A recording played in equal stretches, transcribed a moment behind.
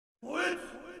It's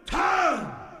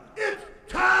time! It's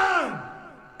time!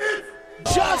 It's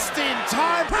Just in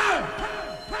time.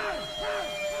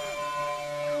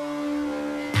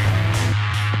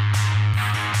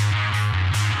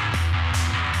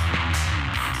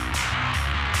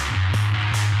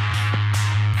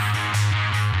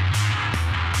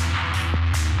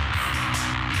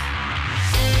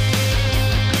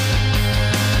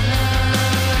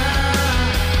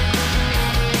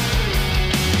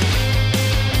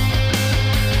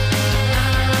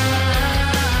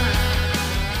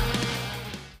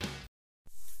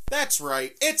 That's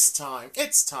right, it's time,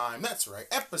 that's right,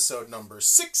 episode number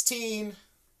 16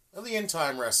 of the In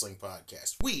Time Wrestling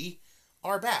Podcast. We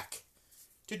are back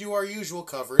to do our usual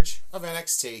coverage of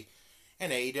NXT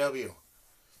and AEW.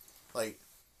 I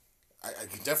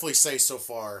can definitely say so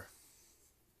far,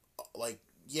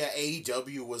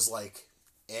 AEW was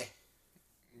eh.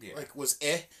 Yeah. Was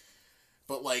eh.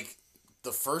 But,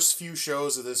 the first few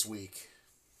shows of this week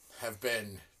have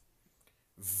been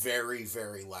very,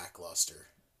 very lackluster.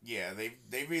 Yeah,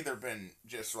 they've either been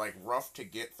just rough to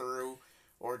get through,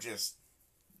 or just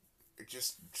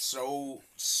so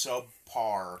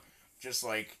subpar, just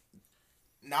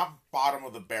not bottom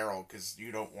of the barrel, because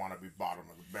you don't want to be bottom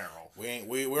of the barrel. We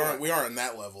aren't in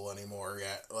that level anymore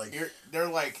yet.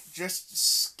 They're just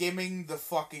skimming the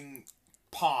fucking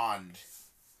pond.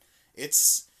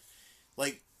 It's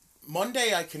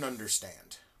Monday I can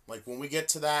understand. When we get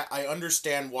to that, I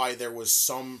understand why there was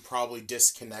some probably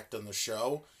disconnect on the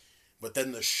show, but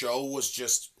then the show was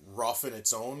just rough in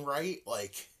its own right,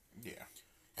 Yeah.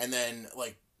 And then,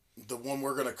 the one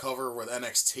we're gonna cover with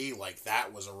NXT,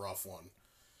 that was a rough one.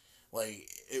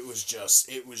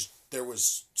 There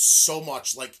was so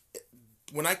much,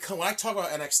 when I talk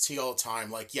about NXT all the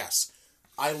time, yes,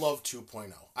 I love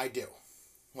 2.0, I do.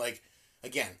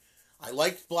 Again, I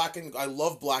love Black and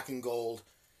Gold,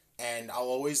 and I'll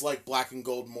always like Black and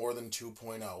Gold more than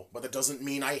 2.0. But that doesn't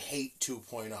mean I hate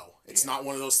 2.0. It's not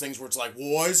one of those things where it's well,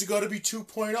 why has it got to be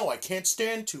 2.0? I can't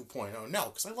stand 2.0. No,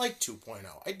 because I like 2.0.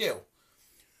 I do.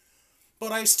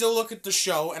 But I still look at the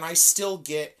show, and I still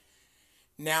get,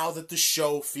 now that the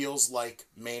show feels like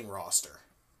main roster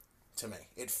to me.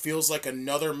 It feels like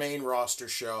another main roster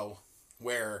show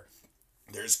where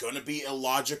there's going to be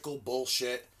illogical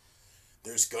bullshit.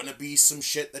 There's going to be some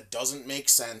shit that doesn't make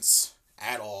sense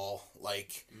at all.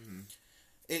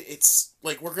 It's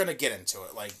we're gonna get into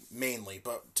it mainly,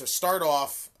 but to start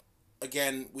off,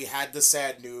 again, we had the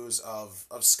sad news of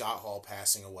Scott Hall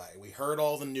passing away. We heard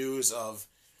all the news of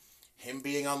him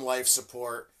being on life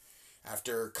support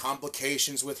after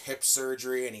complications with hip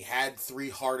surgery, and he had 3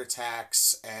 heart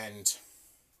attacks, and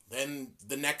then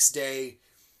the next day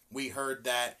we heard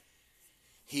that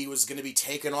he was going to be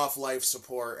taken off life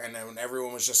support, and then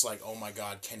everyone was just oh my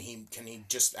god, can he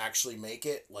just actually make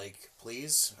it?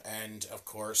 Please? And, of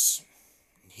course,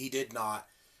 he did not.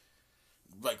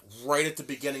 Right at the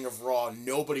beginning of Raw,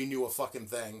 nobody knew a fucking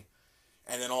thing,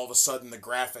 and then all of a sudden the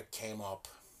graphic came up,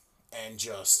 and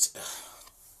just,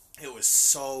 it was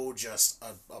so just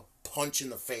a punch in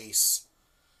the face.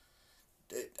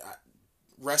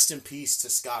 Rest in peace to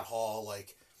Scott Hall,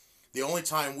 the only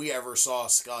time we ever saw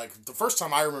Scott, the first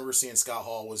time I remember seeing Scott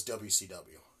Hall was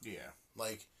WCW. Yeah.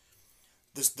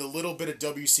 The little bit of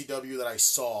WCW that I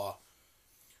saw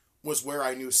was where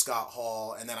I knew Scott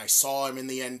Hall, and then I saw him in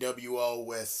the NWO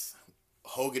with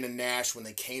Hogan and Nash when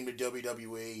they came to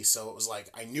WWE, so it was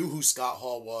I knew who Scott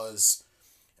Hall was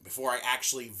before I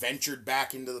actually ventured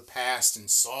back into the past and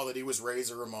saw that he was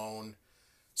Razor Ramon.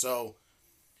 So,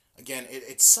 again,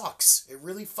 it sucks. It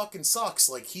really fucking sucks.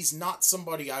 He's not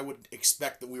somebody I would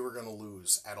expect that we were going to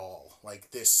lose at all.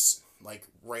 This,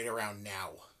 right around now.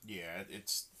 Yeah,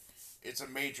 it's a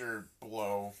major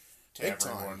blow to Big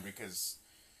everyone, time. because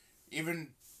even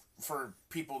for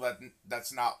people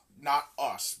that's not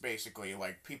us, basically,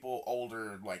 people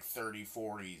older, 30,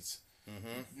 40s,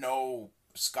 know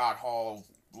Scott Hall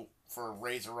for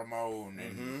Razor Ramon,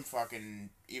 and fucking,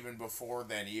 even before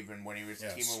then, even when he was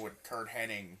teaming with Kurt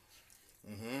Hennig,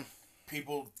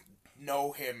 people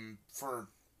know him for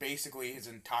basically his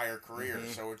entire career,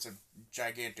 so it's a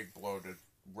gigantic blow to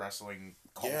wrestling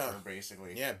culture,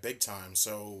 basically. Yeah, big time.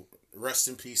 So, rest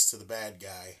in peace to the bad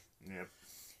guy. Yep.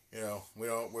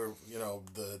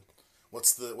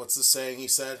 What's the saying he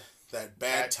said? That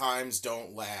bad times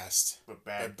don't last, but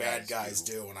bad guys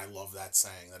do, and I love that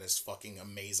saying. That is fucking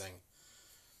amazing.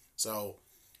 So,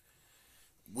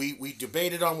 we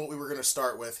debated on what we were going to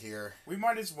start with here. We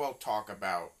might as well talk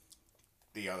about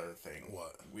the other thing.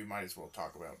 What? We might as well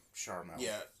talk about Charmel.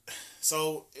 Yeah.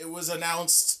 So, it was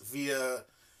announced via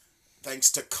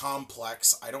thanks to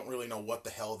Complex, I don't really know what the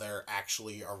hell they're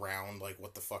actually around, like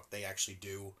what the fuck they actually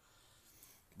do.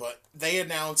 But they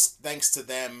announced, thanks to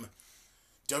them,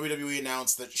 WWE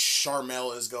announced that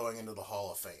Sharmell is going into the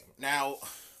Hall of Fame. Now,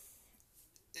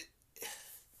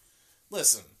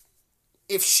 listen,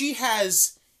 if she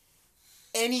has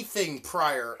anything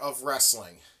prior of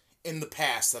wrestling in the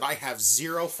past that I have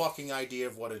zero fucking idea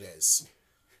of what it is,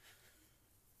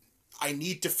 I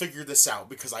need to figure this out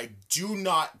because I do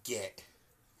not get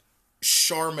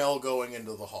Sharmell going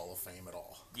into the Hall of Fame at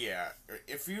all. Yeah,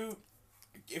 if you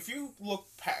look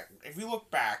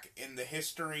back in the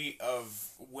history of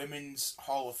women's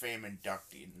Hall of Fame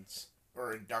inductions,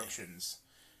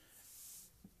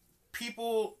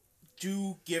 people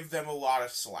do give them a lot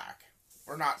of slack.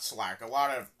 Or not slack, a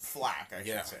lot of flack, I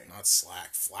should say. Not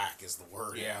slack. Flack is the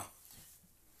word. Yeah.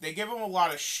 They give them a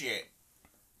lot of shit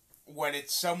when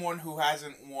it's someone who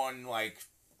hasn't won, like,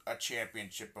 a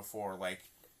championship before. Like,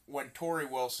 when Tori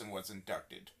Wilson was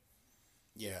inducted.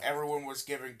 Yeah. Everyone was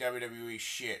giving WWE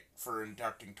shit for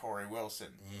inducting Tori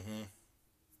Wilson. Mm-hmm.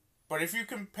 But if you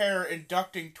compare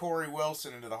inducting Tori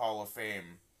Wilson into the Hall of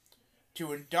Fame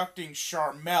to inducting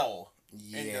Sharmell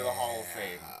into the Hall of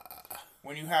Fame,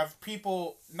 when you have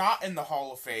people not in the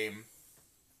Hall of Fame,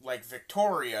 like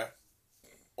Victoria,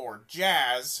 or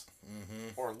Jazz,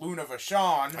 or Luna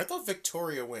Vachon. I thought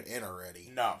Victoria went in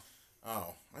already. No.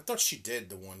 Oh, I thought she did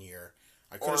the one year.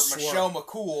 Or Michelle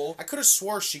McCool. I could have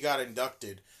swore she got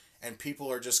inducted, and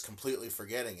people are just completely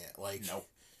forgetting it. Like, nope.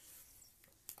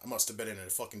 I must have been in a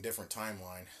fucking different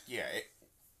timeline. Yeah,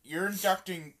 you're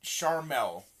inducting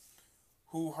Sharmell,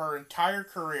 who her entire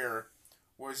career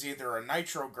was either a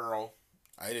Nitro girl.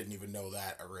 I didn't even know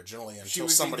that originally until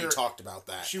somebody talked about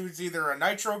that. She was either a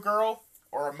Nitro girl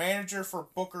or a manager for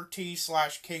Booker T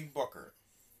 / King Booker.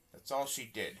 That's all she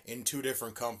did. In 2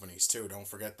 different companies, too. Don't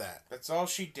forget that. That's all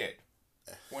she did.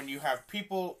 When you have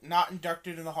people not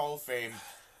inducted in the Hall of Fame,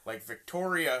 like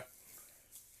Victoria,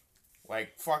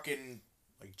 like fucking...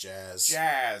 Like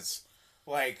Jazz.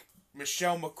 Like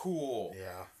Michelle McCool.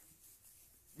 Yeah.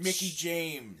 Mickey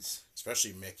James.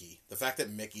 Especially Mickey. The fact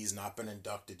that Mickey's not been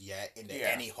inducted yet into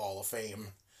any Hall of Fame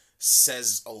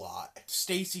says a lot.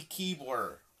 Stacy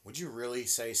Keibler. Would you really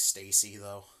say Stacy,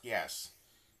 though? Yes.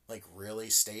 Like,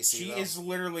 really, Stacy, She is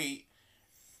literally...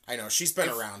 I know, she's been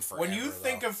around forever, when you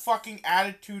think of fucking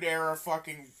Attitude Era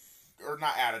or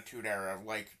not Attitude Era,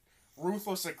 like,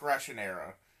 Ruthless Aggression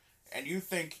Era, and you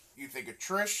think of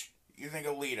Trish, you think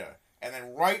of Lita. And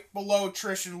then right below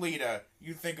Trish and Lita,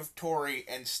 you think of Tori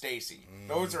and Stacy.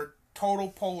 Those are total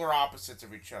polar opposites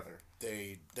of each other.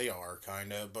 They are,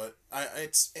 kind of, but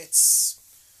it's...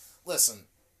 Listen,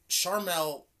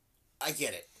 Sharmell, I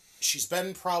get it. She's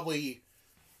been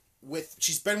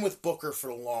with Booker for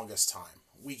the longest time.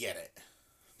 We get it.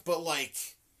 But, like,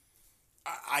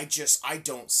 I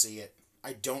don't see it.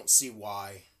 I don't see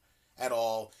why at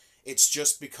all. It's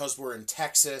just because we're in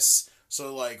Texas...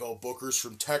 So, like, oh, Booker's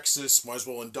from Texas, might as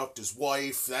well induct his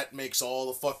wife. That makes all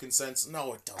the fucking sense.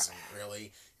 No, it doesn't,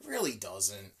 really. It really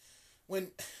doesn't.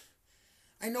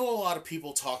 I know a lot of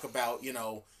people talk about,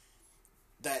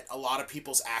 that a lot of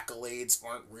people's accolades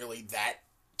aren't really that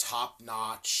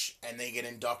top-notch, and they get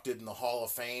inducted in the Hall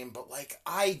of Fame, but, like,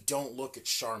 I don't look at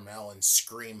Sharmell and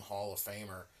scream Hall of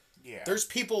Famer. Yeah. There's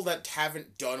people that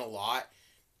haven't done a lot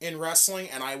in wrestling,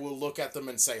 and I will look at them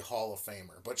and say Hall of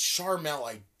Famer. But Sharmell,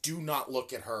 I do not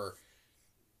look at her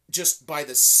just by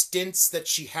the stints that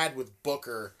she had with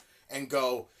Booker and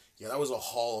go, yeah, that was a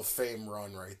Hall of Fame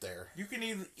run right there. You can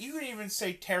even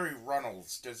say Terry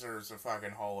Runnels deserves a fucking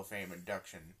Hall of Fame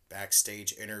induction.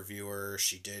 Backstage interviewer,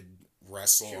 she did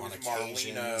wrestle on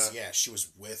occasions. Marlena. Yeah, she was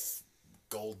with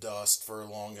Goldust for the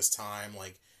longest time.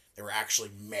 Like, they were actually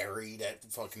married at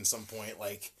fucking some point.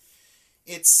 Like,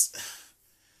 it's...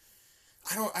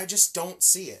 I just don't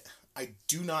see it. I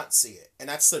do not see it. And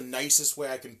that's the nicest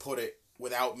way I can put it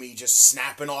without me just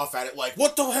snapping off at it like,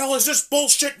 what the hell is this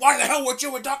bullshit? Why the hell would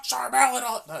you induct Sharmell and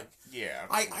all? Like, yeah.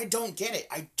 I don't get it.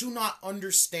 I do not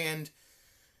understand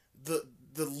the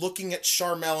looking at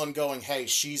Sharmell and going, hey,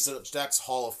 that's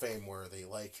Hall of Fame worthy.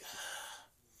 Like,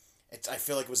 I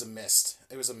feel like it was a miss.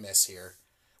 It was a miss here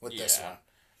with this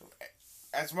one.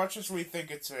 As much as we think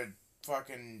it's a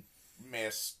fucking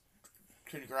miss,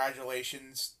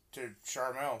 congratulations to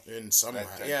Sharmell. In some way,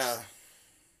 yeah.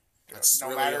 That's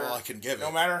really all I can give it.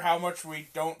 No matter how much we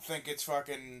don't think it's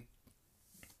fucking...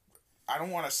 I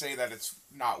don't want to say that it's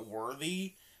not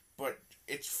worthy, but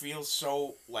it feels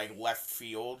so, like, left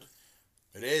field.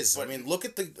 It is. But, look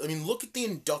at the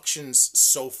inductions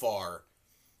so far.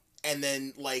 And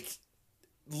then, like,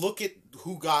 look at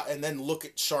who got, and then look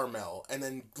at Sharmell, and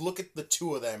then look at the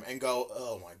two of them and go,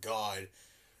 oh my god,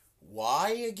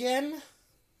 why again?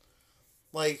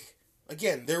 Like,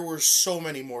 again, there were so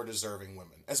many more deserving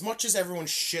women. As much as everyone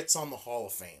shits on the Hall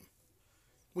of Fame,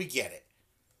 we get it.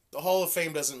 The Hall of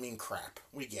Fame doesn't mean crap.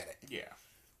 We get it. Yeah.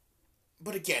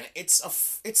 But again, it's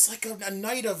like a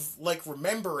night of, like,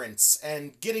 remembrance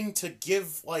and getting to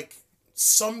give, like,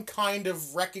 some kind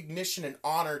of recognition and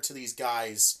honor to these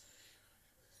guys.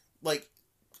 Like,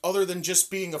 other than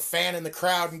just being a fan in the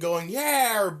crowd and going,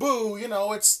 yeah, or boo, you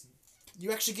know,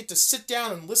 you actually get to sit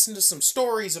down and listen to some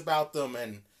stories about them,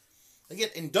 and they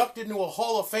get inducted into a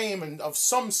Hall of Fame and of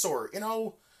some sort, you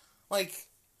know? Like...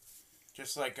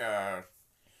 Just like,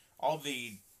 all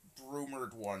the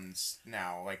rumored ones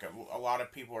now, like a lot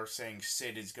of people are saying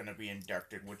Sid is going to be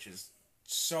inducted, which is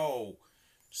so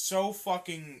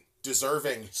fucking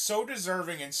deserving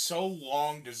and so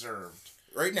long deserved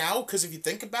right now. Because if you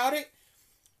think about it,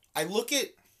 I look at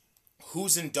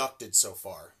who's inducted so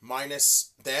far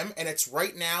minus them, and it's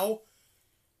right now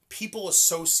people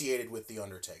associated with the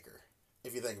Undertaker,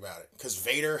 if you think about it, because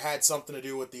Vader had something to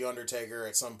do with the Undertaker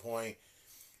at some point.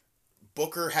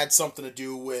 Booker had something to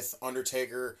do with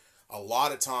Undertaker a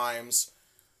lot of times.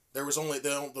 There was only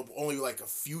like a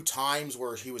few times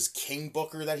where he was King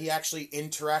Booker that he actually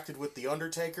interacted with the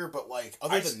Undertaker, but like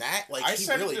other than that, like he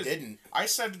really didn't. I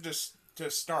said to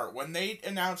start when they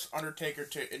announced Undertaker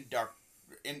to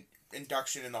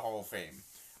induction in the Hall of Fame.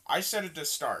 I said it to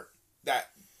start that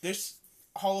this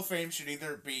Hall of Fame should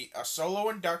either be a solo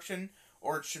induction,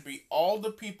 or it should be all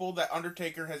the people that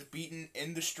Undertaker has beaten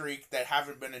in the streak that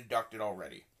haven't been inducted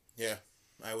already. Yeah,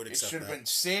 I would accept that. It should have been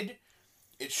Sid.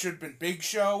 It should have been Big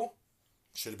Show.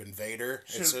 Should have been Vader.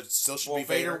 It still should be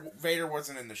Vader. Vader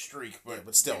wasn't in the streak, but, yeah,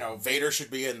 but still, you know, Vader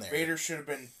should be in there. Vader should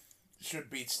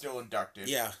be still inducted.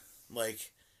 Yeah,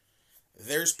 like,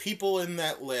 there's people in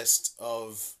that list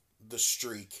of the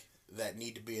streak that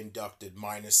need to be inducted,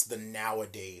 minus the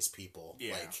nowadays people.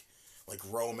 Yeah. Like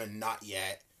Roman, not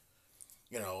yet.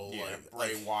 You know, yeah,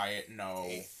 Bray Wyatt, no.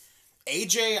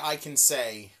 AJ, I can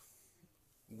say,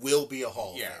 will be a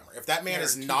Hall of Famer. If that man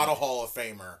is not a Hall of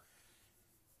Famer,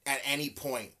 at any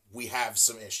point, we have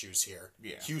some issues here.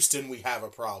 Yeah. Houston, we have a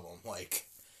problem. Like,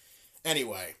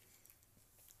 anyway.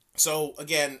 So,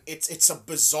 again, it's a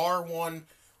bizarre one.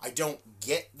 I don't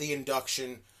get the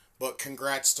induction, but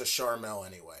congrats to Sharmell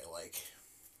anyway. Like,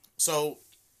 so,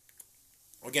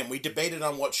 again, we debated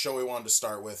on what show we wanted to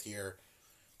start with here.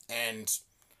 And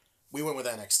we went with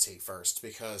NXT first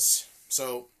because,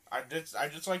 so... I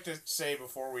just like to say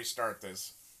before we start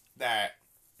this that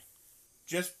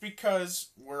just because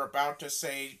we're about to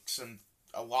say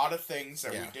a lot of things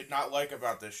that we did not like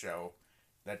about this show,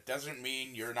 that doesn't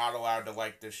mean you're not allowed to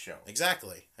like this show.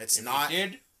 Exactly. If you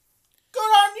did, good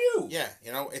on you! Yeah,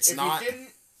 you know, if you didn't,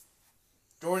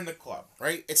 join the club.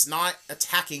 Right? It's not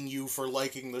attacking you for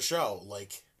liking the show.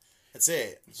 Like... That's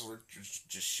it. So we're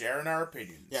just sharing our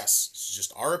opinions. Yes. It's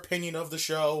just our opinion of the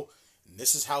show, and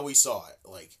this is how we saw it.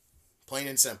 Like, plain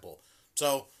and simple.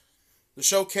 So, the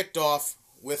show kicked off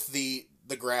with the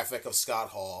graphic of Scott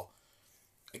Hall.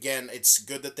 Again, it's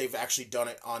good that they've actually done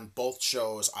it on both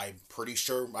shows. I'm pretty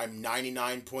sure, I'm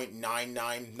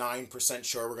 99.999%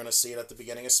 sure we're going to see it at the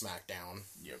beginning of SmackDown.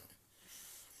 Yep.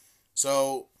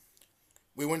 So...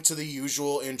 we went to the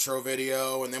usual intro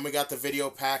video, and then we got the video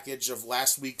package of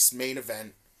last week's main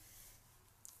event,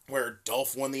 where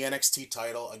Dolph won the NXT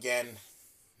title. Again,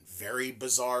 very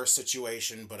bizarre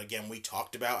situation, but again, we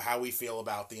talked about how we feel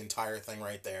about the entire thing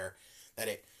right there. That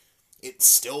it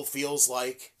still feels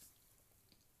like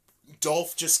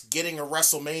Dolph just getting a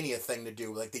WrestleMania thing to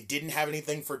do. Like, they didn't have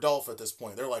anything for Dolph at this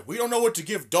point. They're like, we don't know what to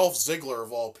give Dolph Ziggler,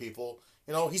 of all people.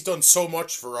 You know, he's done so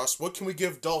much for us. What can we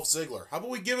give Dolph Ziggler? How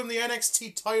about we give him the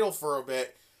NXT title for a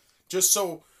bit, just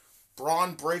so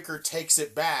Braun Breaker takes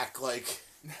it back? Like,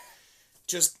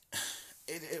 just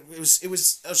it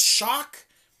was a shock,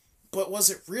 but was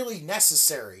it really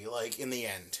necessary? Like, in the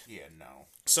end, yeah, no.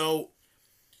 So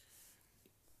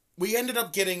we ended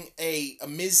up getting a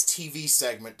Miz TV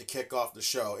segment to kick off the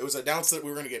show. It was announced that we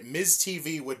were going to get Miz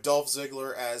TV with Dolph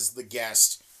Ziggler as the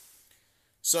guest.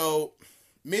 So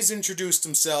Miz introduced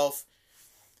himself.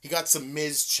 He got some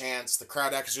Miz chants. The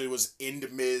crowd actually was into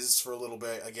Miz for a little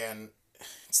bit. Again,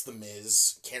 it's the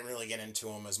Miz. Can't really get into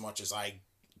him as much as I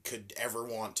could ever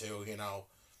want to, you know.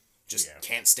 Just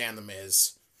can't stand the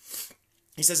Miz.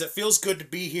 He says it feels good to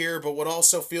be here, but what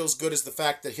also feels good is the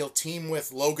fact that he'll team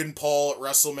with Logan Paul at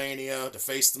WrestleMania to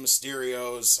face the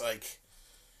Mysterios. Like,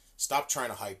 stop trying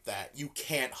to hype that. You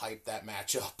can't hype that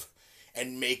matchup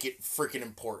and make it freaking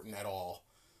important at all.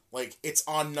 Like, it's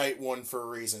on night 1 for a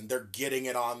reason. They're getting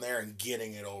it on there and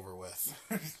getting it over with.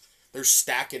 They're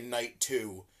stacking night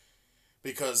 2.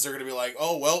 Because they're going to be like,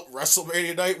 oh, well,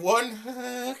 WrestleMania night 1?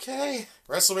 Okay.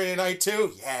 WrestleMania night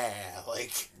 2? Yeah.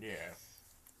 Like. Yeah.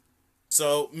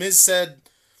 So, Miz said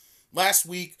last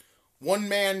week, one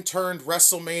man turned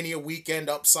WrestleMania weekend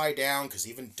upside down, because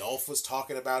even Dolph was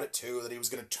talking about it too, that he was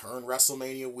going to turn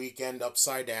WrestleMania weekend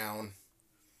upside down.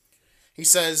 He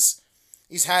says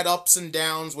he's had ups and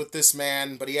downs with this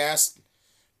man, but he asked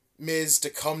Miz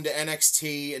to come to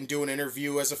NXT and do an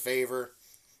interview as a favor.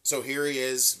 So here he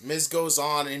is. Miz goes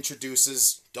on and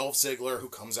introduces Dolph Ziggler, who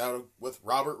comes out with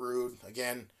Robert Roode.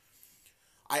 Again,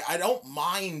 I don't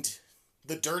mind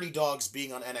the Dirty Dogs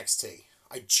being on NXT.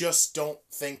 I just don't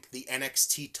think the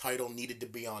NXT title needed to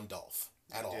be on Dolph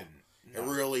at all. No. It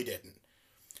really didn't.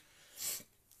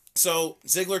 So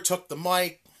Ziggler took the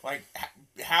mic. Like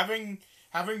having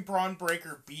Braun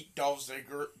Breaker beat Dolph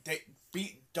Ziggler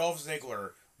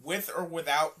with or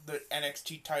without the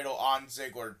NXT title on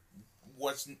Ziggler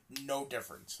was no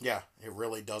difference. Yeah, it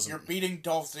really doesn't. You're beating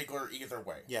Dolph Ziggler either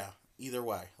way. Yeah, either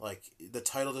way. Like, the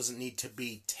title doesn't need to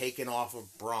be taken off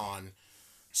of Braun,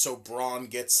 so Braun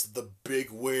gets the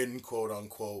big win, quote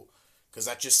unquote. Because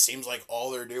that just seems like all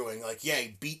they're doing. Like, yeah,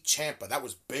 he beat Ciampa. That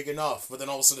was big enough. But then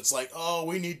all of a sudden it's like, oh,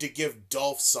 we need to give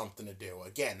Dolph something to do.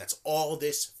 Again, that's all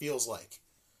this feels like.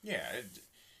 Yeah,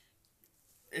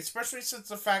 especially since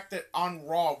the fact that on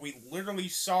Raw, we literally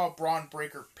saw Braun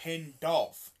Breaker pin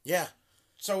Dolph. Yeah.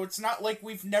 So it's not like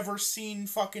we've never seen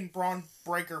fucking Braun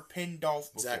Breaker pin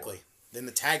Dolph before. Exactly. In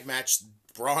the tag match,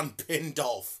 Braun pinned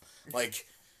Dolph. Like,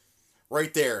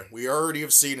 right there. We already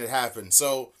have seen it happen.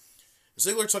 So,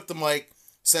 Ziggler took the mic,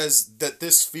 says that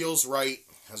this feels right,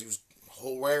 as he was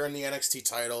wearing the NXT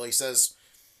title. He says,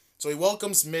 so he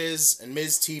welcomes Miz and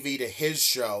Miz TV to his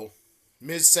show.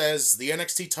 Miz says, the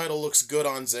NXT title looks good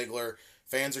on Ziggler.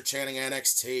 Fans are chanting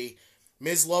NXT.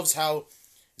 Miz loves how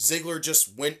Ziggler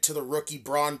just went to the rookie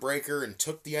Braun Breaker and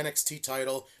took the NXT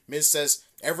title. Miz says,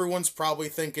 everyone's probably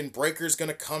thinking Breaker's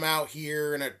going to come out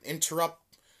here and interrupt,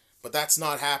 but that's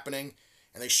not happening.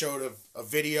 And they showed a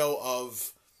video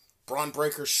of Braun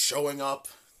Breaker showing up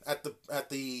at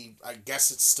the I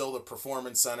guess it's still the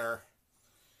Performance Center.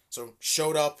 So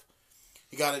showed up.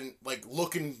 He got in, like,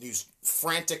 looking, he was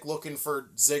frantic looking for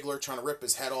Ziggler, trying to rip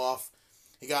his head off.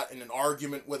 He got in an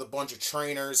argument with a bunch of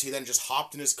trainers. He then just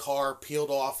hopped in his car, peeled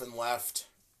off, and left.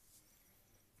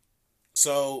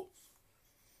 So,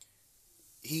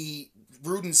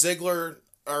 Rude and Ziggler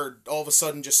are all of a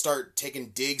sudden just start taking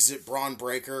digs at Braun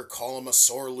Breaker, call him a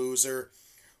sore loser.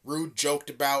 Rude joked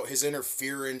about his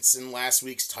interference in last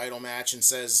week's title match and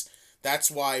says,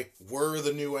 that's why we're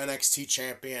the new NXT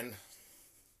champion.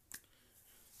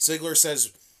 Ziggler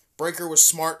says Breaker was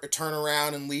smart to turn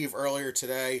around and leave earlier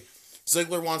today.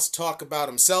 Ziggler wants to talk about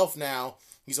himself now.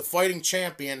 He's a fighting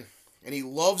champion, and he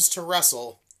loves to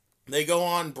wrestle. They go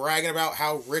on bragging about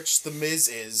how rich The Miz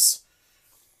is.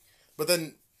 But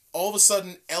then, all of a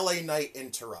sudden, LA Knight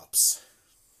interrupts.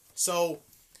 So,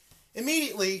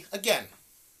 immediately, again,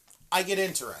 I get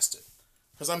interested.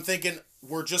 Because I'm thinking,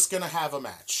 we're just going to have a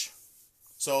match.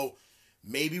 So,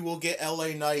 maybe we'll get LA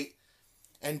Knight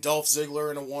and Dolph Ziggler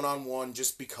in a one-on-one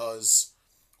just because.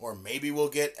 Or maybe we'll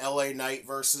get LA Knight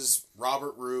versus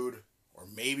Robert Roode. Or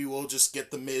maybe we'll just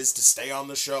get The Miz to stay on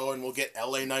the show and we'll get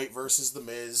LA Knight versus The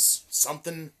Miz.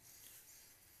 Something.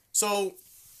 So,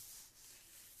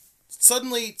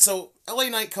 suddenly, LA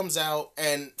Knight comes out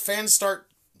and fans start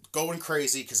going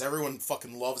crazy because everyone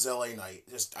fucking loves LA Knight.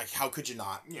 Just, how could you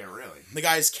not? Yeah, really. The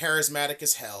guy's charismatic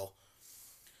as hell.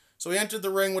 So he entered the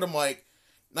ring with a mic.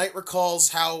 Knight recalls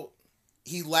how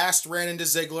he last ran into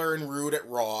Ziggler and Roode at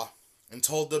Raw and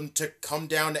told them to come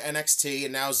down to NXT,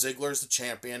 and now Ziggler's the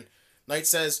champion. Knight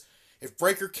says, if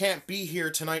Breaker can't be here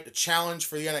tonight to challenge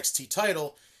for the NXT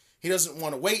title, he doesn't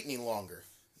want to wait any longer.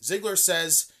 Ziggler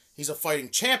says he's a fighting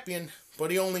champion,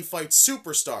 but he only fights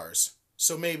superstars,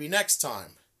 so maybe next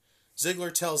time.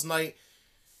 Ziggler tells Knight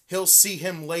he'll see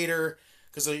him later,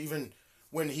 because even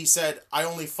when he said, I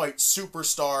only fight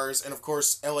superstars, and of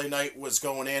course LA Knight was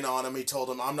going in on him, he told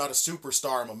him, I'm not a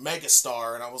superstar, I'm a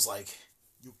megastar, and I was like,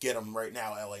 you get him right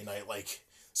now, LA Knight. Like,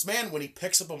 this man, when he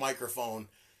picks up a microphone,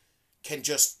 can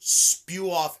just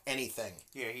spew off anything.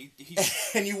 Yeah,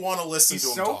 he's and you want to listen to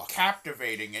him talk. He's so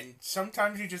captivating, and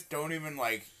sometimes you just don't even,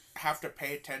 like, have to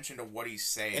pay attention to what he's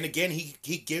saying. And again,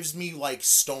 he gives me, like,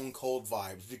 Stone Cold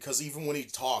vibes, because even when he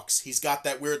talks, he's got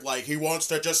that weird, like, he wants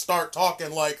to just start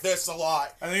talking like this a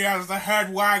lot. And he has the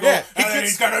head waggle, Yeah, and then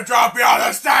he's gonna drop you on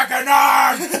the stack of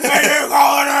knives, and you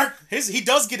calling it! He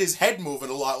does get his head moving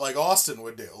a lot like Austin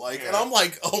would do. Like, and I'm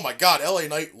like, oh my god, LA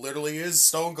Knight literally is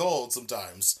Stone Cold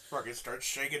sometimes. Fucking starts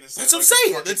shaking his head. That's what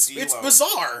I'm saying. It's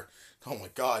bizarre. Oh my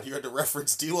god, you had to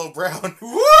reference D'Lo Brown.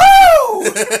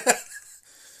 Woo!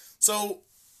 So,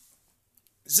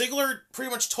 Ziggler pretty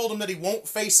much told him that he won't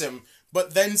face him,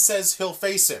 but then says he'll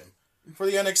face him for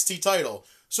the NXT title.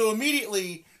 So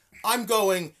immediately, I'm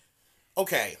going,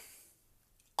 okay,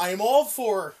 I'm all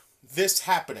for this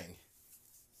happening.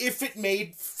 If it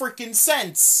made freaking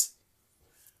sense.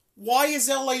 Why is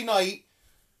LA Knight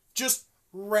just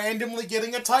randomly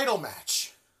getting a title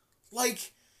match?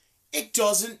 Like, it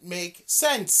doesn't make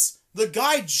sense. The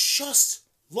guy just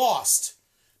lost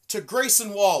to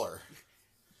Grayson Waller.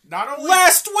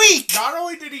 Last week! Not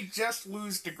only did he just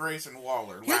lose to Grayson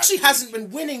Waller, he actually hasn't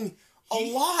been winning a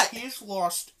lot. He's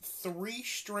lost 3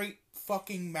 straight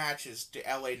fucking matches to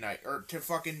LA Knight, or to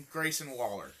fucking Grayson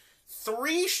Waller.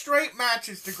 3 straight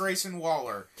matches to Grayson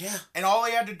Waller. Yeah. And all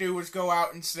he had to do was go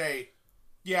out and say,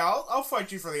 yeah, I'll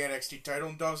fight you for the NXT title.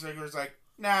 And Dolph Ziggler's like,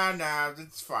 nah,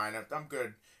 it's fine. I'm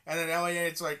good. And then LA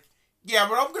Knight's like, yeah,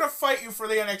 but I'm going to fight you for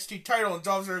the NXT title. And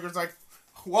Dolph Ziggler's like,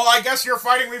 well, I guess you're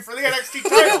fighting me for the NXT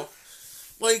title.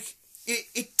 Like,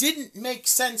 it didn't make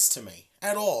sense to me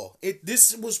at all.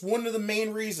 This was one of the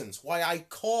main reasons why I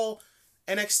call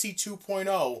NXT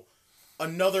 2.0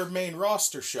 another main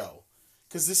roster show.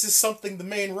 Because this is something the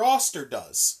main roster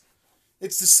does.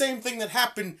 It's the same thing that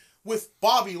happened with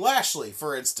Bobby Lashley,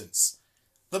 for instance.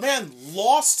 The man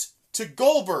lost to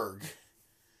Goldberg,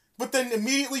 but then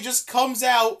immediately just comes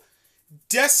out,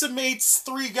 decimates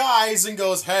 3 guys, and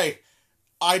goes, hey,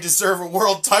 I deserve a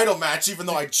world title match even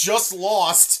though I just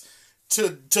lost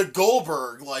to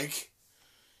Goldberg. Like,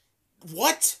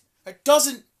 what? That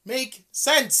doesn't make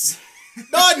sense.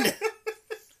 None!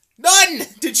 None!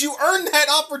 Did you earn that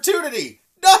opportunity?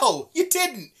 No, you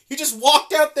didn't. You just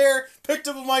walked out there, picked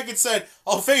up a mic and said,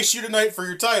 I'll face you tonight for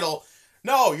your title.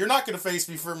 No, you're not going to face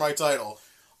me for my title.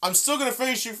 I'm still going to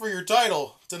face you for your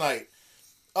title tonight.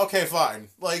 Okay, fine.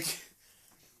 Like,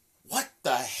 what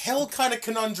the hell kind of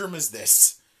conundrum is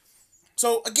this?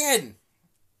 So, again,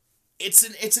 it's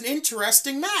an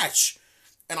interesting match,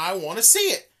 and I want to see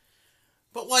it.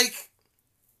 But, like,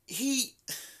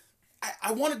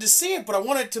 I wanted to see it, but I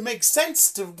wanted it to make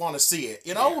sense to want to see it,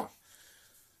 you know?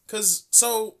 Because,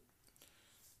 so,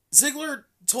 Ziggler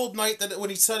told Knight that when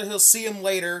he said he'll see him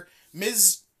later,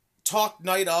 Miz talked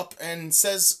Knight up and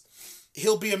says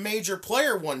he'll be a major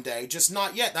player one day, just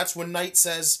not yet. That's when Knight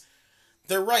says,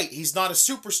 they're right, he's not a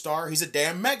superstar, he's a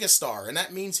damn megastar, and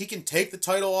that means he can take the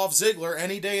title off Ziggler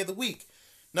any day of the week.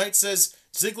 Knight says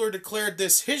Ziggler declared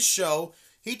this his show.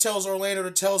 He tells Orlando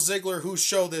to tell Ziggler whose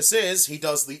show this is. He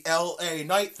does the LA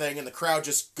Knight thing, and the crowd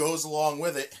just goes along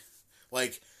with it.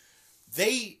 Like,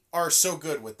 they are so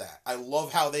good with that. I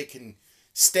love how they can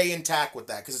stay intact with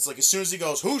that, because it's like, as soon as he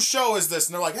goes, whose show is this?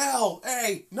 And they're like,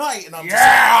 LA Knight, and I'm just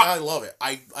like, I love it.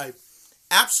 I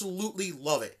absolutely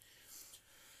love it.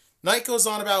 Knight goes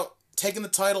on about taking the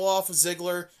title off of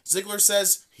Ziggler. Ziggler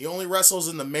says he only wrestles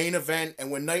in the main event,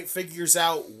 and when Knight figures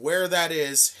out where that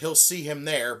is, he'll see him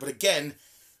there. But again,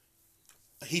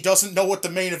 he doesn't know what the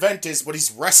main event is, but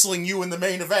he's wrestling you in the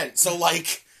main event. So,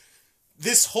 like,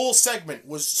 this whole segment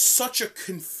was such a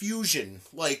confusion.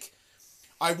 Like,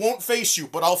 I won't face you,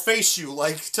 but I'll face you,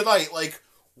 like, tonight. Like,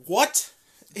 what?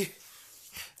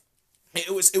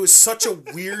 It was such a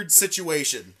weird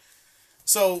situation.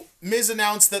 So, Miz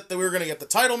announced that we were going to get the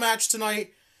title match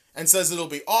tonight, and says it'll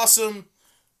be awesome.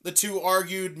 The two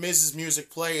argued, Miz's music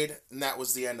played, and that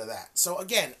was the end of that. So,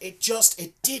 again, it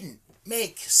didn't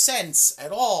make sense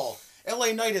at all.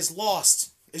 LA Knight has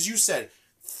lost, as you said,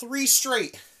 3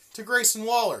 straight to Grayson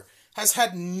Waller. Has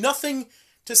had nothing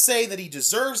to say that he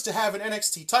deserves to have an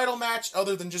NXT title match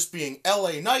other than just being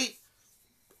LA Knight,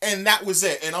 and that was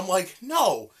it. And I'm like,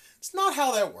 no, it's not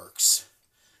how that works.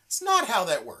 It's not how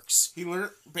that works.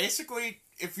 Basically,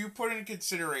 if you put it in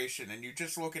consideration and you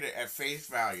just look at it at face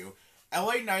value,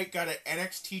 LA Knight got an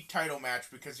NXT title match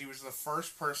because he was the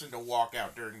first person to walk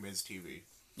out during Miz TV.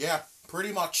 Yeah,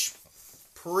 pretty much.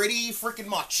 Pretty freaking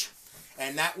much.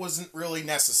 And that wasn't really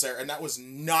necessary, and that was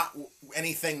not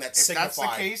anything that signified. If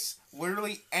that's the case,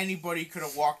 literally anybody could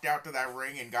have walked out to that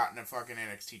ring and gotten a fucking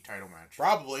NXT title match.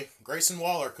 Probably. Grayson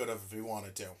Waller could have if he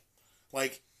wanted to.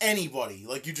 Like, anybody.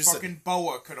 Like, you just fucking said.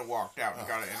 Boa could have walked out and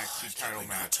got an NXT title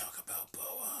match. Talk about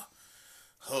Boa.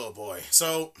 Oh, boy.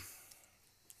 So,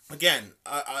 again,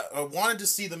 I wanted to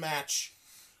see the match,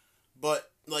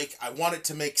 but, like, I want it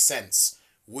to make sense,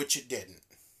 which it didn't.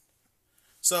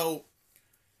 So,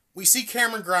 we see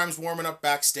Cameron Grimes warming up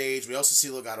backstage. We also see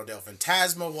Legado del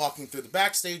Fantasma walking through the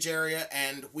backstage area,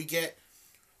 and we get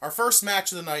our first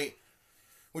match of the night,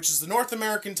 which is the North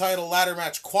American title ladder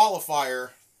match qualifier,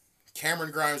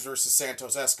 Cameron Grimes versus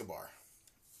Santos Escobar.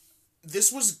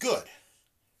 This was good.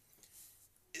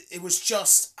 It was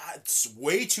just, it's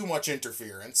way too much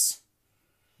interference.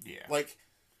 Yeah. Like,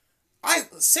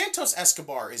 Santos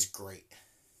Escobar is great,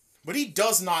 but he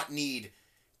does not need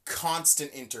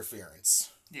constant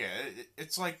interference. Yeah,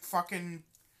 it's like fucking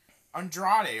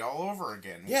Andrade all over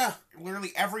again. Yeah.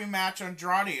 Literally every match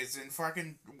Andrade is in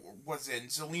was in,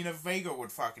 Zelina Vega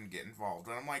would fucking get involved.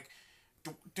 And I'm like,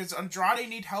 does Andrade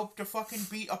need help to fucking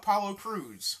beat Apollo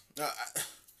Crews?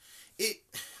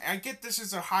 I get this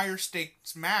is a higher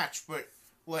stakes match, but,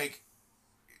 like,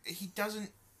 he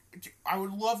doesn't... I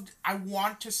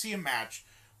want to see a match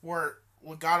where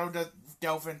Legado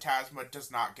del Fantasma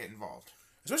does not get involved.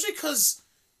 Especially because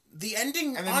the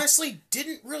ending, honestly,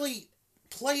 didn't really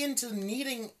play into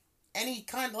needing any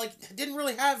kind, like, didn't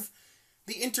really have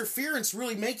the interference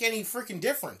really make any freaking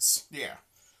difference. Yeah.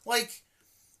 Like,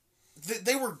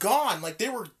 they were gone. Like,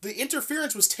 the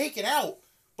interference was taken out,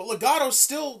 but Legado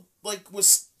still, like,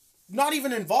 was not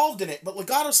even involved in it, but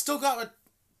Legado still got,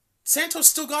 Santos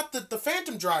still got the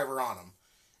Phantom Driver on him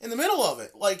in the middle of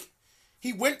it. Like,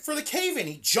 he went for the cave-in.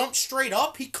 He jumped straight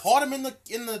up. He caught him in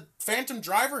the Phantom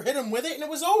Driver, hit him with it, and it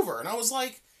was over. And I was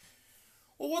like,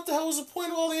 well, what the hell was the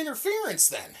point of all the interference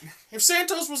then? If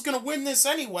Santos was going to win this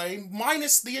anyway,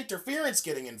 minus the interference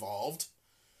getting involved,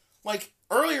 like,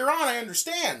 earlier on I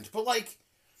understand, but, like,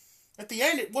 at the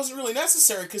end it wasn't really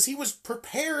necessary because he was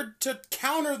prepared to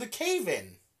counter the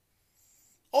cave-in.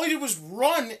 All he did was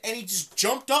run, and he just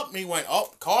jumped up, and he went,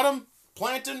 oh, caught him,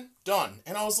 planting, done.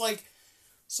 And I was like,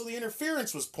 so the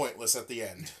interference was pointless at the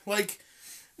end. Like,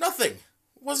 nothing.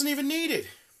 It wasn't even needed.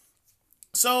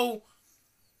 So,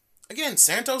 again,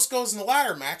 Santos goes in the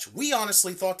ladder match. We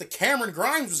honestly thought that Cameron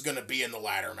Grimes was going to be in the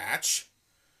ladder match,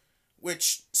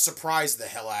 which surprised the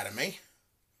hell out of me.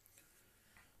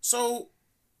 So,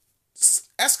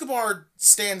 Escobar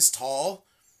stands tall.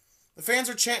 The fans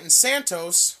are chanting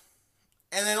Santos.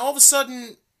 And then all of a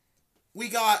sudden, we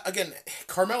got, again,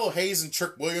 Carmelo Hayes and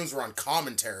Trick Williams were on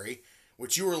commentary,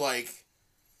 which you were like,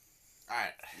 I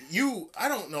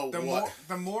don't know what.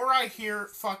 The more I hear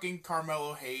fucking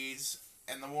Carmelo Hayes,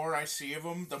 and the more I see of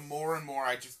him, the more and more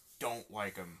I just don't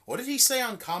like him. What did he say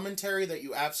on commentary that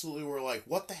you absolutely were like,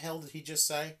 what the hell did he just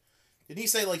say? Did he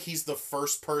say, like, he's the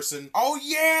first person? Oh,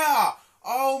 yeah!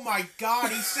 Oh, my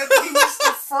God. He said that he was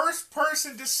the first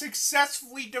person to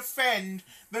successfully defend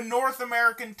the North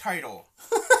American title.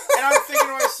 And I'm thinking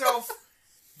to myself,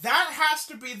 that has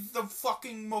to be the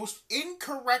fucking most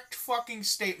incorrect fucking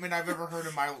statement I've ever heard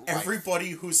in my life.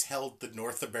 Everybody who's held the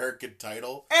North American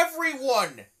title?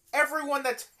 Everyone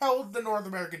that's held the North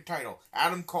American title.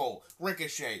 Adam Cole,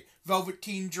 Ricochet,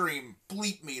 Velveteen Dream,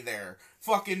 bleep me there.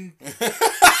 Fucking...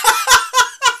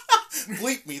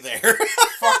 bleep me there.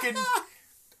 Fucking...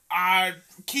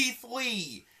 Keith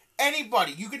Lee.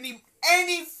 Anybody. You can name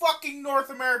any fucking North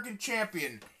American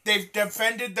champion. They've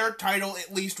defended their title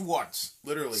at least once.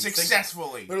 Literally.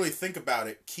 Successfully. Think about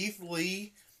it. Keith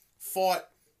Lee fought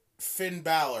Finn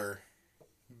Balor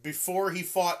before he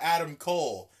fought Adam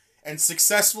Cole and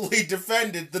successfully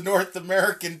defended the North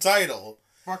American title.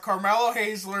 But Carmelo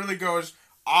Hayes literally goes,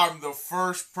 I'm the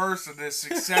first person to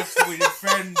successfully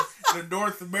defend the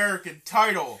North American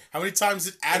title. How many times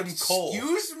did Adam Cole...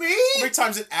 Excuse me? How many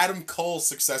times did Adam Cole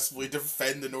successfully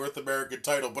defend the North American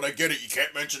title? But I get it, you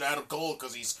can't mention Adam Cole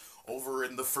because he's over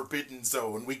in the Forbidden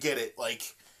Zone. We get it.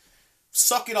 Like,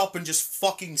 suck it up and just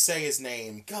fucking say his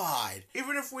name. God.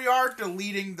 Even if we are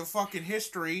deleting the fucking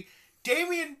history,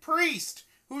 Damian Priest,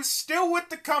 who's still with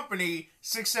the company,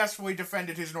 successfully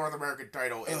defended his North American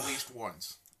title at least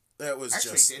once. That was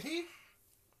Actually, just... did he?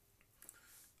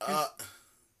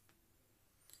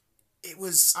 It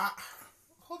was...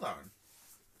 Hold on.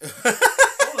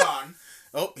 Hold on.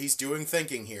 Oh, he's doing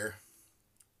thinking here.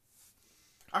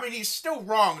 I mean, he's still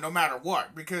wrong no matter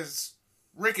what, because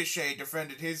Ricochet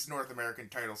defended his North American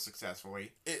title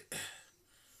successfully.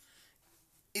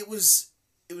 It was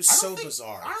so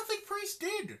bizarre. I don't think Priest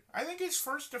did. I think his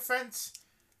first defense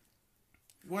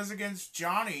was against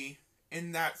Johnny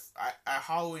in that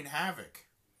Halloween Havoc,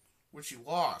 which he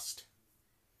lost.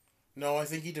 No, I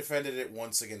think he defended it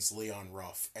once against Leon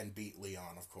Ruff and beat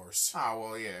Leon, of course. Oh,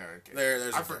 well, yeah. Okay.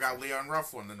 There's I forgot Leon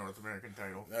Ruff won the North American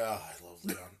title. Oh, I love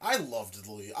Leon. I loved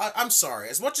Leon. I'm sorry.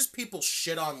 As much as people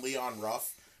shit on Leon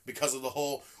Ruff because of the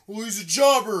whole, well, he's a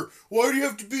jobber. Why do you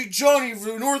have to beat Johnny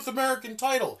for the North American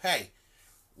title? Hey,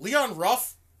 Leon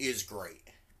Ruff is great.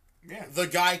 Yeah. The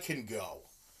guy can go.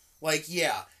 Like,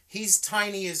 yeah, he's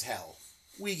tiny as hell.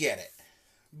 We get it.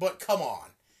 But come on.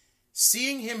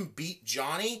 Seeing him beat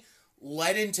Johnny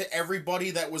led into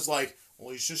everybody that was like,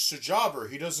 well, he's just a jobber.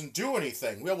 He doesn't do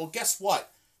anything. Well, guess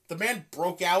what? The man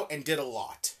broke out and did a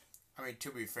lot. I mean,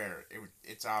 to be fair,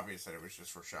 it's obvious that it was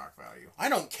just for shock value. I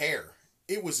don't care.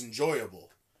 It was enjoyable.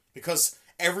 Because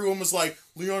everyone was like,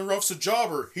 Leon Ruff's a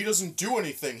jobber. He doesn't do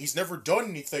anything. He's never done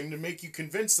anything to make you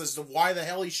convinced as to why the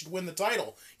hell he should win the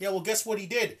title. Yeah, well, guess what he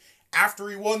did? After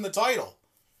he won the title,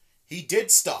 he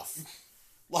did stuff.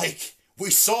 Like, we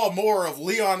saw more of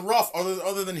Leon Ruff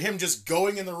other than him just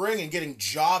going in the ring and getting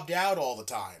jobbed out all the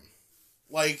time.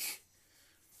 Like,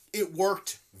 it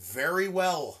worked very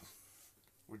well.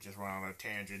 We just went on a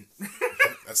tangent.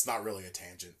 That's not really a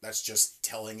tangent. That's just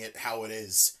telling it how it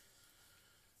is.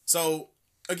 So,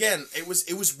 again, it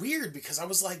was weird because I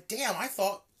was like, damn, I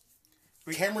thought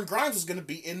Cameron Grimes was going to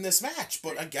be in this match,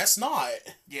 but I guess not.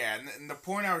 Yeah, and the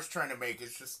point I was trying to make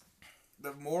is just,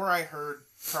 the more I heard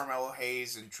Carmelo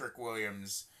Hayes and Trick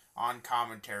Williams on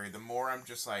commentary, the more I'm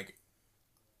just like,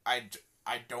 I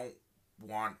don't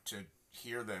want to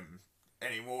hear them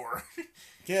anymore.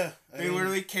 Yeah. They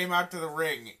literally came out to the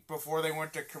ring before they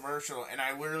went to commercial, and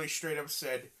I literally straight up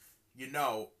said,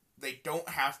 they don't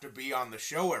have to be on the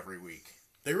show every week.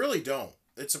 They really don't.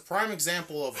 It's a prime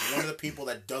example of one of the people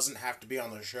that doesn't have to be on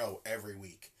the show every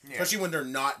week. Yeah. Especially when they're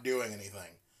not doing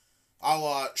anything. A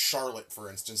la Charlotte,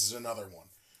 for instance, is another one.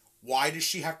 Why does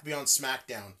she have to be on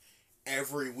SmackDown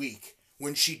every week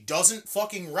when she doesn't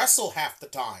fucking wrestle half the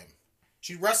time?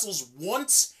 She wrestles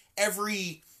once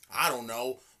every, I don't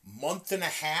know, month and a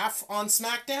half on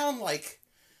SmackDown? Like,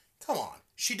 come on.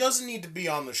 She doesn't need to be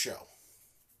on the show.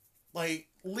 Like,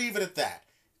 leave it at that.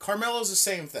 Carmelo's the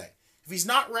same thing. If he's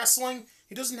not wrestling,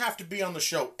 he doesn't have to be on the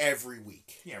show every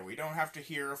week. Yeah, we don't have to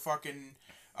hear a fucking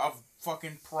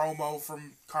promo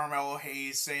from Carmelo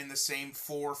Hayes saying the same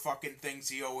 4 fucking things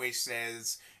he always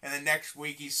says, and then next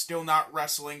week he's still not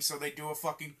wrestling, so they do a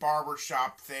fucking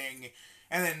barbershop thing,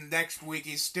 and then next week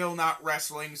he's still not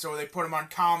wrestling, so they put him on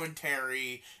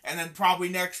commentary, and then probably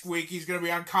next week he's gonna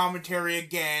be on commentary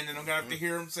again, and I'm gonna have to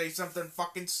hear him say something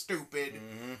fucking stupid.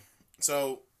 Mm-hmm.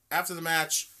 So, after the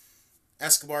match,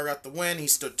 Escobar got the win. He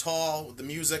stood tall with the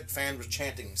music. Fans were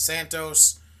chanting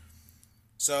Santos.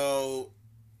 So,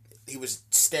 he was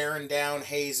staring down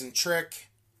Hayes and Trick.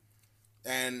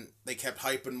 And they kept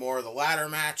hyping more of the ladder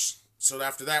match. So,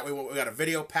 after that, we got a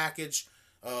video package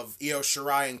of Io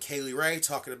Shirai and Kaylee Ray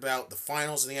talking about the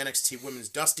finals of the NXT Women's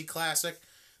Dusty Classic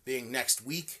being next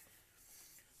week.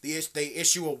 They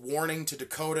issue a warning to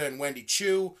Dakota and Wendy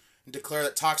Chu and declare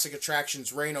that Toxic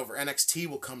Attraction's reign over NXT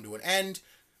will come to an end.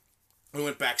 We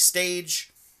went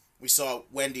backstage. We saw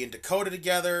Wendy and Dakota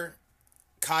together.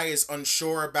 Kai is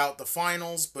unsure about the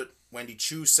finals, but Wendy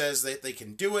Chu says that they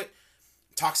can do it.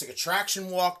 Toxic Attraction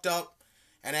walked up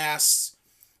and asked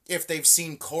if they've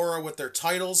seen Cora with their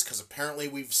titles, because apparently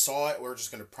we saw it. We're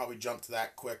just going to probably jump to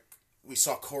that quick. We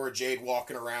saw Cora Jade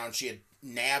walking around. She had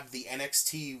nabbed the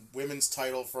NXT women's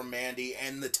title from Mandy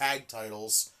and the tag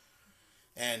titles.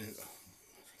 And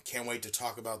can't wait to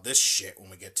talk about this shit when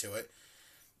we get to it.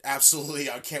 Absolutely,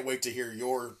 I can't wait to hear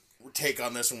your take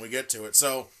on this when we get to it.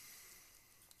 So,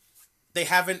 they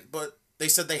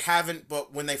said they haven't,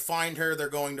 but when they find her, they're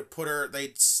going to put her,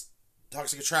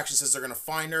 Toxic Attraction says they're going to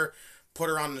find her, put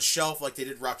her on the shelf like they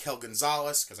did Raquel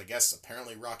Gonzalez, because I guess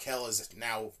apparently Raquel is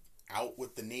now out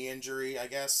with the knee injury, I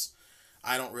guess.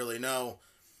 I don't really know.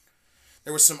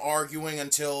 There was some arguing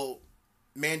until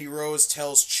Mandy Rose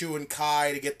tells Chu and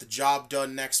Kai to get the job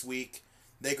done next week.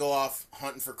 They go off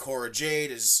hunting for Cora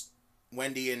Jade as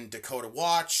Wendy and Dakota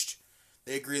watched.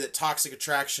 They agree that Toxic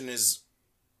Attraction is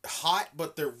hot,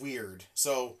 but they're weird.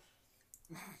 So,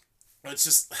 it's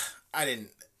just,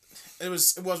 it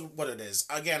was what it is.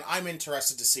 Again, I'm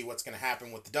interested to see what's going to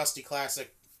happen with the Dusty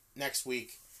Classic next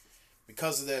week.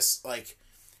 Because of this, like,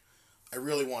 I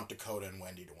really want Dakota and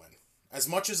Wendy to win. As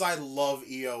much as I love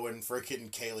Io and freaking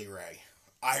Kaylee Ray,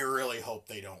 I really hope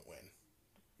they don't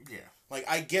win. Yeah. Like,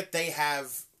 I get they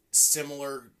have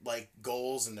similar, like,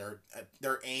 goals, and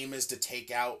their aim is to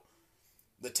take out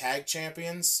the tag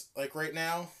champions, like, right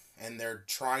now, and they're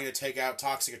trying to take out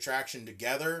Toxic Attraction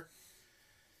together.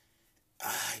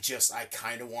 I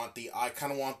kind of want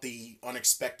the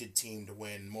unexpected team to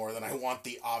win more than I want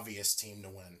the obvious team to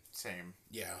win. Same.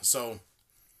 Yeah, so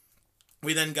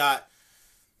we then got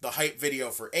the hype video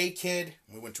for A-Kid.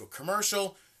 We went to a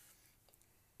commercial.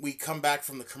 We come back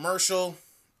from the commercial,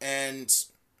 and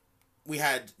we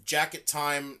had Jacket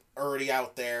Time already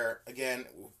out there. Again,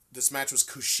 this match was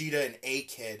Kushida and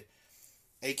A-Kid.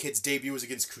 A-Kid's debut was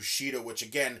against Kushida, which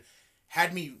again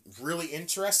had me really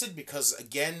interested because,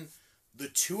 again, the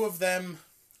two of them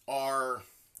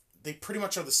they pretty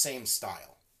much are the same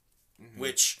style,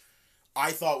 which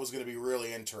I thought was going to be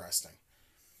really interesting.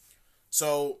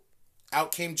 So,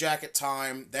 out came Jacket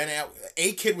Time, then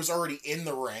A-Kid was already in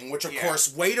the ring, which of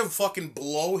course, way to fucking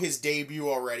blow his debut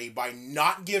already by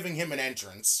not giving him an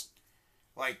entrance.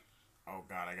 Like, oh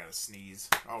god, I gotta sneeze.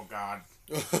 Oh god.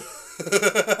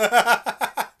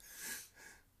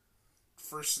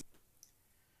 First.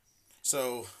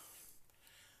 So,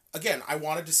 again, I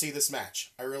wanted to see this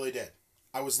match. I really did.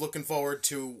 I was looking forward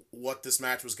to what this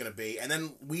match was going to be. And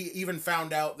then we even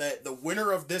found out that the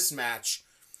winner of this match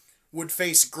would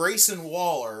face Grayson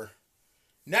Waller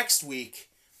next week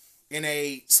in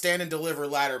a stand and deliver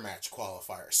ladder match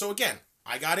qualifier. So again,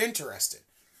 I got interested.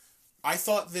 I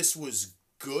thought this was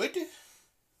good,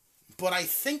 but I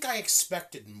think I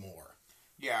expected more.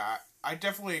 Yeah, I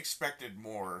definitely expected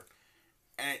more.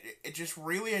 And it just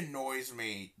really annoys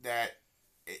me that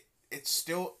it's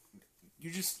still... You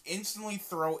just instantly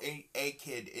throw a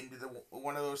kid into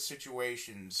one of those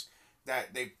situations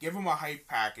that they give him a hype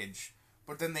package,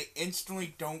 but then they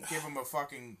instantly don't give him a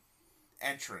fucking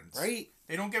entrance. Right?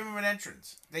 They don't give him an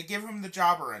entrance. They give him the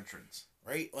jobber entrance.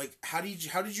 Right? Like, how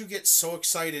did you get so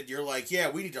excited? You're like,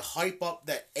 yeah, we need to hype up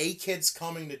that A-Kid's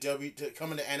coming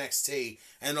coming to NXT,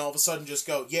 and all of a sudden just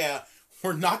go, yeah,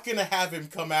 we're not gonna have him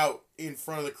come out in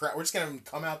front of the crowd. We're just gonna have him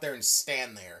come out there and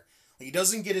stand there. Like, he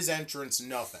doesn't get his entrance,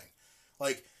 nothing.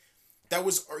 Like, that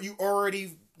was, you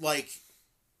already, like,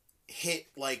 hit,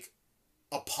 like,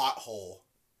 a pothole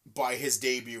by his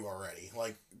debut already.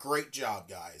 Like, great job,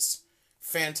 guys.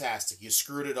 Fantastic. You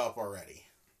screwed it up already.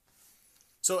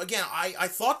 So, again, I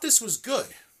thought this was good.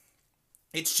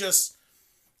 It's just,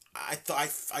 I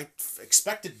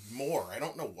expected more. I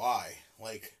don't know why.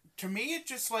 Like, to me, it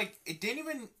just, like, it didn't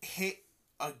even hit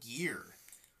a gear.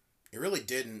 It really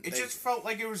didn't. It just felt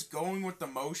like it was going with the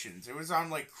motions. It was on,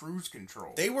 like, cruise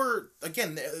control. They were,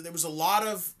 again, there was a lot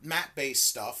of mat-based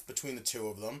stuff between the two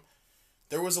of them.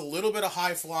 There was a little bit of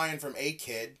high-flying from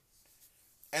A-Kid.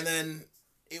 And then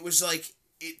it was like,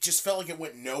 it just felt like it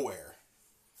went nowhere.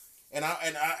 And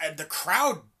the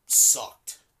crowd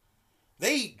sucked.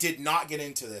 They did not get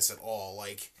into this at all.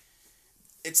 Like,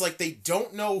 it's like they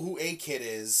don't know who A-Kid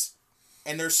is,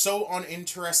 and they're so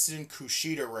uninterested in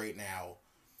Kushida right now,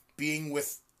 being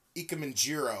with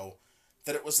Ikemenjiro,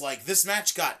 that it was like, this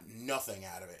match got nothing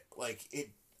out of it. Like, it,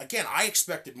 again, I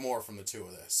expected more from the two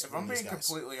of this. If I'm being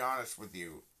completely honest with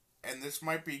you, and this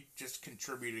might be just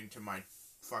contributing to my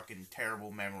fucking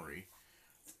terrible memory,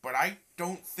 but I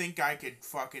don't think I could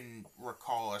fucking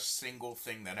recall a single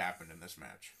thing that happened in this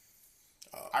match.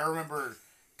 I remember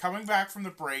coming back from the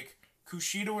break,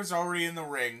 Kushida was already in the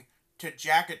ring to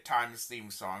Jacket Time's theme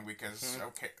song, because,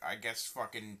 okay, I guess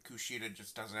fucking Kushida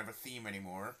just doesn't have a theme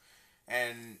anymore,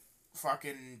 and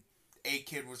fucking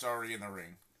A-Kid was already in the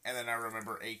ring, and then I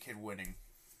remember A-Kid winning.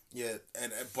 Yeah,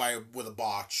 and with a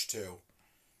botch, too.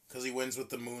 Because he wins with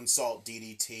the moonsault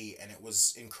DDT, and it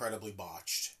was incredibly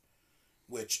botched.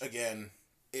 Which, again,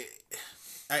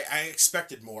 I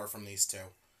expected more from these two.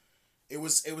 It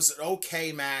was an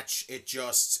okay match.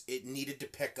 It needed to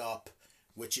pick up,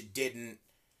 which it didn't.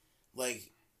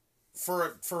 Like,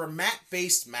 for a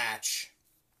mat-based match,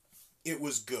 it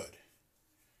was good.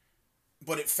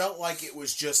 But it felt like it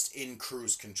was just in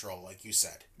cruise control, like you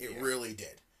said. It really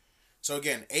did. So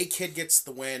again, A-Kid gets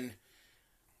the win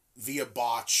via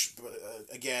botch.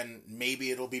 Again,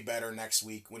 maybe it'll be better next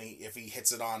week if he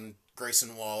hits it on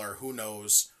Grayson Waller. Who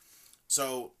knows?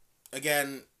 So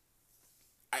again,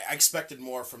 I expected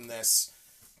more from this,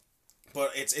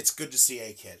 but it's good to see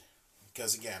A-Kid.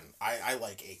 Because, again, I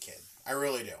like A-Kid. I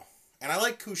really do. And I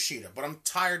like Kushida, but I'm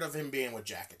tired of him being with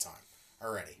Jacket Time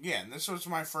already. Yeah, and this was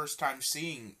my first time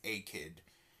seeing A-Kid.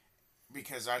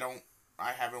 Because I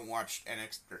haven't watched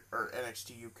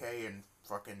NXT UK in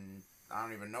fucking, I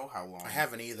don't even know how long. I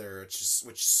haven't either,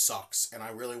 which sucks. And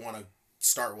I really want to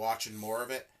start watching more of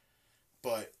it.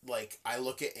 But, like, I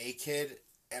look at A-Kid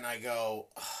and I go,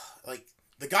 ugh, like,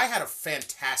 the guy had a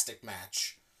fantastic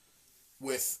match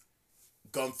with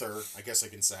Gunther, I guess I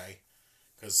can say,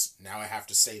 because now I have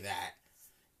to say that.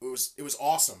 It was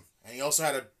awesome. And he also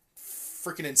had a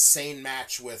freaking insane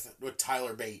match with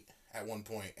Tyler Bate at one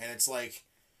point. And it's like,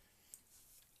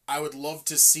 I would love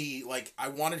to see, like, I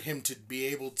wanted him to be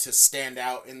able to stand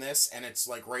out in this, and it's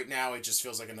like, right now, it just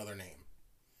feels like another name.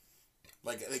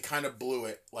 Like, they kind of blew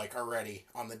it, like, already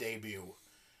on the debut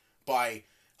by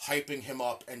hyping him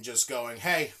up and just going,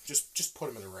 hey, just put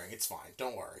him in the ring. It's fine.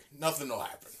 Don't worry. Nothing will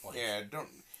happen. Like, yeah,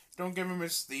 don't give him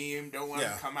his theme. Don't let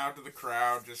him come out to the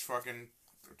crowd. Just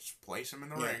place him in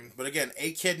the ring. But again,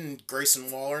 A-Kid and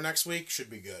Grayson Waller next week should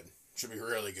be good. Should be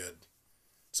really good.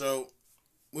 So,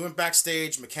 we went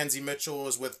backstage. Mackenzie Mitchell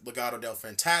was with Legado del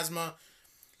Fantasma.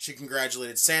 She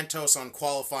congratulated Santos on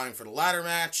qualifying for the ladder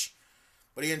match.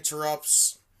 But he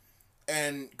interrupts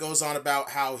and goes on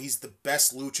about how he's the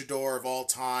best luchador of all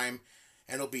time.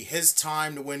 And it'll be his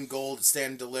time to win gold at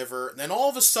Stand and Deliver. And then all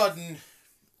of a sudden,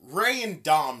 Ray and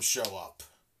Dom show up.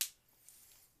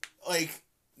 Like,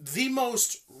 the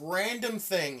most random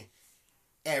thing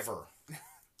ever.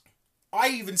 I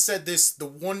even said this the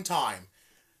one time.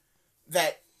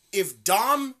 That if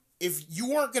you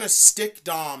weren't going to stick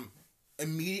Dom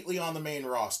immediately on the main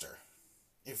roster,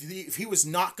 if he was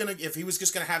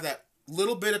just going to have that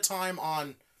little bit of time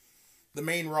on the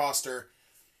main roster,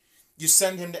 you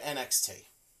send him to NXT.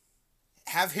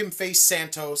 Have him face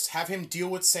Santos, have him deal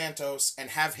with Santos,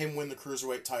 and have him win the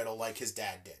Cruiserweight title like his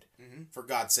dad did. Mm-hmm. For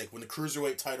God's sake, when the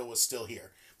Cruiserweight title was still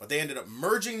here. But they ended up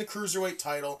merging the Cruiserweight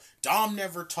title. Dom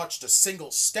never touched a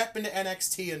single step into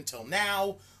NXT until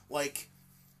now. Like,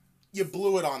 you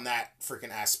blew it on that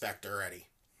freaking aspect already.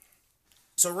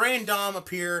 So Ray and Dom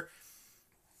appear.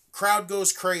 Crowd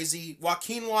goes crazy.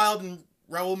 Joaquin Wilde and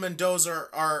Raul Mendoza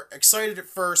are excited at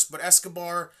first, but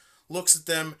Escobar looks at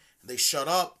them. They shut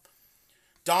up.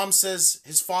 Dom says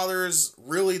his father is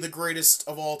really the greatest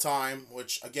of all time,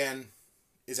 which, again,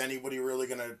 is anybody really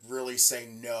going to really say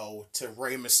no to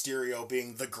Rey Mysterio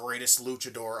being the greatest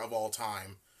luchador of all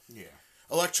time? Yeah.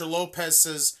 Elektra Lopez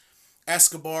says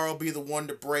Escobar will be the one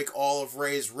to break all of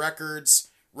Rey's records.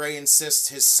 Rey insists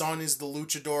his son is the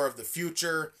luchador of the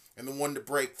future and the one to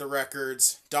break the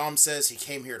records. Dom says he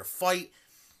came here to fight,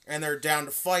 and they're down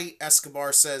to fight.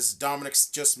 Escobar says Dominic's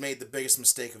just made the biggest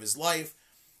mistake of his life.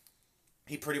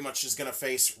 He pretty much is going to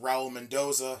face Raul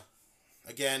Mendoza.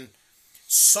 Again,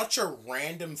 such a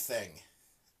random thing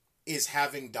is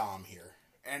having Dom here.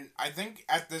 And I think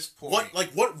at this point...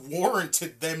 What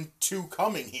warranted them two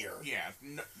coming here? Yeah,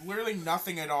 literally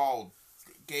nothing at all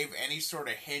gave any sort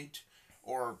of hint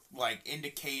or,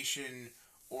 indication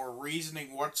or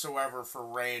reasoning whatsoever for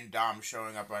Ray and Dom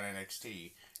showing up on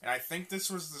NXT. And I think this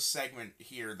was the segment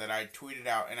here that I tweeted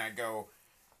out, and I go,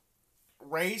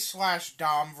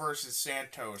 Ray/Dom versus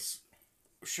Santos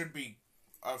should be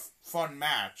a fun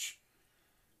match.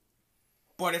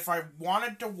 But if I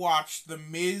wanted to watch The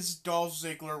Miz, Dolph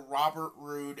Ziggler, Robert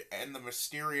Roode, and the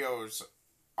Mysterios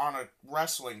on a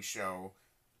wrestling show,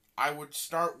 I would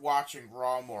start watching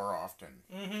Raw more often.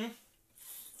 Mm-hmm.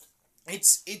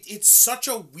 It's such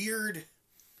a weird...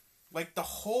 The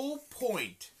whole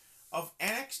point of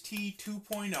NXT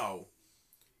 2.0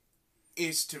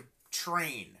 is to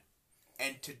train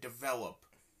and to develop.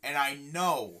 And I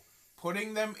know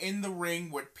putting them in the ring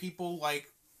with people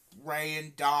like Ray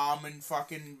and Dom and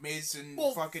fucking Miz and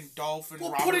fucking Dolph and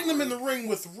Robert putting them in Roode. the ring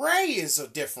with Ray is a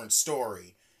different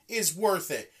story. Is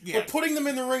worth it. Yeah. But putting them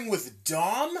in the ring with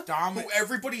Dom, who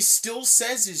everybody still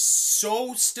says is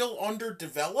so still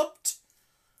underdeveloped.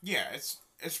 Yeah, it's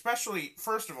especially,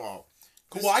 first of all...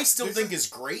 Who I still think is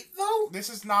great, though? This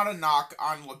is not a knock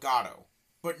on Legado.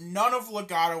 But none of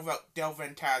Legado del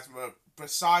Fantasma,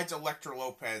 besides Elektra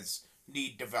Lopez,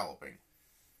 need developing.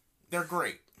 They're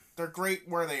great. They're great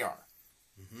where they are.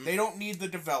 Mm-hmm. They don't need the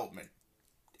development.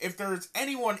 If there's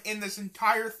anyone in this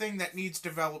entire thing that needs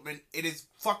development, it is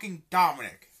fucking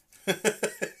Dominic.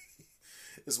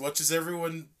 As much as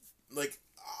everyone...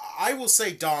 I will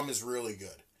say Dom is really good.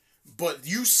 But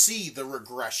you see the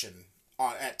regression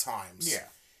at times. Yeah.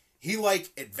 He,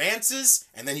 advances,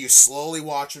 and then you slowly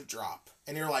watch him drop.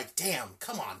 And you're like, damn,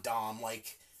 come on, Dom.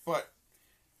 But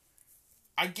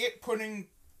I get putting,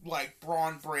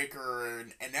 Braun Breaker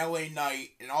and LA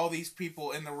Knight and all these people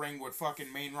in the ring with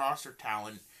fucking main roster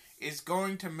talent is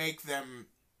going to make them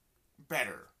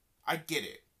better. I get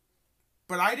it.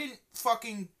 But I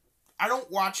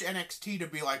don't watch NXT to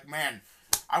be like, man,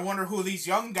 I wonder who these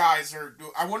young guys are.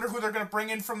 I wonder who they're going to bring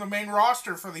in from the main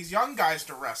roster for these young guys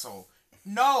to wrestle.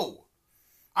 No.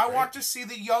 I want to see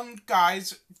the young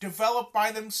guys develop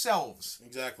by themselves.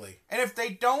 Exactly. And if they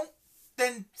don't,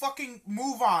 then fucking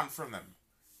move on from them.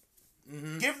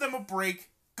 Mm-hmm. Give them a break.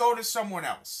 Go to someone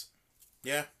else.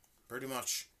 Yeah, pretty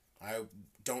much. I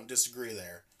don't disagree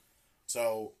there.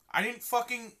 So... I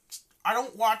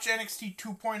don't watch NXT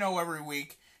 2.0 every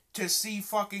week to see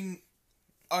fucking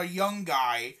a young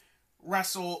guy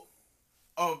wrestle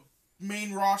a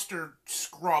main roster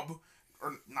scrub,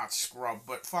 or not scrub,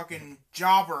 but fucking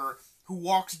jobber who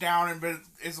walks down and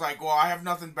is like, well, I have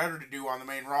nothing better to do on the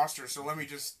main roster, so let me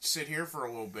just sit here for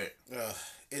a little bit.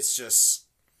 It's just,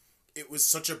 it was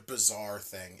such a bizarre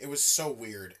thing. It was so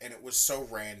weird, and it was so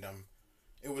random.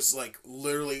 It was, like,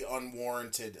 literally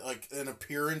unwarranted. Like, an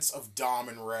appearance of Dom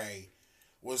and Ray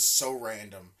was so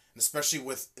random. And especially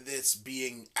with this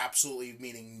being absolutely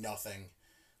meaning nothing.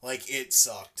 Like, it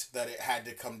sucked that it had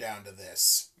to come down to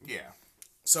this. Yeah.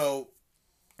 So,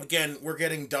 again,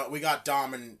 we got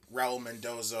Dom and Raul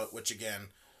Mendoza, which again,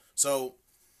 so,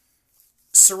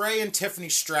 Saray and Tiffany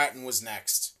Stratton was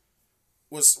next.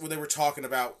 Was what they were talking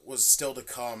about was still to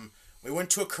come. We went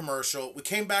to a commercial. We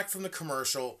came back from the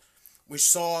commercial. We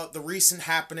saw the recent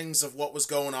happenings of what was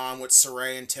going on with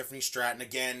Saray and Tiffany Stratton.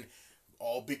 Again,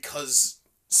 all because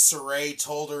Saray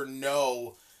told her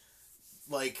no,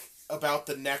 like, about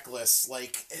the necklace.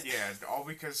 Like, yeah, all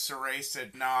because Saray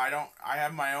said, no, I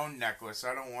have my own necklace.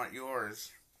 I don't want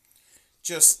yours.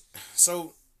 Just,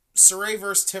 so, Saray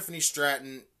versus Tiffany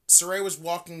Stratton. Saray was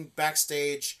walking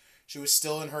backstage. She was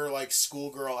still in her, like,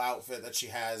 schoolgirl outfit that she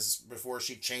has before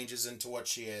she changes into what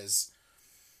she is.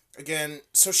 Again,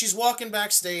 so she's walking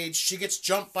backstage. She gets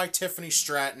jumped by Tiffany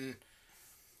Stratton.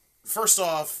 First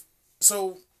off,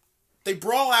 so they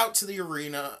brawl out to the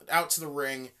arena, out to the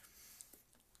ring.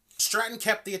 Stratton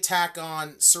kept the attack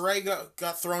on. Saray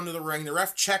got thrown to the ring. The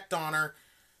ref checked on her,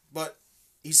 but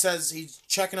he says he's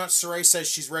checking out. Saray says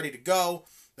she's ready to go.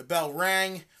 The bell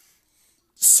rang.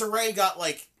 Saray got,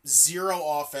 like, 0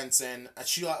 offense in.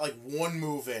 She got, like, 1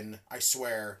 move in, I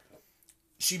swear.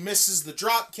 She misses the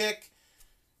drop kick.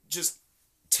 Just,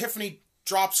 Tiffany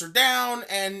drops her down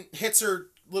and hits her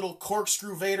little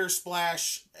corkscrew Vader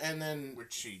splash, and then...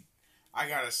 I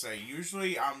gotta say,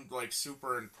 usually I'm, like,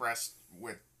 super impressed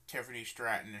with Tiffany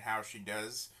Stratton and how she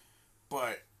does,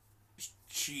 but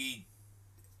she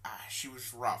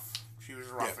was rough. She was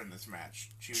rough in this match.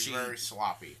 She was very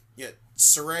sloppy. Yeah,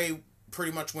 Saray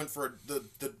pretty much went for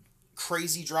the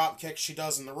crazy drop kick she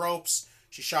does in the ropes.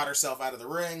 She shot herself out of the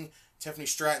ring. Tiffany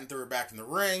Stratton threw her back in the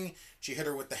ring. She hit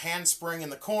her with the handspring in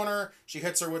the corner. She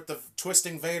hits her with the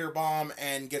twisting Vader bomb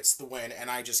and gets the win, and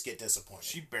I just get disappointed.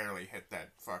 She barely hit that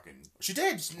fucking She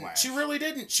did. splash. She really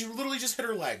didn't. She literally just hit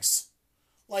her legs.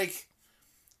 Like,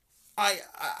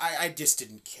 I just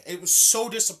didn't care. It was so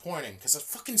disappointing, because of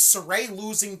fucking Saray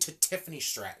losing to Tiffany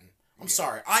Stratton. I'm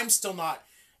sorry. I'm still not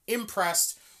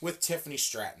impressed with Tiffany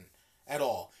Stratton at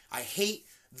all. I hate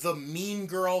the mean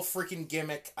girl freaking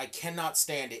gimmick. I cannot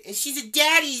stand it. And she's a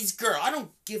daddy's girl. I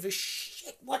don't give a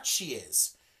shit what she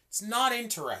is. It's not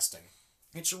interesting.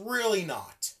 It's really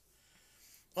not.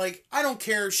 Like, I don't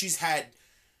care if she's had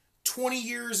 20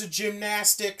 years of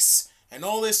gymnastics and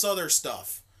all this other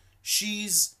stuff.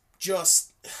 She's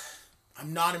just...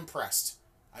 I'm not impressed.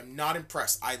 I'm not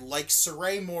impressed. I like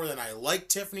Saray more than I like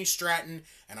Tiffany Stratton,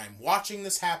 and I'm watching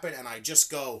this happen, and I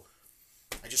just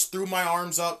threw my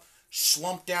arms up,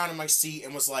 slumped down in my seat,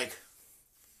 and was like,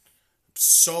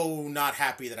 so not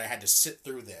happy that I had to sit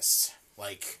through this.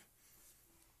 Like,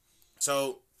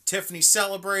 so Tiffany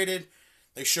celebrated.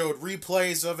 They showed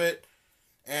replays of it,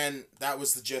 and that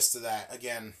was the gist of that.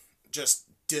 Again, just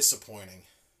disappointing.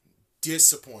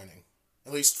 Disappointing.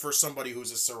 At least for somebody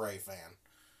who's a Saray fan.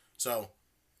 So,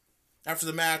 after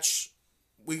the match,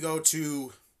 we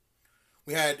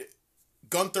had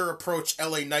Gunther approach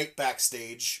LA Knight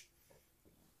backstage.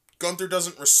 Gunther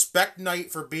doesn't respect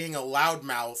Knight for being a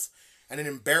loudmouth and an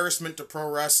embarrassment to pro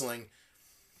wrestling.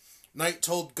 Knight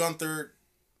told Gunther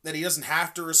that he doesn't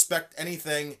have to respect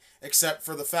anything except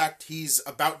for the fact he's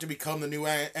about to become the new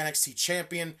NXT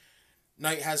champion.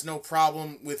 Knight has no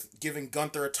problem with giving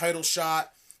Gunther a title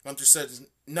shot. Gunther says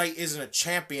Knight isn't a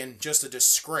champion, just a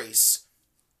disgrace.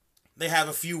 They have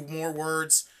a few more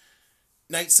words.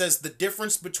 Knight says the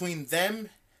difference between them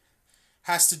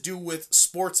has to do with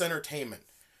sports entertainment.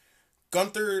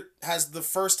 Gunther has the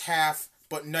first half,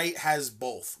 but Knight has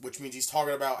both, which means he's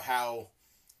talking about how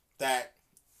that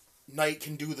Knight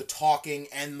can do the talking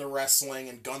and the wrestling,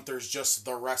 and Gunther's just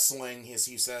the wrestling, as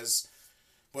he says.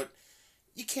 But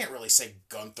you can't really say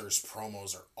Gunther's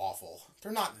promos are awful.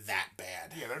 They're not that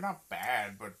bad. Yeah, they're not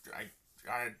bad, but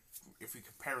I if you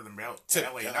compare them to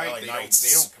LA Knight,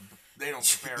 they don't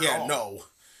compare at all. Yeah, no.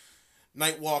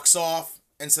 Knight walks off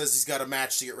and says he's got a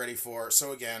match to get ready for.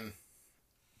 So again,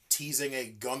 teasing a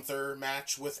Gunther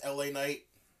match with LA Knight.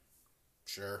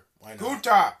 Sure, why not?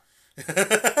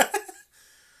 Gunther!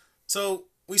 So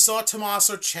we saw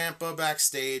Tommaso Ciampa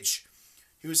backstage.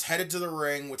 He was headed to the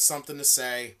ring with something to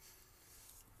say.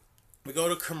 We go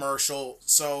to commercial.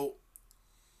 So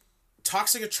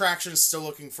Toxic Attraction is still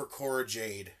looking for Cora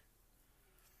Jade.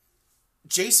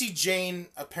 JC Jane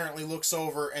apparently looks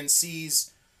over and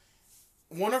sees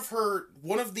one of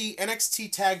the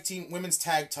NXT tag team women's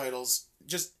tag titles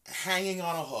just hanging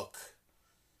on a hook.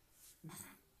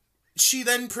 She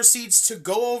then proceeds to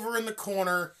go over in the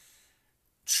corner,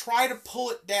 try to pull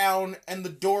it down, and the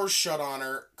door's shut on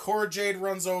her. Cora Jade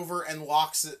runs over and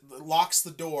locks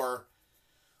the door.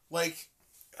 Like,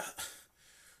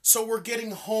 so we're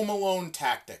getting Home Alone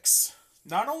tactics.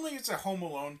 Not only is it Home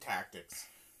Alone tactics,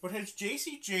 but has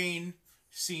Jacy Jane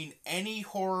seen any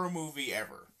horror movie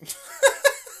ever?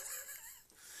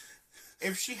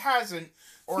 If she hasn't,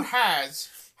 or has,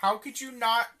 how could you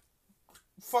not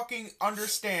fucking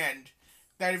understand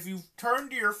that if you turn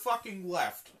to your fucking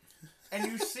left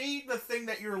and you see the thing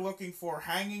that you're looking for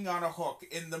hanging on a hook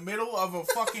in the middle of a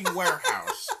fucking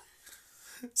warehouse?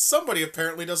 Somebody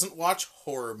apparently doesn't watch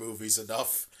horror movies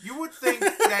enough. You would think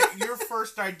that your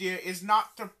first idea is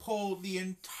not to pull the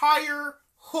entire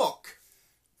hook.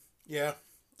 Yeah.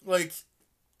 Like,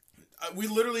 we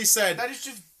literally said... That is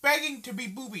just begging to be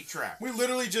booby-trapped. We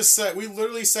literally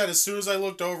said as soon as I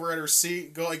looked over at her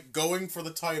seat, going for the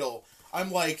title,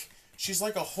 I'm like, she's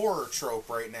like a horror trope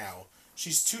right now.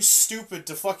 She's too stupid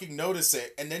to fucking notice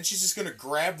it, and then she's just gonna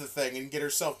grab the thing and get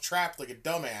herself trapped like a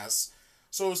dumbass.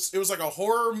 So it was like a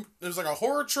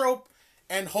horror trope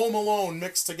and Home Alone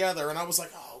mixed together, and I was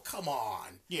like, oh, come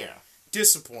on. Yeah.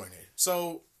 Disappointed.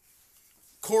 So,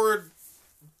 Cora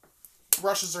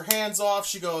brushes her hands off.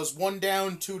 She goes, 1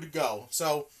 down, 2 to go.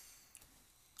 So,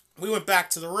 we went back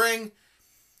to the ring.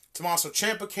 Tommaso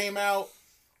Ciampa came out.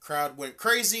 Crowd went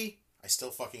crazy. I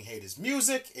still fucking hate his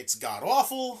music. It's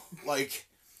god-awful. Like,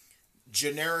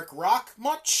 generic rock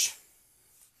much.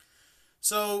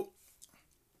 So,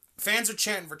 fans are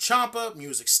chanting for Ciampa.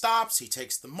 Music stops. He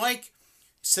takes the mic.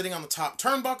 He's sitting on the top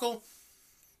turnbuckle.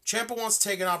 Ciampa wants to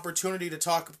take an opportunity to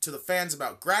talk to the fans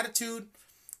about gratitude.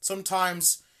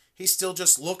 Sometimes he still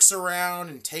just looks around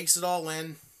and takes it all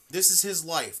in. This is his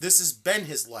life. This has been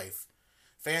his life.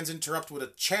 Fans interrupt with a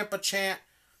Ciampa chant.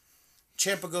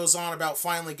 Ciampa goes on about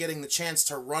finally getting the chance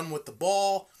to run with the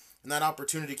ball, and that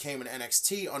opportunity came in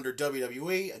NXT under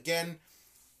WWE. Again,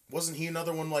 wasn't he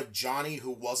another one like Johnny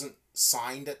who wasn't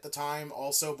signed at the time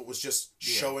also, but was just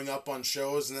showing up on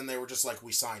shows, and then they were just like,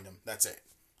 we signed him. That's it.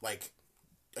 Like,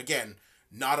 again,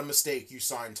 not a mistake you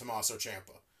signed Tommaso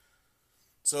Ciampa.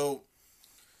 So,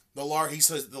 he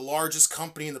says the largest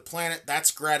company in the planet, that's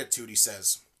gratitude, he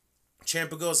says.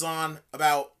 Ciampa goes on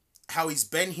about how he's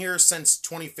been here since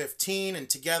 2015 and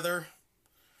together.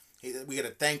 We get a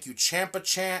thank you Ciampa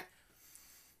chant.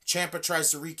 Ciampa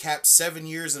tries to recap 7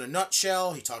 years in a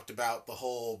nutshell. He talked about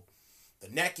the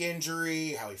neck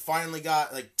injury, how he finally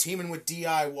got, like, teaming with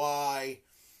DIY,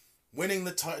 winning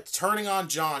turning on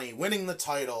Johnny, winning the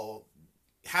title,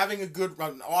 having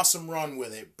an awesome run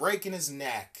with it, breaking his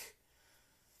neck.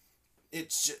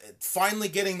 It's finally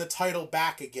getting the title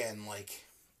back again. Like,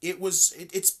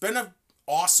 it's been an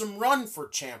awesome run for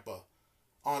Ciampa,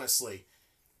 honestly.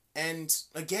 And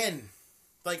again,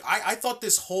 like, I thought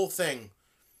this whole thing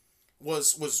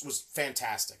was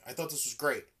fantastic. I thought this was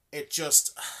great. It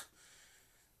just,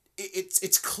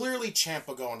 it's clearly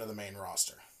Ciampa going to the main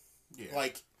roster. Yeah.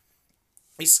 Like,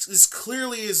 this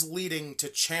clearly is leading to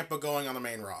Ciampa going on the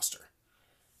main roster.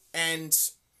 And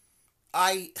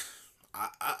I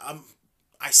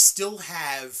still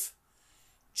have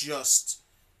just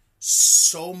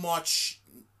so much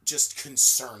just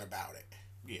concern about it.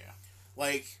 Yeah.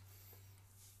 Like,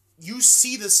 you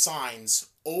see the signs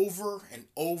over and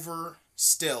over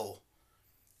still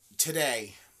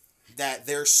today that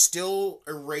they're still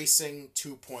erasing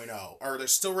 2.0, or they're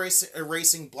still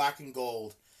erasing Black and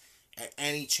Gold at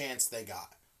any chance they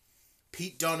got.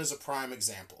 Pete Dunne is a prime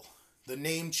example. The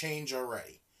name change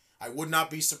already. I would not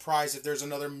be surprised if there's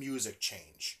another music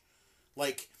change.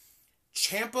 Like,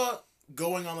 Ciampa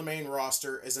going on the main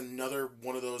roster is another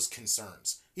one of those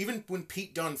concerns. Even when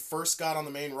Pete Dunne first got on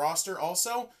the main roster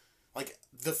also, like,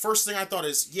 the first thing I thought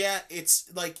is, yeah,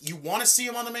 it's like, you want to see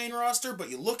him on the main roster, but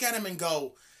you look at him and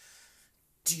go,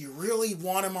 do you really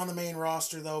want him on the main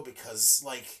roster, though? Because,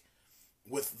 like,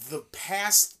 with the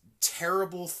past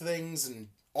terrible things and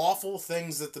awful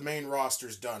things that the main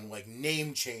roster's done, like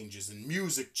name changes and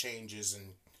music changes and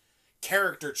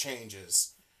character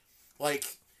changes,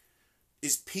 like,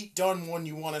 is Pete Dunne one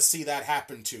you want to see that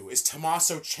happen to? Is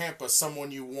Tommaso Ciampa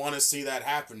someone you want to see that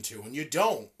happen to? And you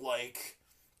don't. Like,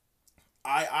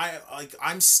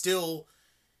 I'm still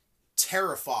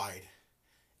terrified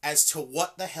as to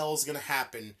what the hell's gonna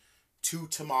happen to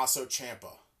Tommaso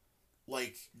Ciampa.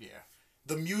 Like, yeah,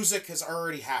 the music has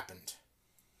already happened.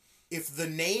 If the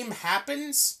name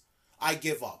happens, I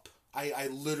give up. I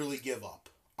literally give up.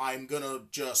 I'm gonna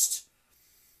just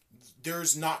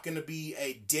there's not going to be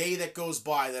a day that goes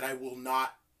by that I will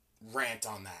not rant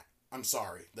on that. I'm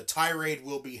sorry. The tirade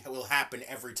will happen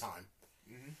every time.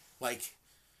 Mm-hmm. Like,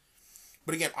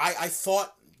 but again, I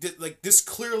thought that, like, this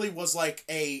clearly was like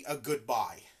a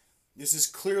goodbye. This is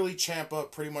clearly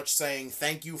Ciampa pretty much saying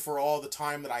thank you for all the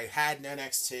time that I had in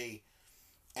NXT,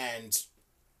 and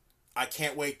I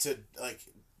can't wait to like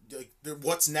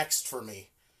what's next for me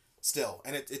still.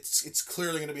 And it's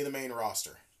clearly going to be the main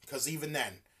roster, because even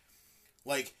then,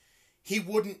 like, he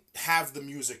wouldn't have the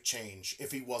music change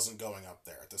if he wasn't going up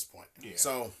there at this point. Yeah.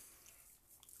 So,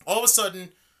 all of a sudden,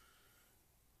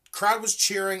 crowd was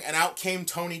cheering, and out came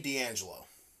Tony D'Angelo.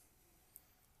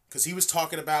 Because he was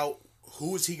talking about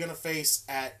who is he going to face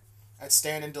at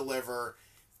Stand and Deliver,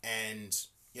 and,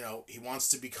 you know, he wants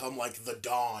to become, like, the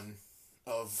Dawn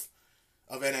of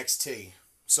NXT.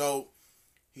 So,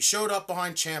 he showed up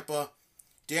behind Ciampa.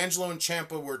 D'Angelo and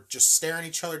Ciampa were just staring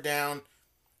each other down.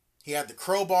 He had the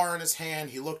crowbar in his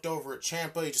hand. He looked over at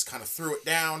Ciampa. He just kind of threw it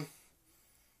down.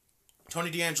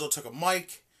 Tony D'Angelo took a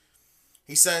mic.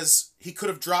 He says he could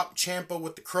have dropped Ciampa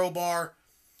with the crowbar,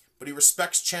 but he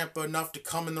respects Ciampa enough to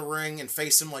come in the ring and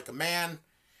face him like a man.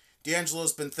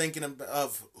 D'Angelo's been thinking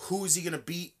of who is he going to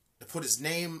beat to put his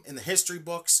name in the history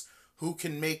books. Who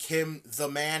can make him the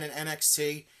man in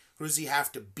NXT? Who does he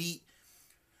have to beat?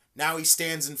 Now he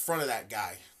stands in front of that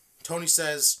guy. Tony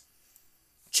says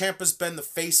Ciampa's been the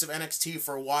face of NXT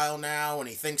for a while now, and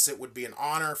he thinks it would be an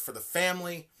honor for the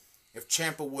family if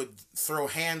Ciampa would throw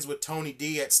hands with Tony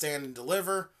D at Stand and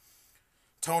Deliver.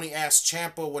 Tony asked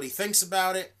Ciampa what he thinks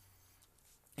about it.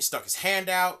 He stuck his hand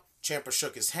out. Ciampa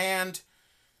shook his hand.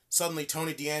 Suddenly,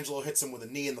 Tony D'Angelo hits him with a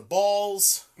knee in the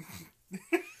balls.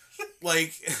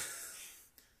 Like,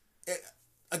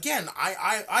 again,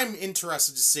 I'm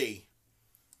interested to see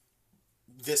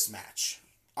this match.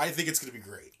 I think it's going to be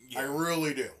great. Yeah. I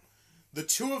really do. The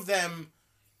two of them,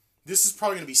 this is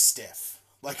probably going to be stiff.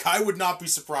 Like, I would not be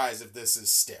surprised if this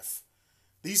is stiff.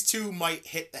 These two might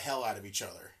hit the hell out of each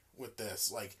other with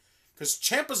this. Like, because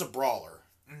Ciampa's a brawler.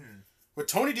 Mm-hmm. But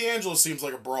Tony D'Angelo seems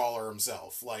like a brawler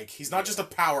himself. Like, he's not just a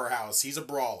powerhouse, he's a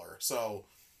brawler. So,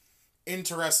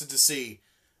 interested to see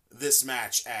this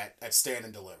match at Stand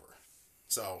and Deliver.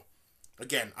 So,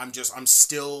 again, I'm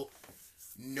still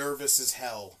nervous as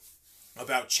hell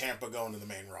about Ciampa going to the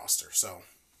main roster. So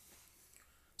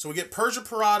we get Persia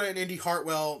Pirotta and Indy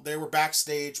Hartwell. They were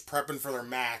backstage prepping for their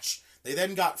match. They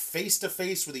then got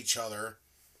face-to-face with each other.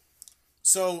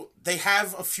 So they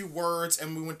have a few words,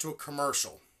 and we went to a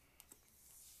commercial.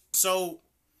 So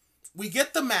we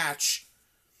get the match,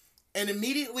 and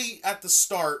immediately at the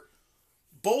start,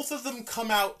 both of them come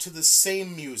out to the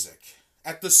same music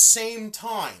at the same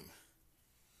time.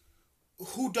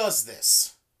 Who does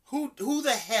this? Who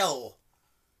the hell's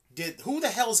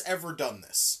ever done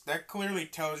this? That clearly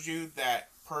tells you that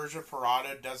Persia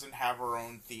Pirotta doesn't have her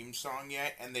own theme song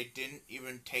yet, and they didn't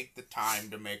even take the time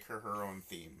to make her own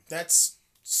theme. That's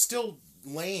still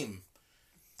lame.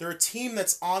 They're a team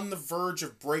that's on the verge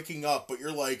of breaking up, but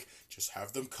you're like, just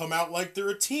have them come out like they're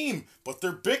a team, but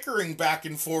they're bickering back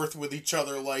and forth with each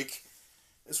other. Like,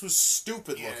 this was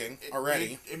stupid looking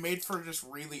already. It made for just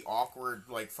really awkward,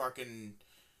 like, fucking...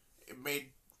 It made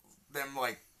them,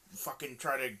 like, fucking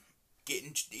try to get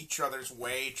in each other's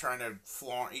way, trying to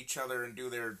flaunt each other and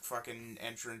do their fucking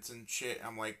entrance and shit.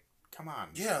 I'm like, come on.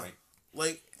 Yeah.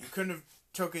 Like you couldn't have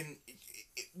taken...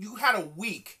 You had a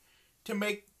week to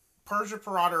make Persia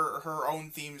Pirotta her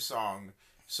own theme song,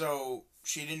 so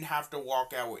she didn't have to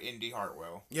walk out with Indy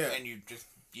Hartwell. Yeah. And you just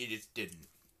didn't.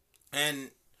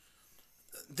 And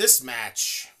this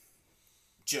match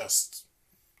just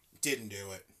didn't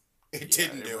do it. It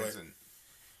didn't do it.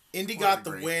 Indy got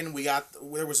the win.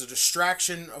 There was a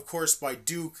distraction, of course, by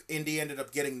Duke. Indy ended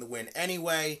up getting the win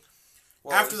anyway.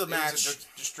 Well, after the match, it was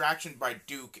a distraction by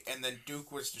Duke, and then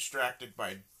Duke was distracted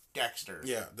by Dexter.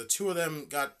 Yeah, the two of them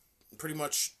got pretty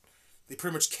much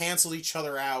canceled each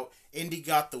other out. Indy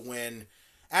got the win.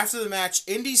 After the match,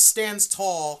 Indy stands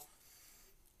tall.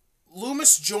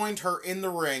 Loomis joined her in the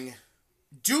ring.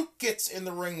 Duke gets in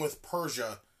the ring with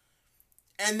Persia.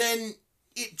 And then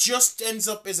it just ends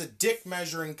up as a dick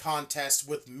measuring contest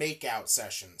with makeout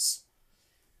sessions.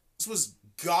 This was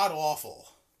god-awful.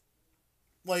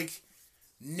 Like,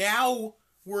 now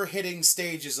we're hitting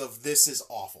stages of this is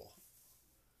awful.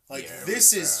 Like,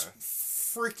 this is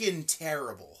freaking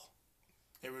terrible.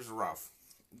 It was rough.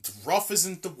 Rough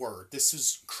isn't the word. This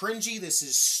is cringy. This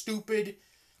is stupid.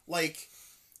 Like,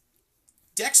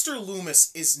 Dexter Loomis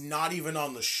is not even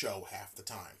on the show half the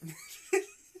time.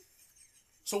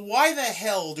 So why the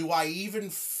hell do I even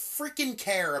freaking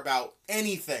care about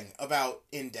anything about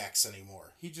Index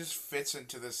anymore? He just fits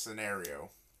into this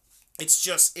scenario.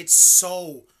 it's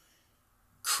so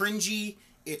cringy.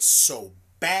 It's so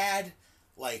bad.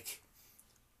 Like,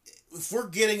 if we're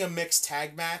getting a mixed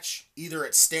tag match, either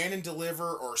at Stand and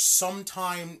Deliver or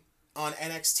sometime on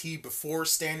NXT before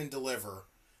Stand and Deliver,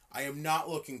 I am not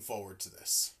looking forward to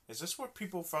this. Is this what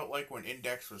people felt like when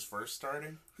Index was first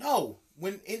starting? No,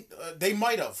 they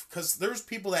might have, because there's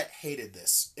people that hated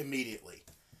this immediately,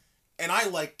 and I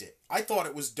liked it. I thought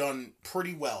it was done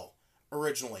pretty well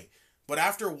originally, but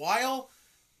after a while,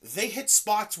 they hit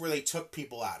spots where they took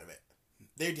people out of it.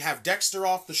 They'd have Dexter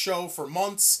off the show for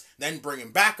months, then bring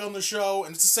him back on the show,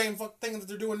 and it's the same thing that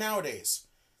they're doing nowadays.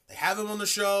 They have him on the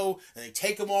show, and they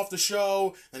take him off the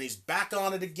show, and he's back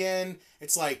on it again.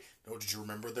 It's like, oh, did you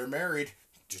remember they're married?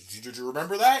 Did you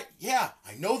remember that? Yeah,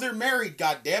 I know they're married,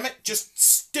 goddammit. Just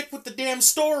stick with the damn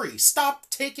story. Stop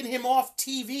taking him off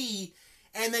TV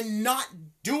and then not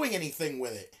doing anything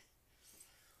with it.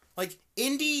 Like,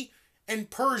 Indy and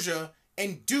Persia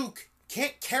and Duke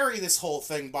can't carry this whole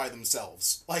thing by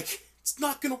themselves. Like, it's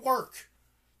not gonna work.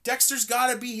 Dexter's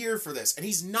gotta be here for this, and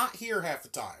he's not here half the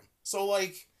time. So,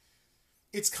 like,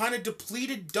 it's kind of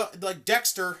depleted, like,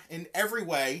 Dexter in every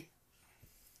way.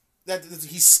 That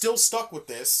he's still stuck with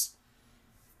this.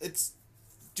 It's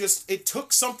just, it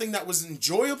took something that was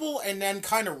enjoyable and then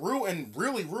kind of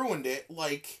really ruined it.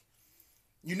 Like,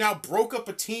 you now broke up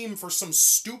a team for some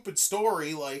stupid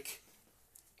story. Like,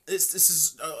 this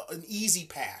is an easy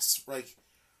pass, like,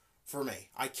 for me.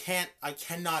 I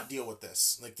cannot deal with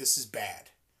this. Like, this is bad.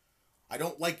 I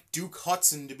don't like Duke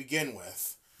Hudson to begin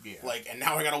with. Yeah. Like, and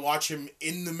now I gotta watch him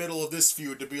in the middle of this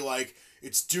feud to be like,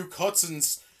 it's Duke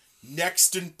Hudson's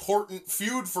next important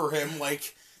feud for him.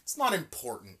 Like, it's not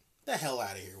important. Get the hell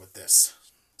out of here with this.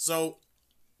 So,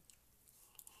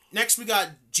 next we got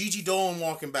Gigi Dolan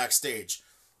walking backstage,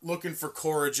 looking for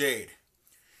Cora Jade.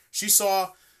 She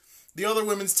saw the other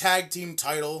women's tag team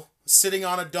title sitting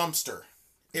on a dumpster.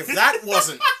 If that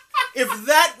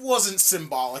wasn't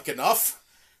symbolic enough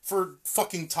for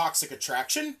fucking Toxic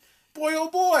Attraction, boy oh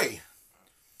boy.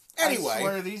 Anyway, I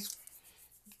swear these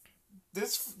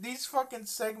fucking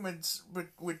segments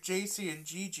with JC and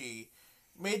Gigi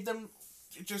made them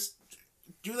just...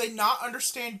 Do they not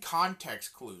understand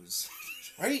context clues?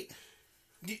 Right?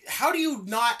 How do you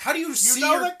see... You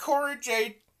know that Cora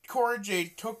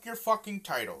Jade took your fucking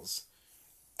titles.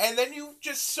 And then you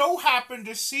just so happen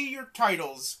to see your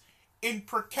titles in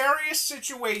precarious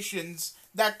situations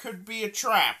that could be a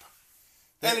trap.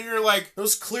 And then you're like,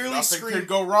 those clearly nothing could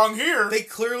go wrong here. They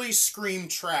clearly scream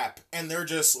trap, and they're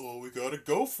just, oh, we gotta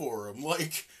go for him.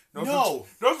 Like,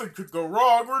 nothing could go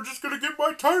wrong. We're just gonna get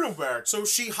my title back. So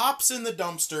she hops in the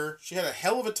dumpster. She had a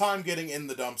hell of a time getting in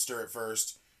the dumpster at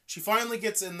first. She finally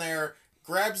gets in there,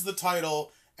 grabs the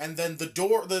title, and then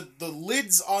the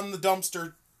lids on the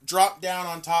dumpster drop down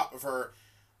on top of her.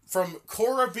 From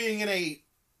Cora being in a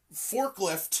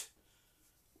forklift.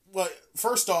 Well,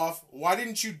 first off, why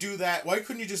didn't you do that? Why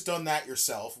couldn't you just done that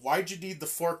yourself? Why'd you need the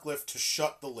forklift to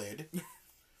shut the lid?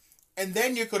 And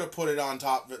then you could have put it on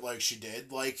top of it like she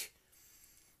did. Like,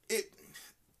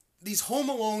 these Home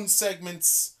Alone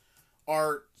segments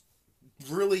are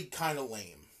really kind of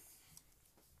lame.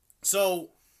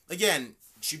 So, again,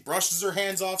 she brushes her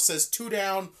hands off, says 2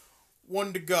 down,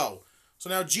 1 to go. So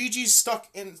now Gigi's stuck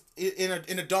in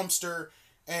a dumpster,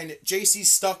 and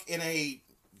JC's stuck in a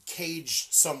cage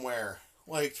somewhere.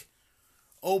 Like,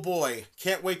 oh boy,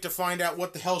 can't wait to find out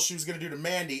what the hell she was going to do to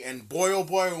Mandy, and boy oh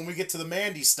boy when we get to the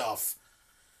Mandy stuff.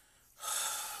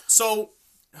 So,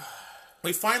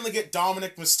 we finally get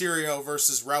Dominic Mysterio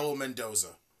versus Raul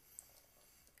Mendoza.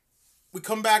 We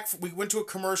come back, we went to a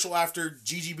commercial after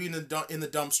Gigi being in the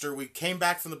dumpster. We came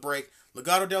back from the break.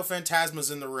 Legado del Fantasma's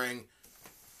in the ring.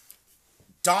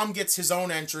 Dom gets his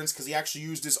own entrance because he actually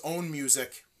used his own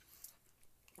music.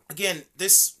 Again,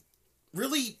 this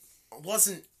really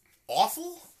wasn't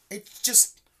awful. It's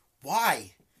just,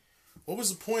 why? What was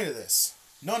the point of this?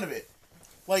 None of it.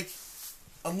 Like,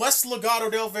 unless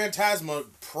Legado del Fantasma,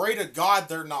 pray to God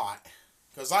they're not,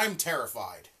 because I'm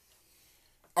terrified,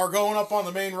 are going up on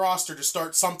the main roster to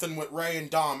start something with Ray and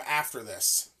Dom after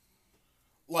this.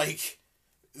 Like,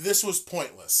 this was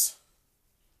pointless.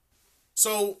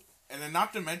 So... And then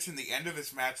not to mention the end of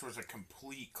this match was a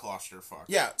complete clusterfuck.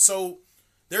 Yeah, so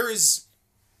there is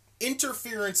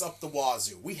interference up the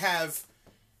wazoo. We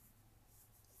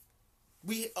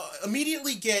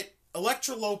immediately get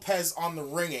Elektra Lopez on the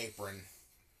ring apron,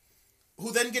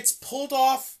 who then gets pulled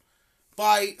off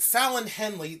by Fallon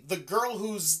Henley, the girl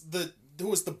who was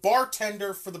the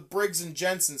bartender for the Briggs and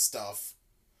Jensen stuff.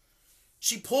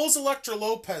 She pulls Elektra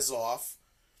Lopez off,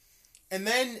 and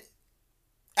then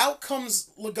out comes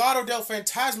Legado del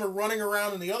Fantasma running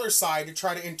around on the other side to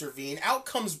try to intervene. Out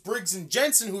comes Briggs and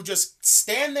Jensen, who just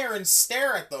stand there and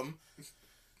stare at them.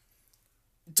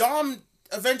 Dom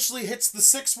eventually hits the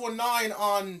 619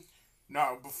 on...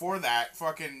 No, before that,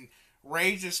 fucking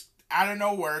Ray just, out of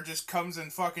nowhere, just comes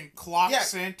and fucking clocks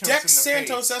Santos in the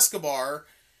Santos face. Escobar.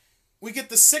 We get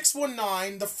the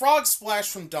 619, the frog splash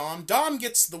from Dom. Dom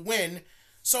gets the win.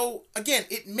 So, again,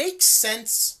 it makes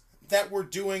sense that we're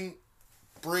doing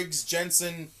Briggs,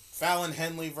 Jensen, Fallon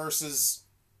Henley versus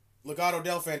Legado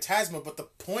del Fantasma, but the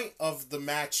point of the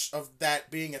match, of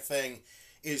that being a thing,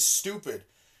 is stupid.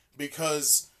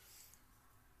 Because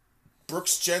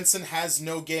Brooks Jensen has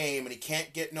no game and he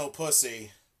can't get no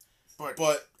pussy.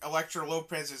 But Elektra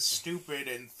Lopez is stupid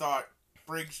and thought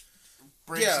Briggs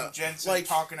and Jensen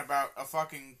talking about a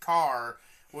fucking car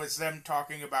was them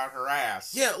talking about her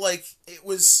ass. Yeah, like, it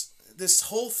was... This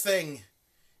whole thing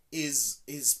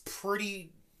is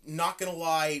pretty, not gonna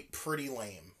lie, pretty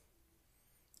lame.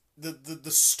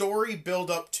 The story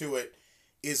build up to it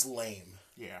is lame.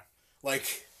 Yeah.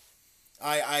 Like,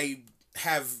 I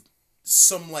have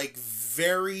some, like,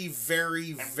 very,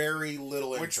 very, very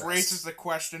little interest. Which raises the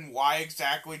question, why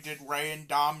exactly did Ray and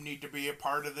Dom need to be a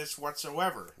part of this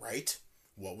whatsoever? Right?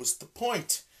 What was the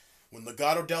point? When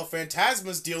Legado del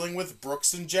Fantasma's dealing with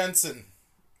Brooks and Jensen.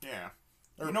 Yeah.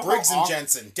 Or Briggs and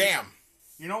Jensen. Damn.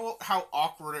 You know how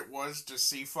awkward it was to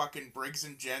see fucking Briggs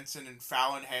and Jensen and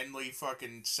Fallon Henley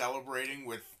fucking celebrating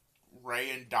with Ray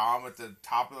and Dom at the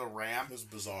top of the ramp? It was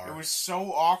bizarre. It was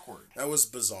so awkward. That was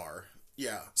bizarre.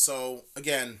 Yeah. So,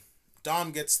 again,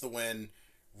 Dom gets the win.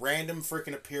 Random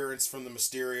freaking appearance from the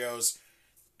Mysterios.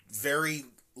 Very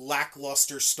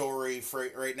lackluster story for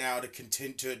right now to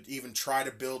continue to even try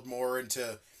to build more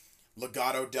into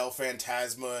Legado del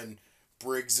Fantasma and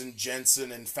Briggs and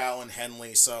Jensen and Fallon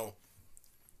Henley. So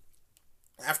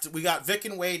after we got Vic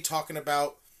and Wade talking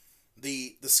about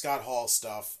the Scott Hall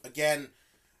stuff. Again,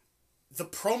 the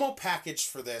promo package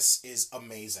for this is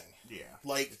amazing. Yeah.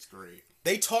 Like, it's great.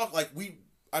 They talk like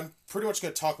I'm pretty much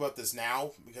going to talk about this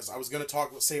now because I was going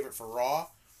to save it for Raw,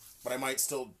 but I might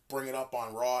still bring it up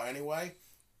on Raw anyway.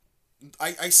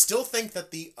 I still think that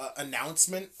the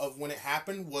announcement of when it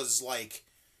happened was like,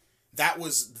 that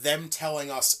was them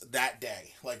telling us that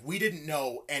day. Like, we didn't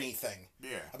know anything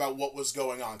about what was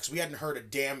going on because we hadn't heard a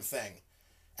damn thing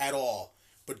at all.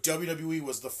 But WWE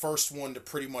was the first one to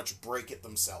pretty much break it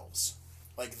themselves.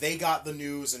 Like, they got the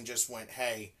news and just went,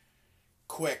 hey,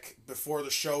 quick, before the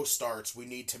show starts, we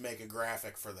need to make a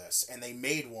graphic for this. And they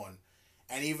made one.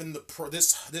 And even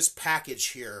this package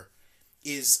here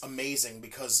is amazing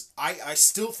because I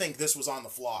still think this was on the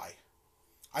fly.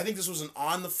 I think this was an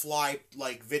on-the-fly,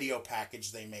 like, video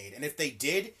package they made. And if they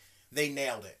did, they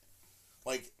nailed it.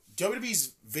 Like,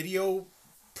 WWE's video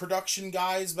production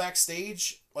guys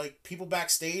backstage, like, people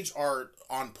backstage are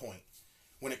on point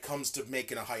when it comes to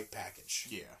making a hype package.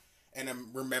 Yeah. And a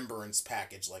remembrance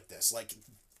package like this. Like,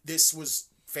 this was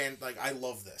I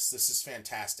love this. This is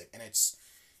fantastic. And it's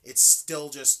still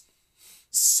just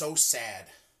so sad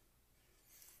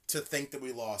to think that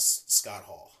we lost Scott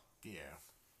Hall. Yeah.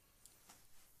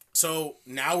 So,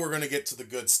 now we're going to get to the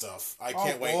good stuff. I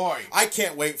can't wait. Boy. I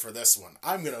can't wait for this one.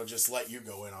 I'm going to just let you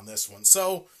go in on this one.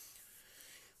 So,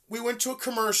 we went to a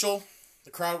commercial. The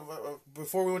crowd,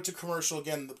 before we went to commercial,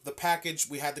 again, the package,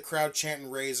 we had the crowd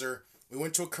chanting Razor. We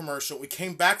went to a commercial. We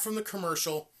came back from the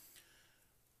commercial.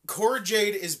 Cora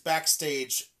Jade is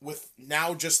backstage with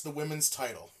now just the women's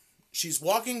title. She's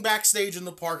walking backstage in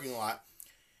the parking lot,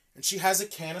 and she has a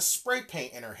can of spray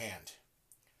paint in her hand.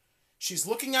 She's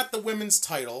looking at the women's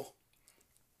title,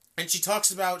 and she talks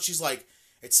about, she's like,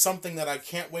 it's something that I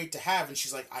can't wait to have, and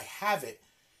she's like, I have it.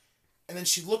 And then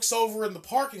she looks over in the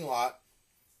parking lot,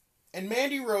 and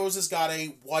Mandy Rose has got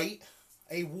a white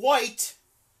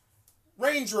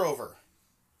Range Rover.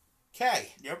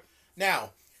 Okay. Yep.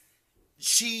 Now,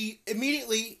 she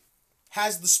immediately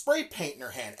has the spray paint in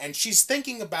her hand, and she's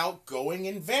thinking about going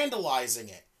and vandalizing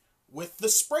it with the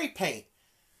spray paint.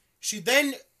 She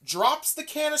then drops the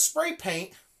can of spray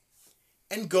paint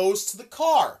and goes to the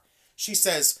car. She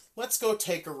says, let's go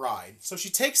take a ride. So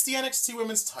she takes the NXT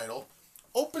Women's title,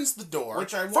 opens the door.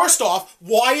 First off,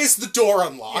 why is the door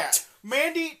unlocked? Yeah.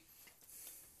 Mandy,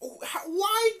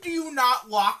 why do you not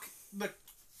lock the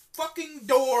fucking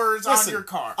doors on your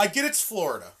car? I get it's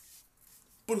Florida,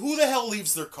 but who the hell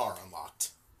leaves their car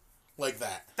unlocked like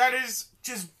that? That is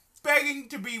just begging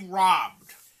to be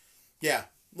robbed. Yeah,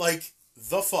 like,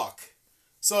 the fuck.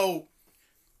 So,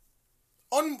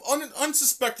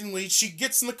 unsuspectingly, she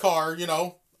gets in the car, you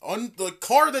know. The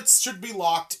car that should be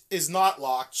locked is not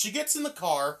locked. She gets in the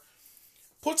car,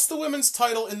 puts the women's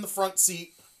title in the front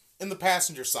seat, in the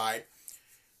passenger side.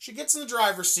 She gets in the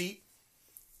driver's seat.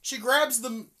 She grabs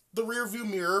the rear view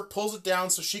mirror, pulls it down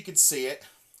so she could see it,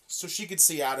 so she could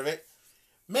see out of it.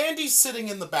 Mandy's sitting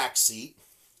in the back seat.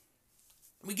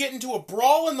 We get into a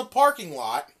brawl in the parking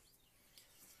lot.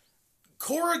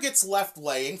 Cora gets left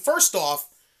laying. First off,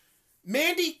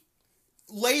 Mandy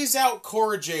lays out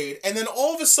Cora Jade, and then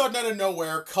all of a sudden out of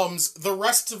nowhere comes the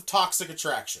rest of Toxic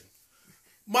Attraction.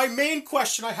 My main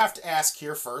question I have to ask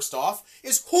here first off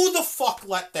is who the fuck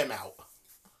let them out?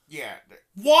 Yeah.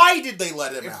 Why did they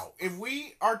let him out? If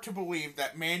we are to believe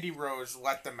that Mandy Rose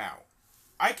let them out,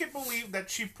 I can believe that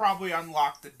she probably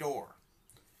unlocked the door.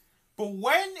 But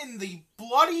when in the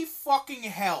bloody fucking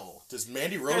hell does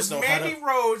Mandy Rose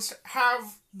Rose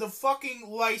have the fucking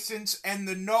license and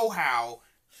the know-how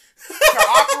to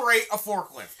operate a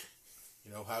forklift?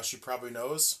 You know how she probably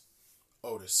knows?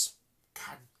 Otis.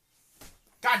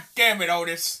 God damn it,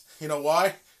 Otis. You know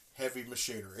why? Heavy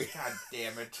machinery. God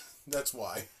damn it. That's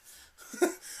why.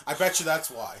 I bet you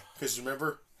that's why. Because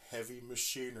remember? Heavy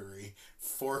machinery.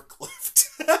 Forklift.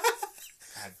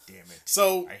 God damn it.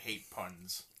 So, I hate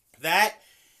puns. That,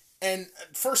 and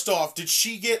first off, did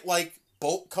she get, like,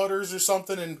 bolt cutters or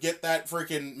something and get that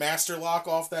freaking master lock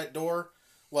off that door?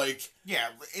 Like... Yeah,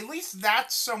 at least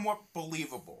that's somewhat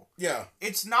believable. Yeah.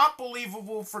 It's not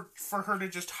believable for her to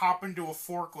just hop into a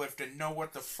forklift and know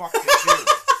what the fuck to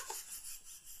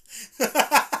do.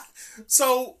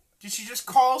 So... Did she just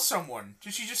call someone?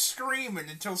 Did she just scream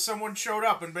until someone showed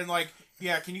up and been like,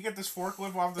 yeah, can you get this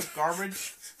forklift off this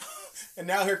garbage? And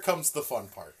now here comes the fun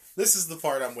part. This is the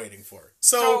part I'm waiting for.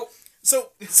 So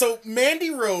Mandy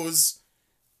Rose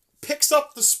picks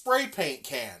up the spray paint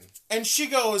can, and she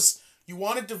goes, "You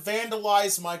wanted to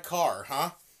vandalize my car,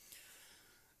 huh?"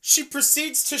 She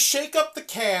proceeds to shake up the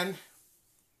can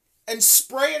and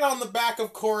spray it on the back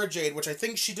of Cora Jade, which I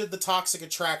think she did the Toxic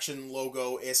Attraction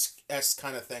logo-esque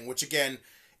kind of thing, which again,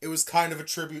 it was kind of a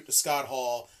tribute to Scott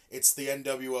Hall. It's the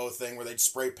NWO thing where they'd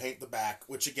spray paint the back,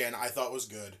 which again, I thought was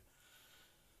good.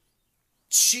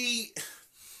 She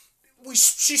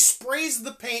sprays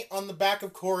the paint on the back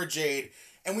of Cora Jade,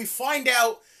 and we find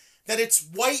out that it's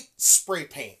white spray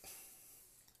paint.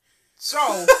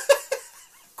 So,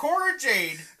 Cora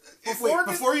Jade,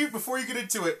 before you get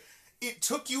into it, it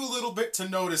took you a little bit to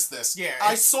notice this. Yeah.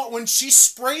 I saw when she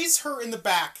sprays her in the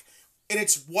back, and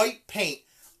it's white paint.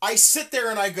 I sit there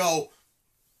and I go,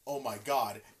 "Oh my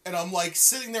god!" And I'm like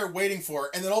sitting there waiting for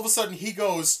it, and then all of a sudden he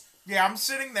goes, "Yeah." I'm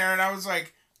sitting there and I was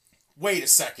like, "Wait a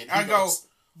second." I go,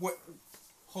 "What?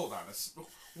 Hold on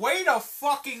wait a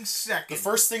fucking second." The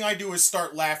first thing I do is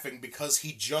start laughing because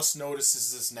he just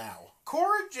notices this now.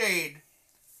 Cora Jade,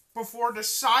 before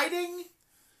deciding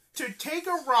to take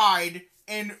a ride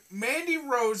in Mandy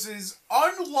Rose's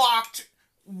unlocked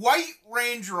white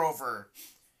Range Rover,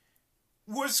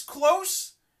 was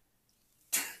close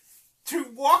to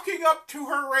walking up to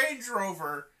her Range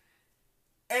Rover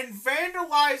and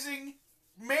vandalizing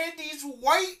Mandy's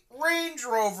white Range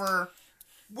Rover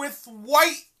with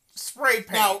white spray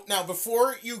paint. Now,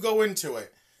 before you go into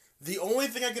it, the only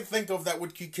thing I can think of that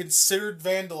would be considered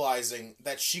vandalizing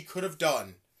that she could have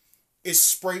done is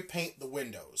spray paint the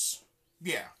windows.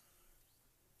 Yeah.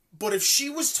 But if she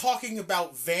was talking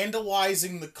about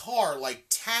vandalizing the car, like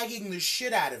tagging the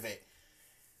shit out of it,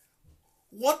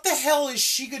 what the hell is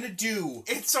she gonna do?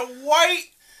 It's a white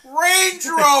Range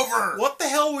Rover! What the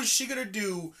hell was she gonna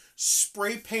do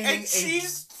spray painting and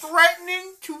she's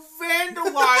threatening to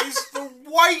vandalize the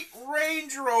white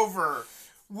Range Rover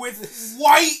with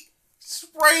white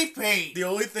spray paint. The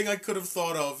only thing I could have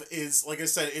thought of is, like I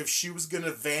said, if she was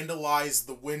gonna vandalize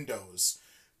the windows.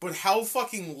 But how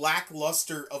fucking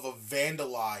lackluster of a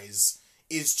vandalize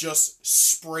is just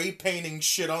spray painting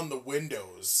shit on the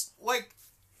windows? Like,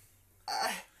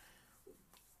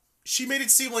 she made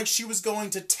it seem like she was going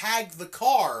to tag the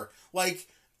car, like,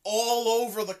 all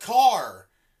over the car.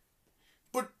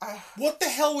 But what the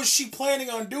hell was she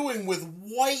planning on doing with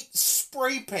white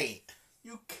spray paint?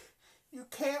 You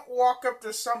can't walk up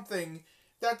to something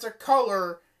that's a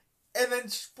color and then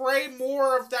spray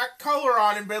more of that color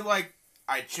on and be like,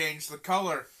 I changed the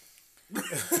color.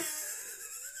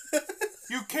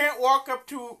 You can't walk up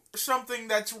to something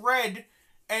that's red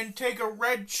and take a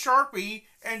red Sharpie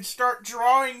and start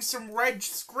drawing some red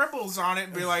scribbles on it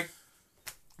and be like,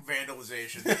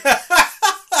 vandalization.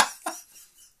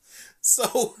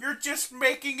 So you're just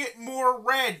making it more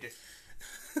red.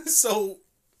 So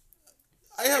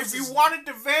if you wanted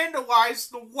to vandalize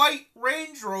the white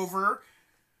Range Rover,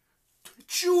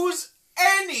 choose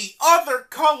any other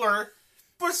color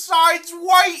besides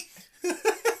white.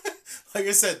 Like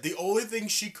I said, the only thing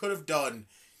she could have done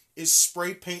is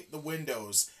spray paint the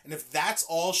windows. And if that's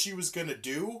all she was gonna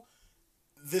do,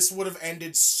 this would have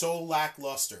ended so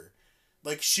lackluster.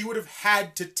 Like, she would have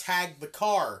had to tag the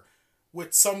car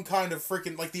with some kind of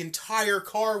freaking, like, the entire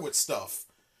car with stuff.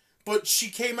 But she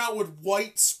came out with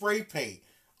white spray paint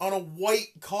on a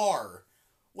white car.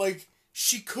 Like,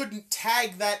 she couldn't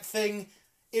tag that thing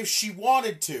if she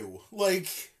wanted to.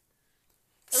 Like,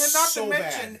 and then not so to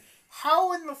mention, bad.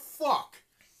 how in the fuck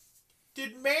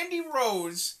did Mandy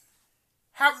Rose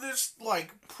have this,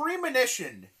 like,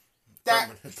 premonition that...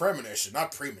 Premonition,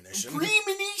 not premonition.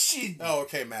 Premonition! Oh,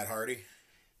 okay, Matt Hardy.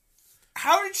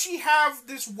 How did she have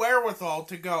this wherewithal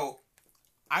to go,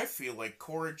 I feel like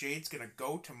Cora Jade's gonna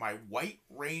go to my white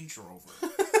Range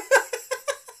Rover.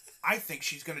 I think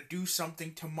she's gonna do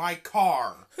something to my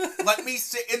car. Let me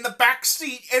sit in the back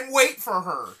seat and wait for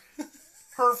her.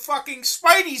 Her fucking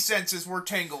spidey senses were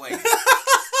tingling.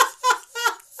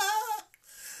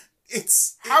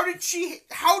 How did she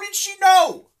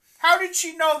know? How did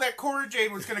she know that Cora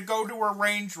Jade was gonna go to her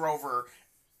Range Rover,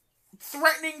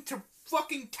 threatening to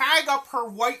fucking tag up her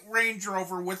white Range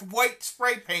Rover with white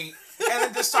spray paint, and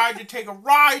then decide to take a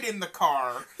ride in the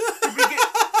car to begin?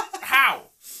 How?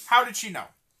 How did she know?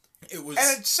 It was... And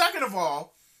then second of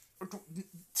all,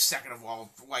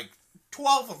 like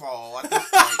 12th of all at this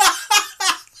point,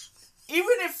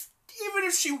 even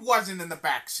if she wasn't in the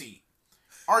back seat,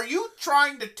 are you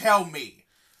trying to tell me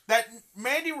that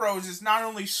Mandy Rose is not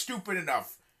only stupid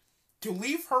enough to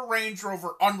leave her Range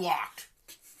Rover unlocked,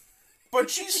 but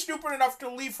she's stupid enough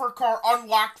to leave her car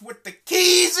unlocked with the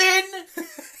keys in?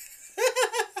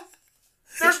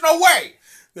 There's no way.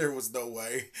 There was no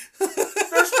way.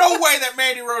 There's no way that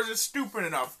Mandy Rose is stupid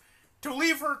enough to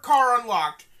leave her car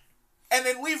unlocked and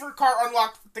then leave her car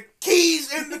unlocked with the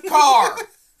keys in the car.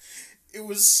 It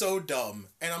was so dumb.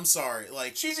 And I'm sorry,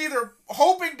 like... She's either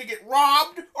hoping to get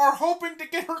robbed or hoping to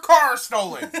get her car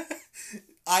stolen.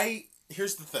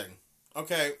 Here's the thing.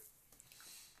 Okay.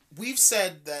 We've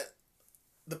said that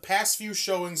the past few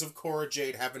showings of Cora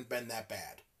Jade haven't been that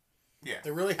bad. Yeah.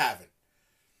 They really haven't.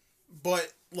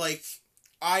 But, like,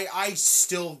 I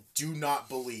still do not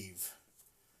believe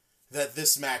that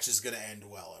this match is going to end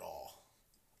well at all.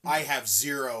 I have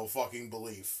zero fucking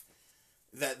belief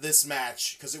that this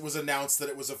match, because it was announced that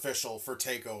it was official for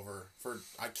TakeOver,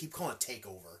 I keep calling it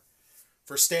TakeOver,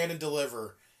 for Stand and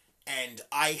Deliver, and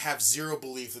I have zero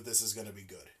belief that this is going to be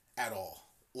good at all.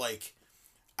 Like,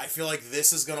 I feel like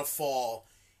this is going to fall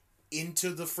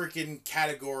into the freaking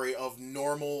category of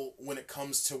normal when it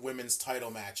comes to women's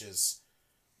title matches.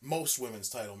 Most women's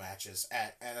title matches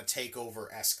at a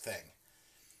TakeOver-esque thing.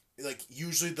 Like,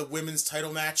 usually the women's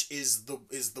title match is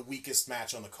the weakest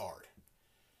match on the card.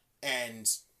 And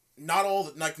not all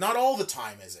the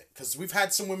time is it, because we've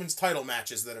had some women's title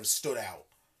matches that have stood out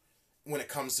when it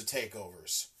comes to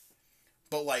takeovers.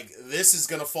 But, like, this is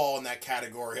going to fall in that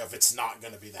category of it's not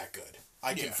going to be that good.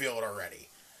 I can feel it already.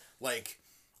 Like,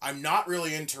 I'm not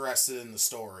really interested in the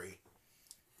story.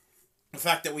 The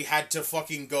fact that we had to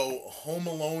fucking go Home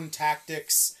Alone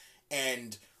tactics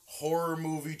and horror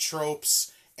movie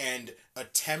tropes and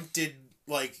attempted,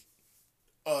 like,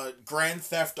 Grand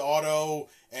Theft Auto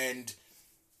and,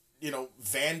 you know,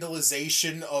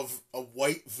 vandalization of a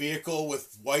white vehicle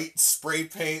with white spray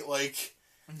paint, like,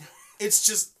 it's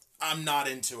just, I'm not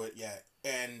into it yet,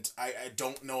 and I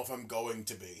don't know if I'm going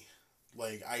to be.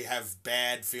 Like, I have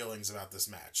bad feelings about this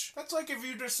match. That's like if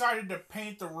you decided to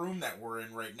paint the room that we're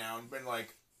in right now and been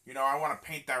like, you know, I want to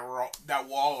paint that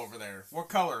wall over there. What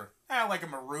color? Like a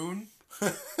maroon.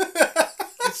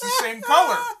 It's the same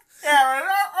color. Yeah,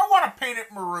 I want to paint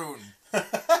it maroon.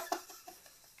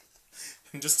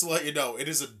 And just to let you know, it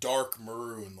is a dark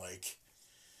maroon. Like,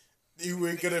 you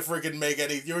ain't gonna freaking make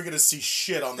any... You ain't gonna see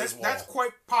shit on this wall. That's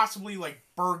quite possibly, like,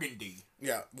 burgundy.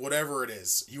 Yeah, whatever it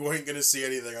is. You ain't gonna see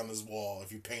anything on this wall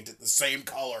if you paint it the same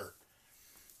color.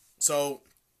 So,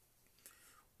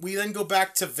 we then go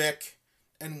back to Vic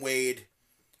and Wade.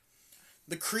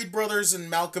 The Creed brothers and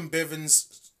Malcolm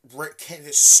Bivens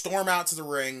storm out to the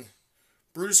ring.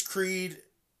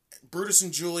 Brutus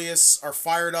and Julius are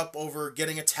fired up over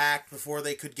getting attacked before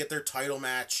they could get their title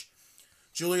match.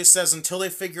 Julius says until they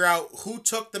figure out who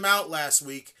took them out last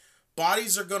week,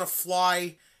 bodies are gonna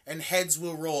fly and heads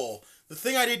will roll. The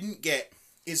thing I didn't get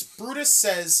is Brutus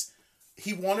says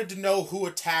he wanted to know who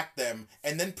attacked them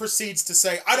and then proceeds to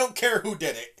say, I don't care who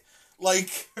did it.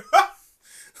 Like,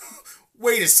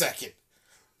 wait a second.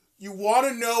 You want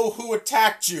to know who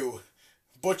attacked you,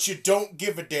 but you don't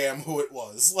give a damn who it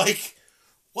was. Like,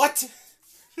 what?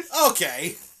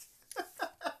 Okay.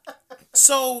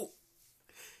 So,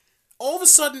 all of a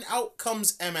sudden out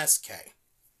comes MSK,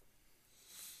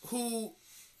 who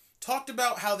talked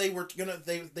about how they were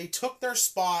they took their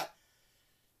spot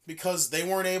because they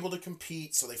weren't able to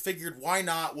compete, so they figured, why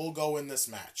not? We'll go in this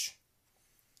match.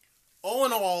 All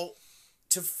in all,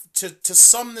 to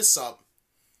sum this up,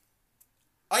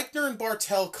 Eichner and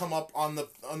Bartel come up on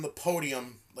the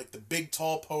podium, like the big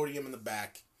tall podium in the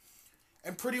back,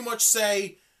 and pretty much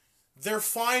say they're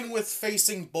fine with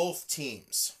facing both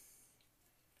teams.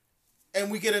 And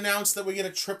we get announced that we get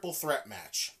a triple threat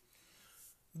match.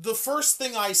 The first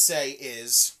thing I say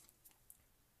is,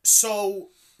 so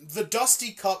the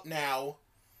Dusty Cup now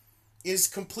is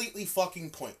completely fucking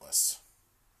pointless.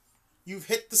 You've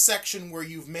hit the section where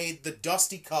you've made the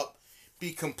Dusty Cup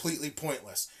be completely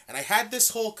pointless. And I had this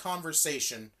whole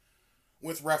conversation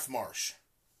with Ref Marsh,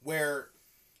 where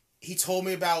he told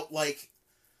me about, like,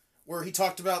 where he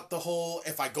talked about the whole,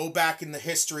 if I go back in the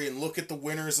history and look at the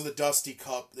winners of the Dusty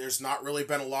Cup, there's not really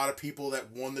been a lot of people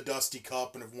that won the Dusty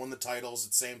Cup and have won the titles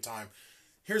at the same time.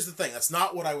 Here's the thing, that's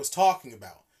not what I was talking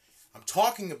about. I'm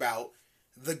talking about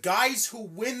the guys who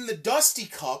win the Dusty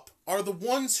Cup are the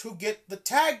ones who get the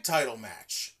tag title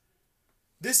match.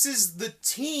 This is the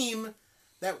team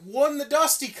that won the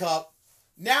Dusty Cup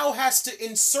now has to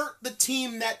insert the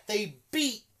team that they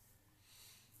beat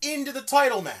into the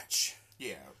title match.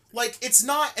 Yeah. Like, it's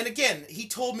not, and again, he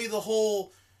told me the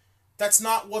whole, that's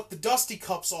not what the Dusty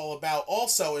Cup's all about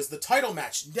also, is the title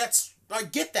match. I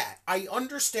get that. I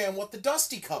understand what the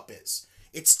Dusty Cup is.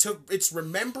 It's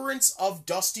remembrance of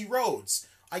Dusty Rhodes.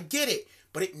 I get it.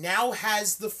 But it now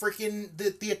has the freaking,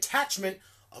 the attachment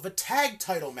of a tag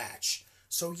title match.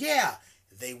 So yeah,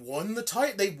 they won the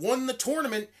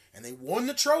tournament, and they won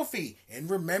the trophy in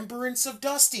remembrance of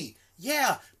Dusty.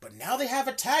 Yeah, but now they have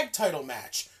a tag title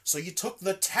match. So you took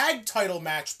the tag title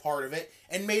match part of it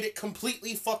and made it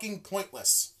completely fucking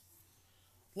pointless.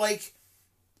 Like,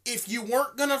 if you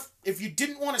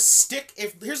didn't want to stick,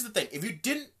 here's the thing, if you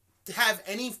didn't have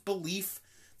any belief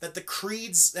that the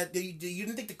Creeds, you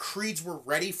didn't think the Creeds were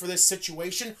ready for this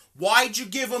situation, why'd you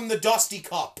give them the Dusty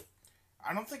Cup?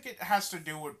 I don't think it has to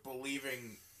do with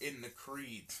believing in the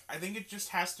Creeds. I think it just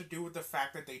has to do with the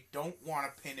fact that they don't want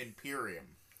to pin Imperium.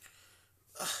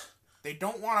 They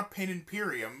don't want to pin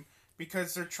Imperium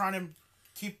because they're trying to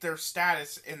keep their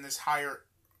status in this higher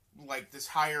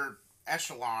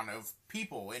echelon of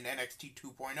people in NXT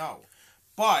 2.0.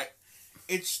 But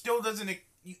it still doesn't...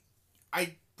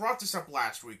 I brought this up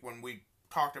last week when we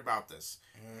talked about this.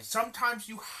 Sometimes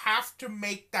you have to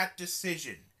make that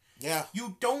decision. Yeah.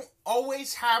 You don't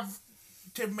always have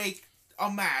to make a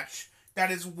match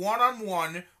that is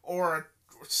one-on-one or a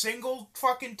single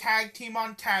fucking tag team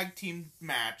on tag team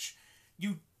match.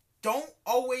 You don't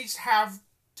always have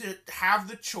to have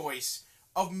the choice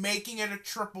of making it a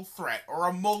triple threat or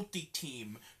a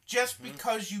multi-team just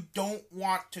because you don't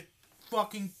want to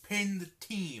fucking pin the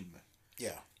team.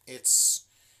 Yeah, it's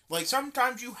like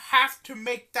sometimes you have to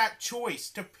make that choice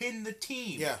to pin the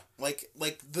team. Yeah, like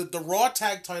the Raw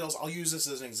tag titles, I'll use this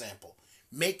as an example,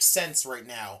 make sense right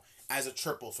now as a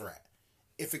triple threat.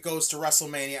 If it goes to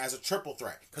WrestleMania as a triple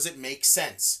threat, because it makes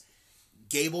sense.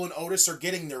 Gable and Otis are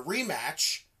getting their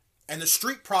rematch, and the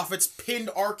Street Profits pinned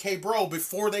RK Bro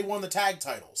before they won the tag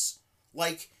titles.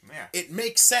 Like, yeah. It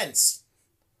makes sense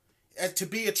to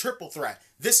be a triple threat.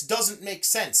 This doesn't make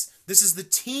sense. This is the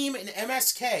team in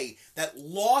MSK that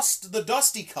lost the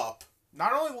Dusty Cup.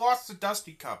 Not only lost the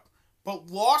Dusty Cup, but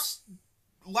lost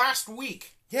last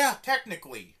week. Yeah.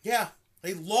 Technically. Yeah.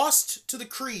 They lost to the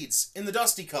Creeds in the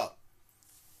Dusty Cup.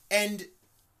 And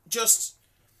just,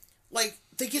 like,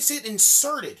 they get it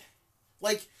inserted.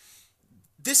 Like,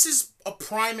 this is a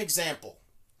prime example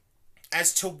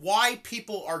as to why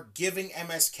people are giving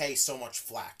MSK so much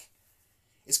flack.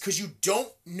 It's because you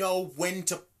don't know when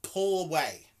to pull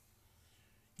away.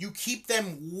 You keep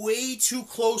them way too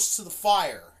close to the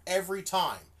fire every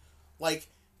time. Like,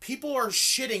 people are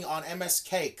shitting on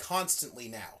MSK constantly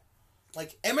now.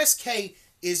 Like, MSK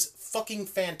is fucking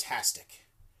fantastic.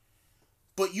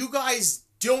 But you guys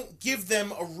don't give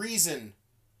them a reason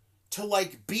to,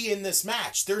 like, be in this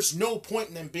match. There's no point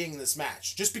in them being in this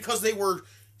match. Just because they were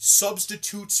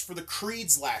substitutes for the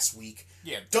Creeds last week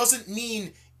doesn't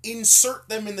mean insert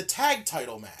them in the tag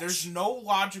title match. There's no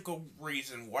logical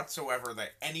reason whatsoever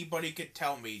that anybody could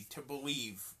tell me to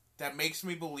believe that makes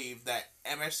me believe that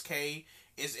MSK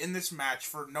is in this match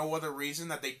for no other reason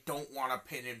that they don't want to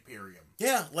pin Imperium.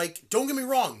 Yeah, like, don't get me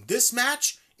wrong. This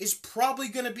match is probably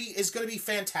going to be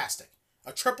fantastic.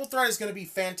 A triple threat is going to be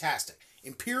fantastic.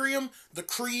 Imperium, the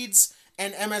Creeds,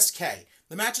 and MSK.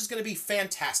 The match is going to be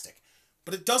fantastic.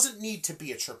 But it doesn't need to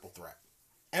be a triple threat.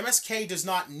 MSK does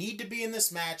not need to be in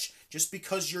this match just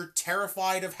because you're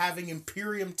terrified of having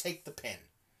Imperium take the pin.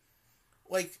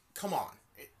 Like, come on.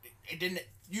 it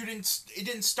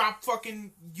didn't stop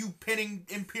fucking you pinning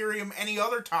Imperium any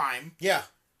other time. Yeah.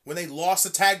 When they lost the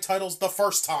tag titles the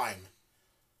first time.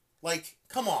 Like,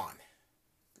 come on.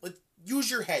 Like, use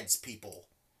your heads, people.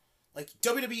 Like,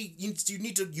 WWE, you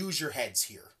need to use your heads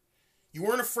here. You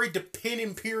weren't afraid to pin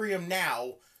Imperium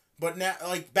now, but now,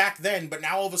 like, back then, but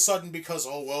now all of a sudden because,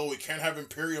 oh, well, we can't have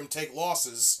Imperium take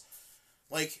losses.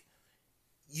 Like,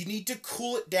 you need to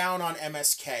cool it down on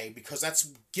MSK because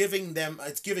it's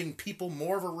giving people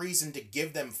more of a reason to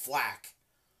give them flack.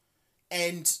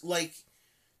 And, like,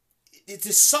 it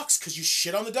just sucks because you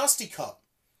shit on the Dusty Cup.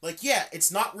 Like, yeah,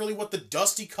 it's not really what the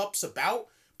Dusty Cup's about,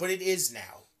 but it is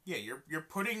now. Yeah, you're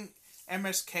putting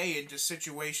MSK into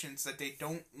situations that they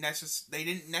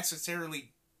didn't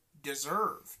necessarily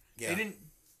deserve. Yeah.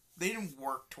 They didn't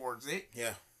work towards it.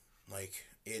 Yeah. Like,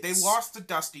 they lost the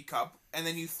Dusty Cup, and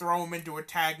then you throw them into a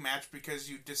tag match because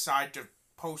you decide to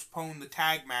postpone the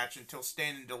tag match until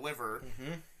Stand and Deliver.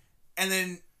 Mm-hmm. And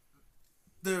then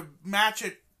the match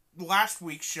at last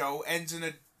week's show ends in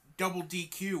a double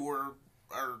DQ or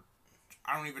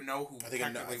I don't even know who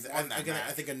won that match.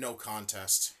 I think a no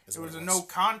contest. It was a no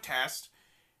contest.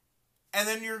 And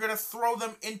then you're going to throw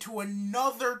them into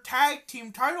another tag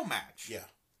team title match. Yeah.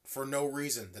 For no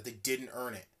reason. That they didn't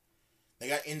earn it. They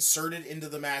got inserted into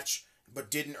the match,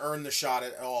 but didn't earn the shot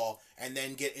at all, and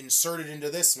then get inserted into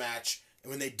this match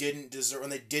when they didn't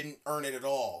earn it at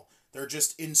all. They're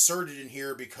just inserted in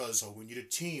here because, we need a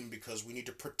team, because we need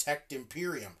to protect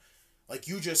Imperium. Like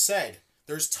you just said,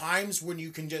 there's times when you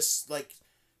can just, like,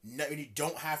 you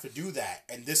don't have to do that,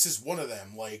 and this is one of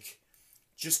them. Like,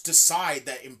 just decide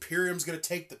that Imperium's going to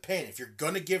take the pin. If you're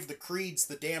going to give the Creeds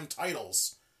the damn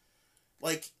titles,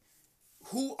 like,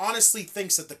 who honestly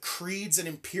thinks that the Creeds and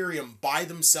Imperium by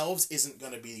themselves isn't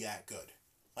going to be that good?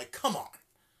 Like, come on.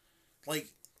 Like,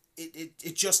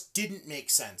 it just didn't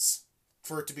make sense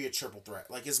for it to be a triple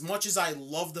threat. Like, as much as I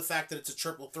love the fact that it's a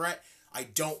triple threat, I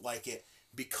don't like it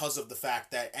because of the fact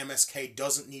that MSK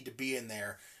doesn't need to be in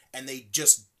there, and they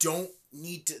just don't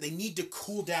need to, they need to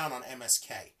cool down on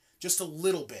MSK. Just a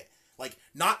little bit. Like,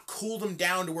 not cool them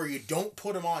down to where you don't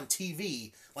put them on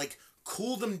TV, like,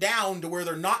 cool them down to where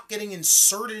they're not getting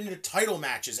inserted into title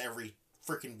matches every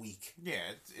freaking week. Yeah,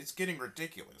 it's getting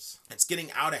ridiculous. It's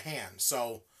getting out of hand.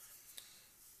 So,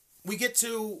 we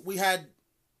had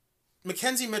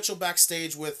Mackenzie Mitchell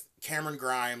backstage with Cameron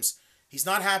Grimes. He's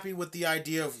not happy with the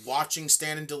idea of watching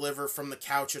Stand and Deliver from the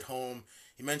couch at home.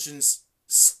 He mentions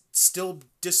still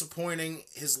disappointing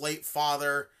his late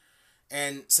father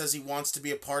and says he wants to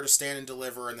be a part of Stand and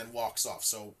Deliver, and then walks off.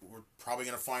 So we're probably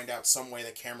going to find out some way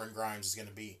that Cameron Grimes is going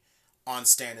to be on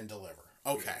Stand and Deliver.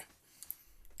 Okay.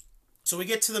 So we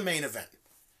get to the main event.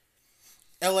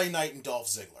 LA Knight and Dolph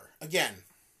Ziggler. Again,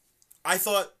 I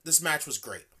thought this match was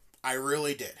great. I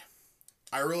really did.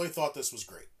 I really thought this was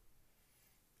great.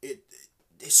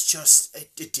 It's just,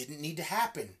 it didn't need to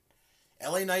happen.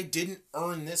 LA Knight didn't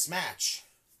earn this match.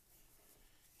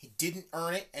 He didn't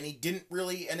earn it, and he didn't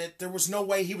really, there was no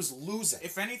way he was losing.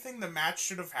 If anything, the match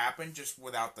should have happened just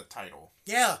without the title.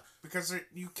 Yeah. Because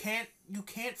you can't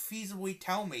feasibly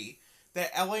tell me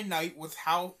that LA Knight, with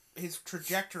how his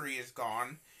trajectory has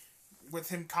gone, with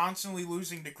him constantly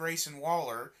losing to Grayson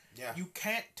Waller, you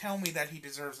can't tell me that he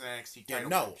deserves an NXT title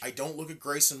match. I don't look at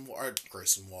Grayson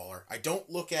Waller. I don't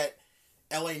look at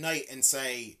LA Knight and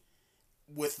say,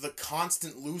 with the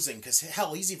constant losing, because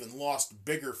hell, he's even lost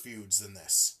bigger feuds than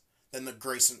this, than the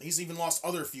Grayson. He's even lost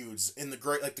other feuds in the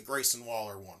Grayson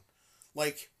Waller one.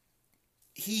 Like,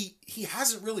 he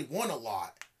hasn't really won a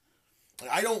lot.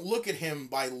 Like, I don't look at him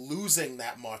by losing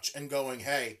that much and going,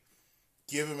 hey,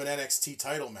 give him an NXT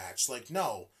title match. Like,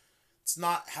 no, it's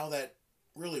not how that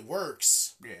really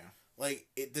works. Yeah. Like,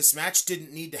 this match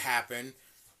didn't need to happen,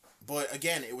 but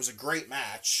again, it was a great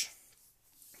match.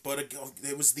 But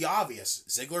it was the obvious.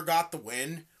 Ziggler got the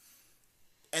win,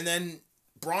 and then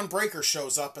Braun Breaker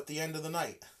shows up at the end of the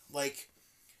night. Like,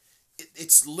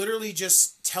 it's literally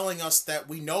just telling us that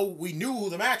we knew who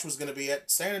the match was going to be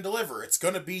at Stand and Deliver. It's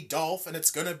going to be Dolph, and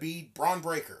it's going to be Braun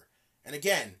Breaker. And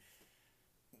again,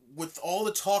 with all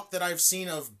the talk that I've seen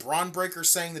of Braun Breaker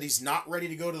saying that he's not ready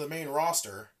to go to the main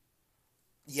roster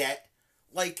yet,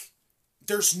 like,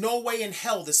 there's no way in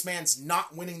hell this man's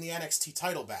not winning the NXT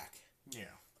title back. Yeah.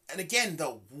 And again,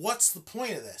 though, what's the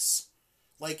point of this?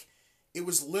 Like, it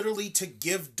was literally to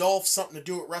give Dolph something to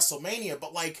do at WrestleMania,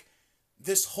 but, like,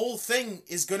 this whole thing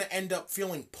is going to end up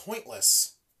feeling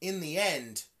pointless in the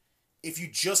end if you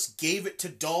just gave it to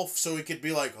Dolph so he could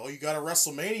be like, oh, you got a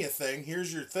WrestleMania thing,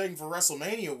 here's your thing for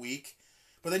WrestleMania week,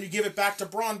 but then you give it back to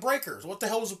Braun Breaker. What the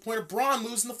hell was the point of Braun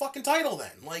losing the fucking title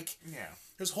then? Like, yeah.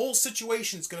 His whole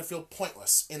situation is going to feel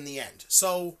pointless in the end.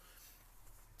 So,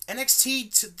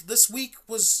 NXT this week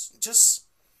was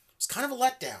kind of a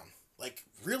letdown. Like,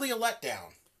 really a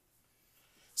letdown.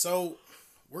 So,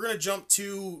 we're going to jump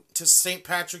to St.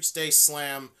 Patrick's Day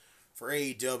Slam for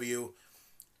AEW.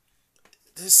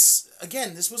 This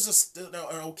was an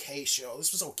okay show.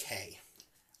 This was okay.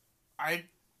 I'm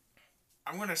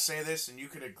going to say this, and you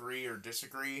could agree or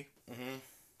disagree. Mm-hmm.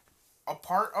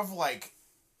 Apart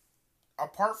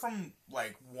from,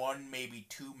 like, one, maybe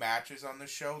two matches on the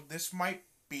show, this might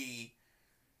be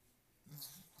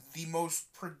the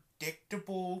most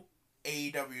predictable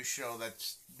AEW show that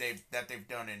they've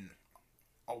done in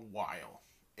a while,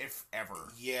 if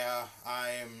ever. Yeah,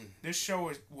 This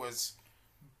show was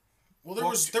well,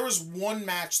 there was one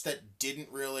match that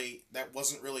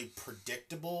wasn't really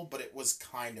predictable, but it was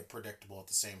kind of predictable at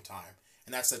the same time,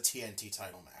 and that's the TNT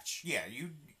title match. Yeah, you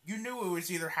knew it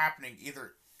was either happening two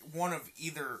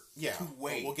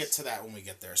ways. We'll get to that when we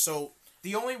get there. So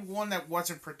the only one that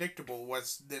wasn't predictable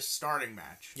was this starting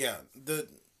match. Yeah,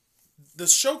 the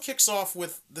show kicks off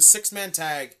with the 6-man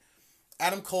tag,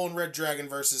 Adam Cole and Red Dragon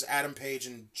versus Adam Page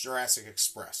and Jurassic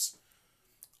Express.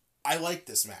 I liked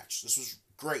this match. This was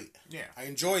great. Yeah. I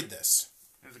enjoyed this.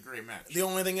 It was a great match. The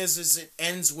only thing is it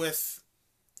ends with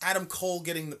Adam Cole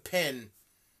getting the pin.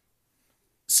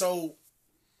 So,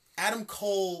 Adam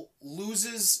Cole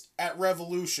loses at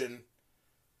Revolution,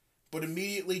 but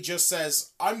immediately just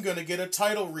says, I'm going to get a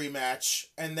title rematch,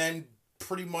 and then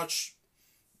pretty much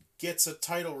gets a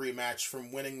title rematch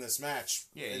from winning this match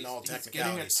in all technicalities. He's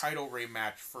getting a title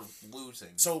rematch for losing.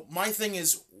 So my thing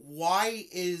is, why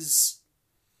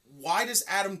did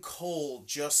Adam Cole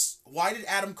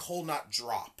not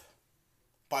drop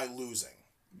by losing?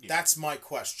 Yeah. That's my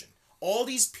question. All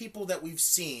these people that we've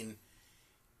seen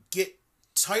get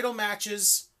title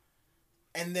matches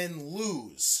and then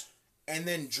lose and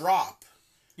then drop.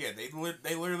 Yeah,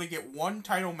 they literally get one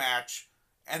title match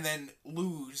and then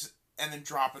lose and then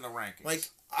drop in the rankings.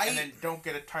 And then don't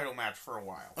get a title match for a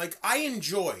while. Like, I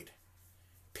enjoyed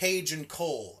Page and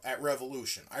Cole at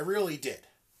Revolution. I really did.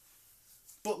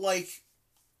 But, like,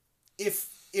 if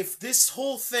this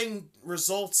whole thing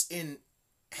results in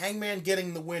Hangman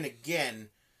getting the win again,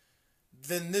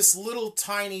 then this little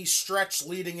tiny stretch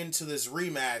leading into this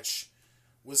rematch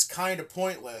was kind of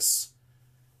pointless.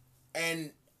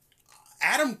 And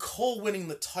Adam Cole winning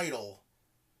the title,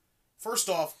 first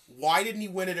off, why didn't he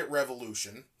win it at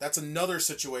Revolution? That's another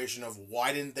situation of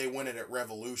why didn't they win it at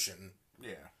Revolution?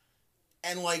 Yeah.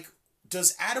 And, like,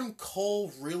 does Adam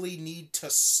Cole really need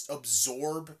to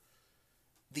absorb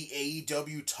the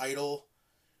AEW title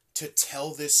to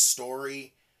tell this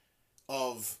story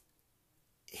of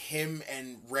him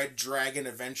and Red Dragon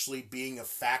eventually being a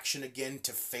faction again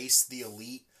to face the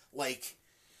Elite? Like,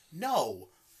 no.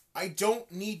 I don't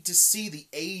need to see the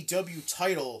AEW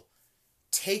title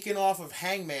taken off of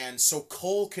Hangman so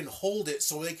Cole can hold it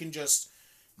so they can just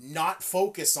not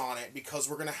focus on it because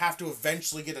we're going to have to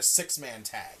eventually get a 6-man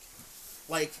tag.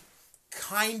 Like,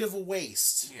 kind of a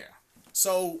waste. Yeah.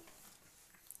 So,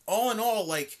 all in all,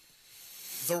 like,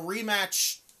 the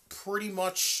rematch pretty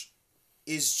much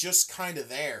is just kind of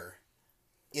there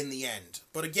in the end.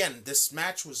 But again, this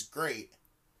match was great.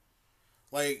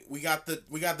 Like, we got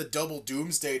the double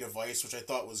Doomsday device, which I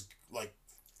thought was, like,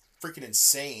 freaking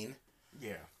insane.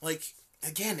 Yeah. Like,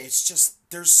 again, it's just,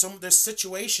 this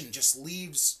situation just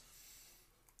leaves,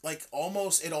 like,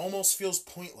 it almost feels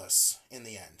pointless in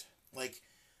the end. Like,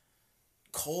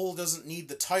 Cole doesn't need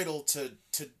the title to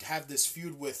have this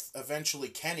feud with eventually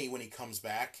Kenny when he comes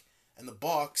back, and the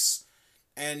Bucks,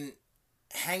 and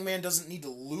Hangman doesn't need to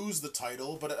lose the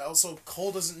title, but also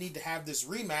Cole doesn't need to have this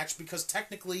rematch because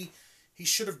technically he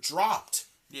should have dropped.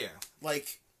 Yeah.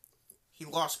 Like, he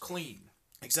lost clean.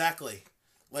 Exactly.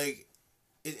 Like,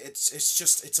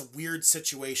 it's a weird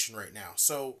situation right now.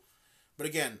 So, but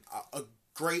again, a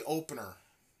great opener.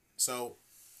 So,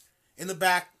 in the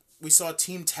back, we saw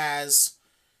Team Taz.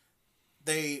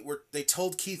 They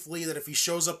told Keith Lee that if he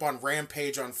shows up on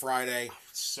Rampage on Friday... I'm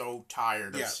so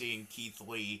tired of seeing Keith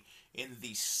Lee in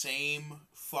the same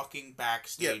fucking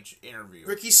backstage interview.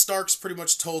 Ricky Starks pretty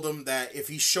much told him that if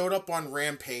he showed up on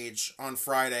Rampage on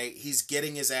Friday, he's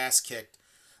getting his ass kicked.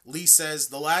 Lee says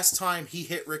the last time he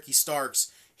hit Ricky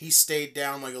Starks, he stayed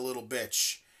down like a little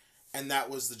bitch. And that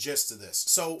was the gist of this.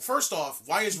 So, first off,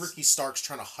 why is Ricky Starks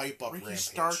trying to hype up Rampage? Ricky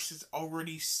Starks has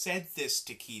already said this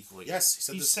to Keith Lee. Yes,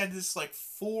 he said this like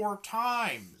 4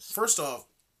 times. First off,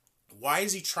 why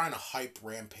is he trying to hype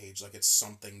Rampage like it's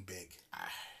something big?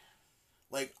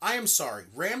 Like, I am sorry.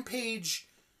 Rampage,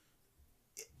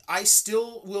 I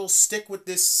still will stick with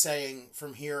this saying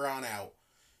from here on out.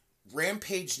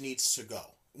 Rampage needs to go.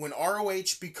 When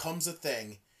ROH becomes a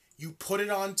thing, you put it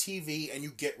on TV and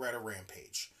you get rid of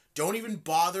Rampage. Don't even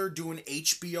bother doing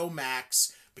HBO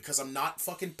Max, because I'm not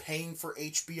fucking paying for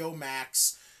HBO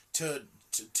Max to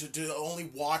only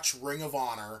watch Ring of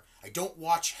Honor. I don't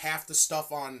watch half the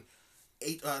stuff on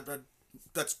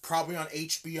that's probably on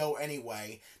HBO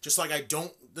anyway. Just like I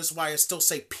don't. This is why I still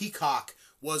say Peacock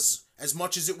was, as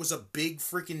much as it was a big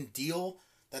freaking deal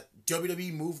that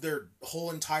WWE moved their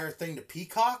whole entire thing to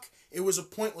Peacock, it was a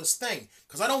pointless thing.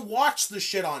 Because I don't watch the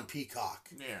shit on Peacock.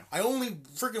 Yeah. I only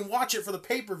freaking watch it for the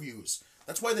pay-per-views.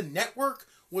 That's why the network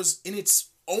was, in its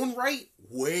own right,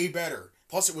 way better.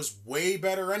 Plus, it was way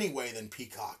better anyway than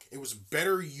Peacock. It was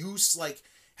better use, like,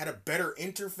 had a better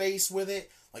interface with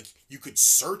it. Like, you could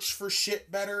search for shit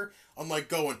better. Unlike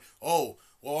going, oh,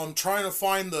 well, I'm trying to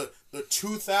find the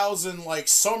 2000, like,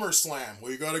 SummerSlam.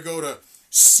 Well, you gotta go to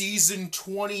season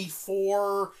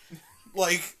 24,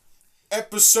 like,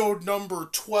 episode number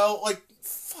 12. Like,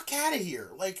 fuck out of here.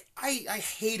 Like, I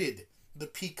hated the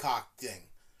Peacock thing.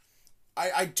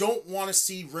 I don't want to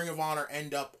see Ring of Honor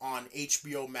end up on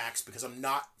HBO Max, because I'm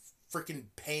not freaking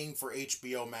paying for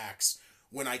HBO Max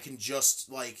when I can just,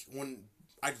 like, when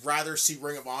I'd rather see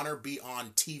Ring of Honor be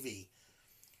on TV.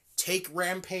 Take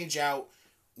Rampage out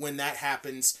when that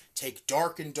happens. Take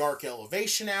Dark and Dark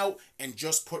Elevation out and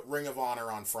just put Ring of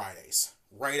Honor on Fridays,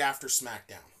 right after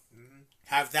SmackDown. Mm-hmm.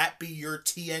 Have that be your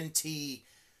TNT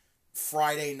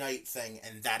Friday night thing,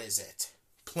 and that is it.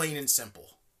 Plain and simple.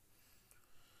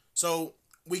 So,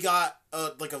 we got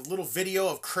like a little video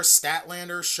of Chris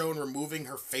Statlander shown removing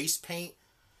her face paint.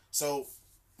 So,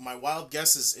 my wild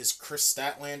guess is Chris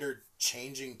Statlander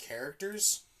changing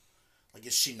characters? Like,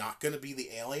 is she not going to be the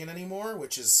alien anymore?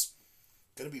 Which is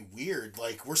going to be weird.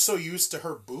 Like, we're so used to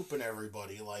her booping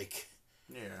everybody. Like,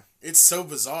 yeah. It's so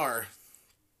bizarre.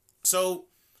 So,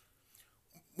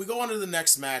 we go on to the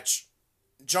next match.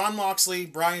 Jon Moxley,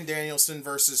 Bryan Danielson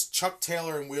versus Chuck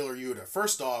Taylor and Wheeler Yuta.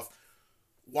 First off,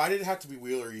 why did it have to be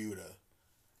Wheeler Yuta?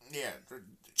 Yeah.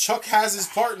 Chuck has his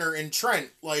partner in Trent.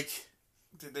 Like,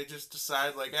 did they just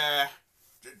decide, like,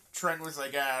 Trent was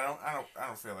like, I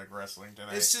don't feel like wrestling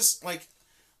tonight. It's just like,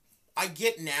 I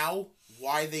get now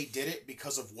why they did it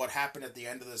because of what happened at the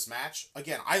end of this match.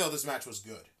 Again, I thought this match was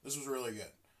good. This was really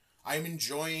good. I'm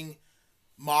enjoying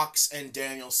Mox and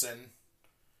Danielson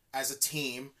as a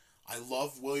team. I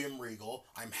love William Regal.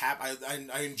 I'm happy.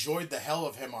 I enjoyed the hell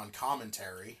of him on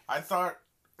commentary. I thought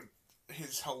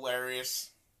his hilarious,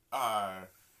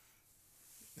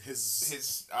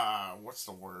 his what's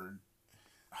the word?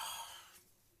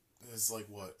 His, like,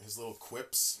 what? His little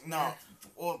quips? No.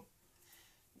 Well,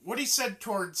 what he said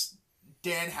towards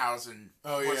Danhausen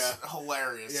was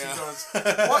hilarious. Yeah. He goes,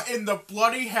 what in the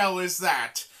bloody hell is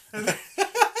that?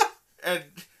 And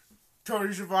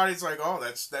Tony Schiavone's like, oh,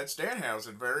 that's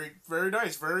Danhausen. Very, very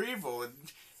nice. Very evil. And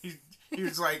he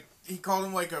was like, he called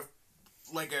him like a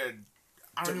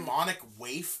demonic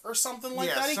waif or something like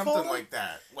that. Yeah, he something called like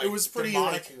that. Like, it was pretty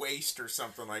demonic like, waste or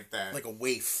something like that. Like a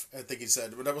waif, I think he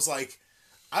said. But I was like,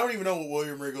 I don't even know what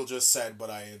William Regal just said, but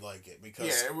I like it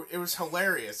because it was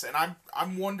hilarious, and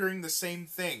I'm wondering the same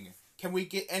thing. Can we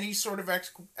get any sort of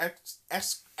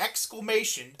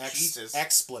exclamation? Jesus,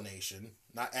 explanation,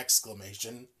 not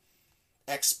exclamation.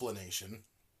 Explanation.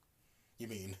 You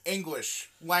mean English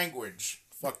language?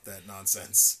 Fuck that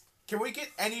nonsense. Can we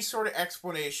get any sort of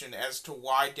explanation as to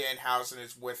why Danhausen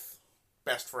is with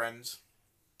Best Friends?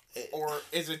 Or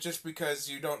is it just because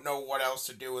you don't know what else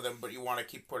to do with him, but you want to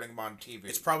keep putting him on TV?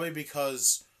 It's probably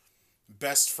because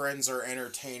Best Friends are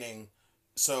entertaining,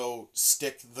 so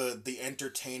stick the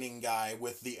entertaining guy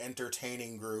with the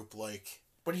entertaining group, like...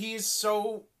 But he's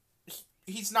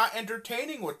not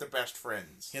entertaining with the Best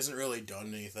Friends. He hasn't really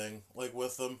done anything, like,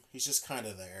 with them. He's just kind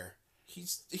of there.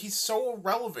 He's so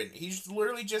irrelevant. He's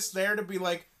literally just there to be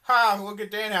like, ha, look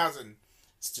at Danhausen.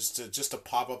 It's just to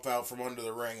pop up out from under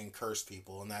the ring and curse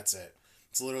people, and that's it.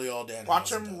 It's literally all Danhausen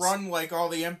Watch him does. run like all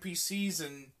the NPCs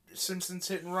in Simpsons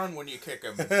Hit and Run when you kick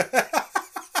him.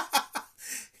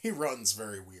 He runs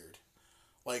very weird.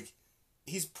 Like,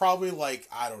 he's probably like,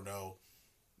 I don't know,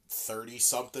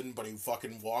 30-something, but he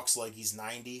fucking walks like he's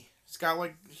 90.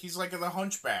 He's like the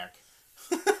Hunchback.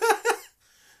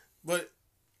 But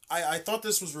I thought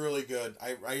this was really good.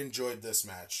 I enjoyed this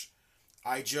match.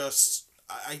 I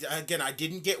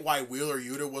didn't get why Wheeler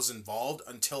Yuta was involved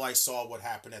until I saw what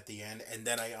happened at the end, and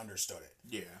then I understood it.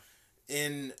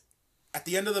 Yeah. At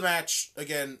the end of the match,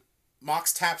 again,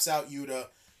 Mox taps out Yuta.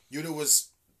 Yuta was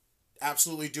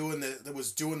absolutely doing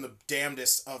the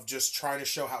damnedest of just trying to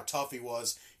show how tough he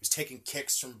was. He was taking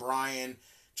kicks from Bryan,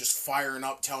 just firing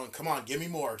up, telling him, come on, give me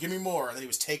more. And then he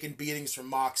was taking beatings from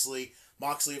Moxley.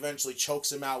 Moxley eventually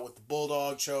chokes him out with the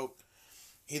Bulldog choke.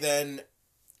 He then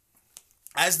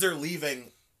as they're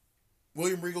leaving,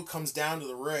 William Regal comes down to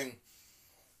the ring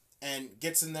and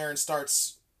gets in there and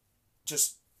starts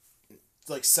just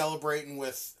like celebrating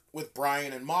with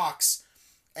Bryan and Mox,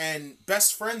 and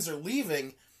best friends are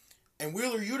leaving, and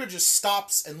Wheeler Yuta just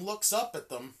stops and looks up at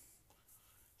them.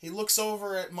 He looks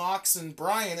over at Mox and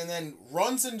Bryan and then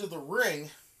runs into the ring,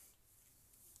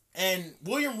 and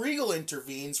William Regal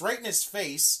intervenes right in his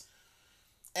face,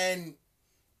 and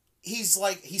he's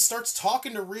like, he starts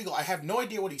talking to Regal. I have no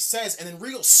idea what he says, and then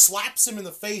Regal slaps him in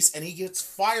the face, and he gets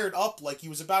fired up like he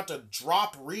was about to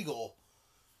drop Regal.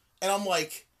 And I'm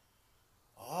like,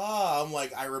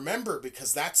 I remember,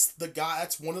 because that's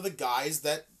one of the guys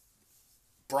that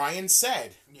Bryan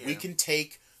said, we can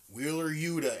take Wheeler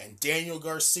Yuta and Daniel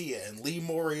Garcia and Lee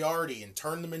Moriarty and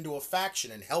turn them into a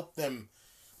faction and help them,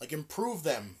 like, improve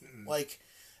them. Like,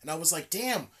 and I was like,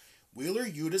 damn, Wheeler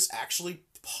Yuta's actually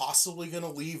possibly gonna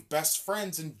leave best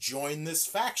friends and join this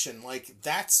faction. Like,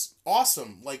 that's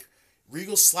awesome. Like,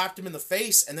 Regal slapped him in the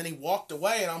face and then he walked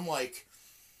away, and I'm like,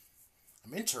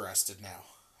 I'm interested now.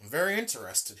 I'm very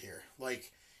interested here.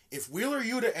 Like, if Wheeler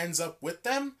Yuta ends up with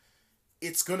them,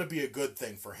 it's gonna be a good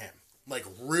thing for him. Like,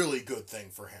 really good thing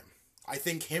for him. I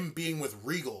think him being with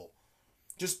Regal,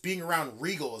 just being around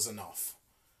Regal is enough.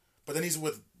 But then he's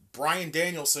with Bryan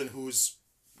Danielson, who's,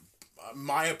 in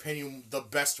my opinion, the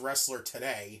best wrestler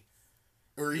today,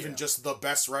 or even just the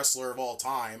best wrestler of all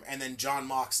time, and then Jon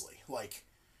Moxley. Like,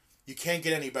 you can't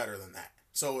get any better than that.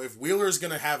 So if Wheeler's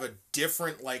going to have a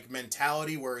different, like,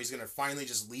 mentality where he's going to finally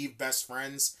just leave best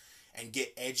friends and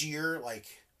get edgier, like,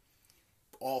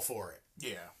 all for it.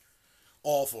 Yeah.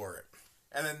 All for it.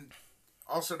 And then,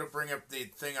 also to bring up the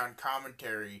thing on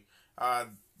commentary,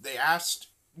 they asked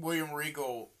William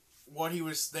Regal what he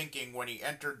was thinking when he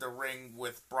entered the ring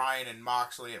with Bryan and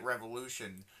Moxley at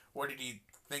Revolution. What did he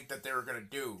think that they were going to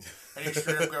do? And he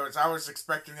straight up goes, I was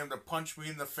expecting them to punch me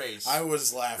in the face. I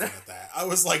was laughing at that. I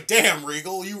was like, damn,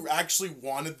 Regal, you actually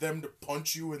wanted them to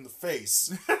punch you in the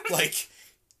face. Like,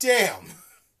 damn.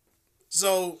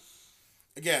 So,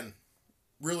 again,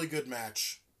 really good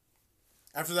match.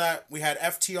 After that, we had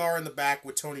FTR in the back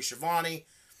with Tony Schiavone.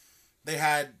 They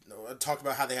had talked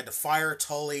about how they had to fire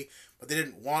Tully, but they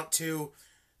didn't want to.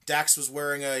 Dax was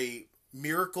wearing a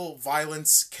Miracle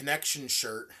Violence Connection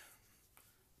shirt.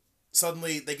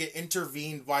 Suddenly, they get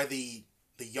intervened by the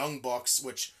Young Bucks,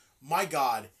 which, my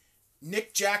God,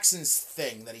 Nick Jackson's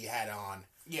thing that he had on.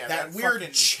 Yeah, that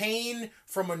weird chain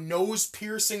from a nose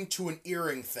piercing to an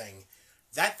earring thing.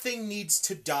 That thing needs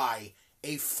to die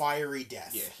a fiery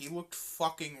death. Yeah, he looked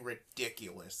fucking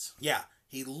ridiculous. Yeah,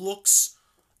 he looks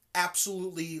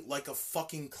absolutely like a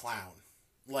fucking clown.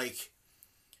 Like,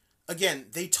 again,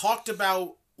 they talked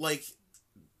about, like,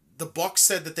 the Bucks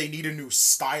said that they need a new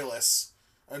stylist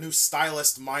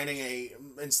mining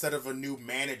instead of a new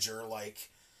manager.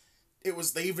 Like,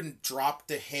 they even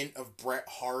dropped a hint of Bret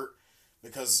Hart,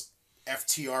 because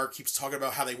FTR keeps talking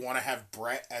about how they want to have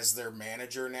Bret as their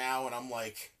manager now, and I'm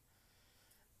like,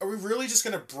 are we really just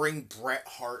going to bring Bret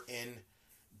Hart in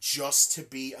just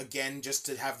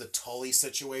to have the Tully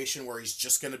situation where he's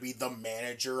just going to be the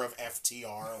manager of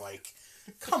FTR? Like,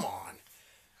 come on.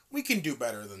 We can do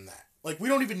better than that. Like, we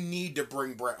don't even need to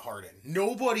bring Bret Hart in.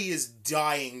 Nobody is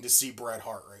dying to see Bret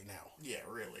Hart right now. Yeah,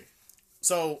 really.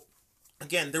 So,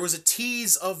 again, there was a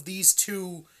tease of these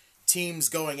two teams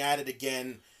going at it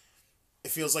again. It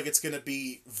feels like it's going to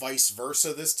be vice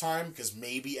versa this time, because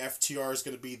maybe FTR is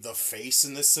going to be the face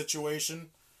in this situation,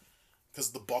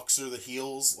 because the Bucks are the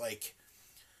heels. Like,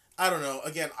 I don't know.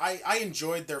 Again, I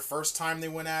enjoyed their first time they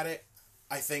went at it.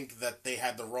 I think that they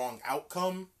had the wrong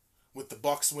outcome with the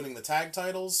Bucks winning the tag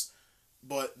titles,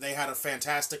 but they had a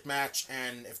fantastic match,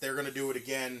 and if they're going to do it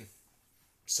again,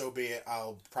 so be it.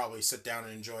 I'll probably sit down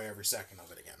and enjoy every second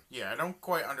of it again. Yeah, I don't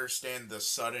quite understand the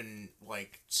sudden,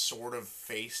 like, sort of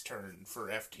face turn for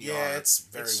FTR. Yeah, it's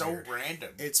weird. So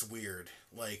random. It's weird.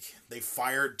 Like, they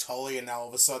fired Tully, and now all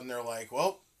of a sudden they're like,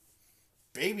 well,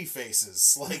 baby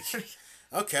faces. Like,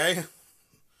 okay.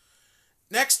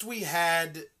 Next we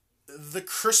had the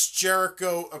Chris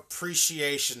Jericho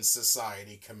Appreciation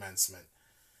Society commencement.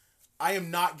 I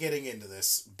am not getting into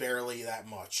this barely that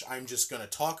much. I'm just going to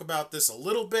talk about this a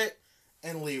little bit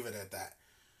and leave it at that.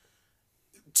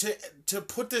 To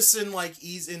put this in, like,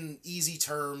 easy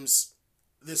terms,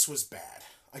 this was bad.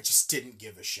 I just didn't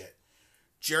give a shit.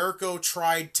 Jericho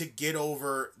tried to get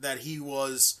over that he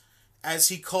was, as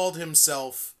he called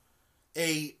himself,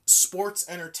 a sports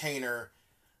entertainer.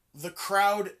 The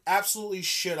crowd absolutely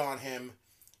shit on him.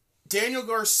 Daniel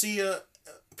Garcia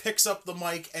picks up the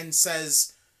mic and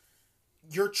says,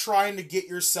 you're trying to get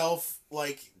yourself,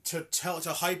 like, to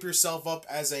hype yourself up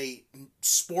as a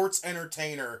sports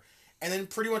entertainer, and then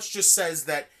pretty much just says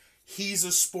that he's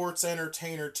a sports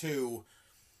entertainer too.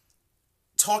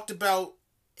 Talked about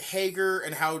Hager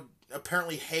and how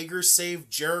apparently Hager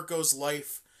saved Jericho's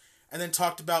life, and then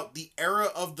talked about the era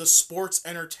of the sports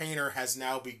entertainer has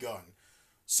now begun.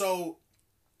 So,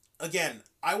 again,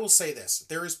 I will say this.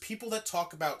 There is people that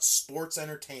talk about sports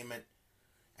entertainment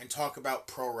and talk about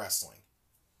pro wrestling.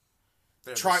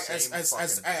 Trying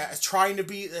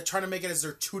to make it as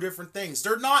they're two different things.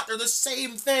 They're not. They're the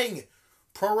same thing.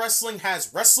 Pro wrestling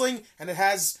has wrestling and it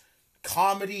has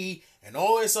comedy and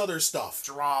all this other stuff.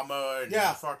 Drama and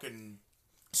fucking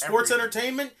sports everything.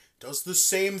 Entertainment does the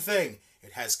same thing.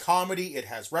 It has comedy, it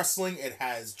has wrestling, it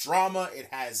has drama, it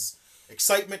has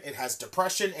excitement, it has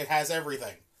depression, it has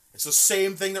everything. It's the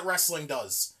same thing that wrestling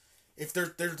does. If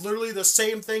they're literally the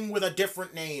same thing with a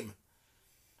different name.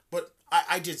 But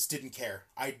I just didn't care.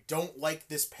 I don't like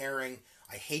this pairing.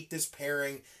 I hate this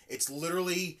pairing. It's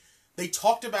literally... They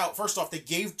talked about... First off, they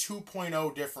gave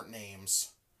 2.0 different names.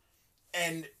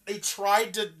 And they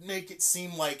tried to make it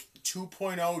seem like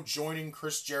 2.0 joining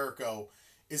Chris Jericho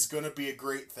is going to be a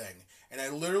great thing. And I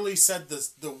literally said this,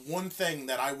 the one thing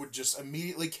that I would just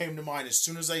immediately came to mind as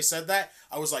soon as I said that.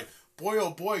 I was like, boy,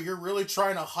 oh boy, you're really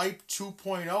trying to hype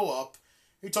 2.0 up.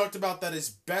 He talked about that his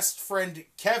best friend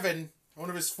Kevin... One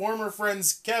of his former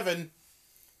friends, Kevin,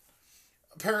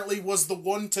 apparently was the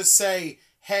one to say,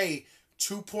 hey,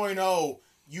 2.0,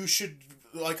 you should,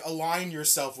 align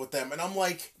yourself with them. And I'm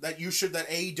like, that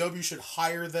AEW should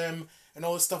hire them and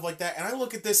all this stuff like that. And I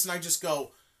look at this and I just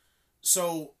go,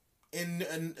 so,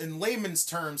 in layman's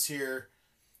terms here,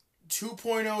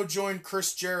 2.0 joined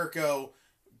Chris Jericho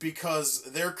because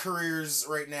their careers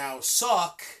right now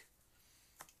suck.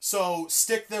 So,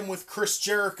 stick them with Chris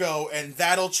Jericho, and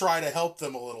that'll try to help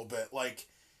them a little bit.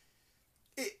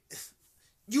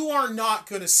 You are not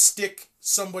going to stick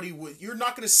you're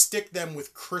not going to stick them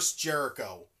with Chris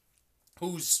Jericho,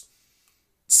 who's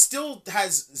still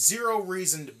has zero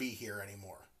reason to be here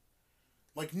anymore.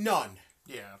 None.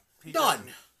 Yeah. None.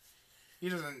 He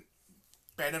doesn't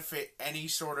benefit any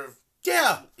sort of...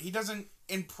 Yeah. He doesn't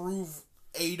improve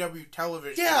AEW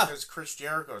television because Chris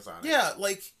Jericho's on it. Yeah,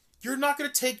 you're not going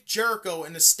to take Jericho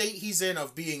in the state he's in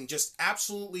of being just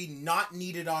absolutely not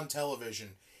needed on television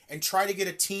and try to get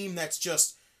a team that's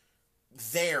just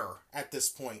there at this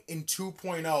point in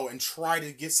 2.0 and try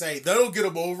to say, that'll get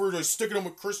him over to sticking him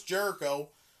with Chris Jericho.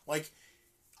 I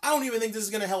don't even think this is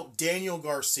going to help Daniel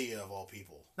Garcia, of all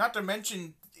people. Not to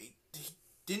mention,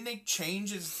 didn't they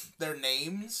change their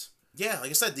names? Yeah,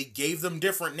 like I said, they gave them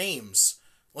different names.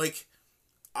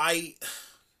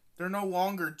 They're no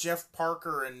longer Jeff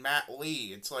Parker and Matt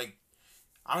Lee. It's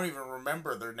I don't even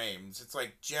remember their names. It's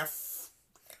Jeff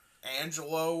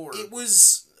Angelo or... It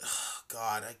was... Oh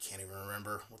God, I can't even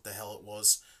remember what the hell it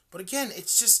was. But again,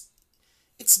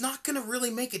 it's not going to really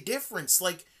make a difference.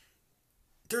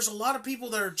 There's a lot of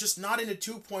people that are just not into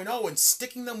 2.0, and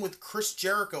sticking them with Chris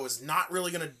Jericho is not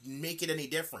really going to make it any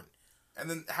different.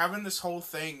 And then having this whole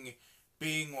thing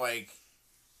being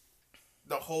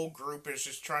the whole group is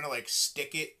just trying to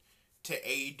stick it to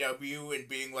AEW and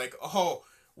being oh,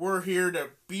 we're here to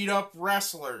beat up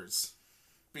wrestlers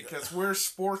because we're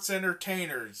sports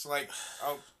entertainers.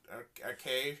 Oh,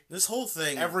 okay. This whole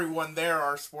thing... Everyone there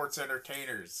are sports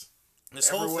entertainers.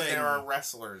 Everyone there are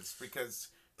wrestlers because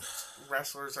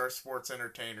wrestlers are sports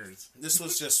entertainers. This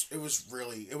was just... It was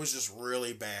just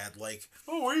really bad.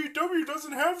 Oh, AEW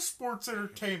doesn't have sports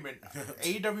entertainment.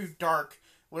 AEW Dark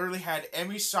literally had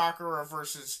Emi Sakura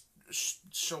versus...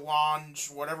 Solange,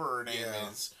 whatever her name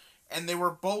is, and they were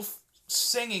both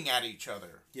singing at each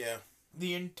other. Yeah.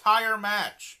 The entire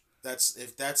match.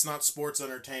 If that's not sports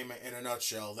entertainment in a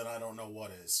nutshell, then I don't know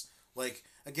what is.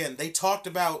 Again, they talked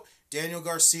about Daniel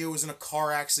Garcia was in a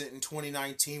car accident in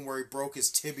 2019 where he broke his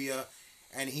tibia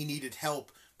and he needed help.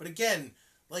 But again,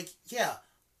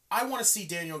 I want to see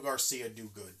Daniel Garcia do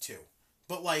good too.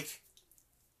 But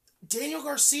Daniel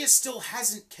Garcia still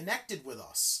hasn't connected with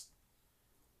us.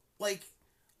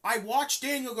 I watched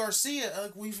Daniel Garcia,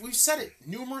 we've said it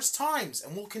numerous times,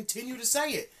 and we'll continue to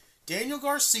say it. Daniel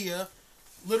Garcia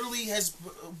literally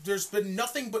there's been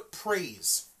nothing but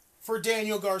praise for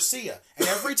Daniel Garcia. And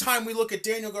every time we look at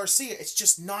Daniel Garcia, it's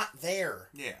just not there.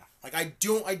 Yeah. I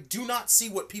do not see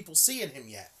what people see in him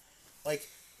yet.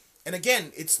 And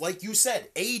again, it's like you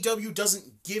said, AEW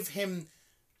doesn't give him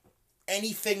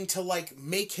anything to,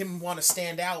 make him want to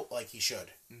stand out like he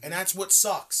should. Mm-hmm. And that's what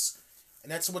sucks.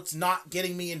 And that's what's not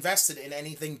getting me invested in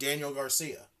anything Daniel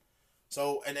Garcia.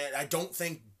 So, and I don't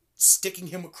think sticking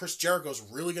him with Chris Jericho is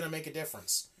really going to make a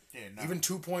difference. Yeah, no. Even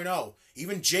 2.0.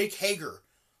 Even Jake Hager.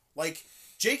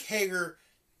 Jake Hager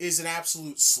is an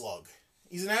absolute slug.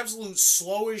 He's an absolute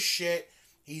slow as shit.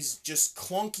 He's just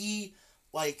clunky.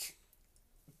 Like,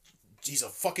 he's a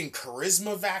fucking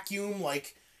charisma vacuum.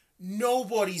 Like,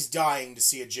 nobody's dying to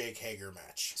see a Jake Hager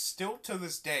match. Still to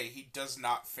this day, he does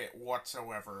not fit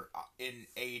whatsoever in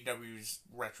AEW's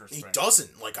retrospect. He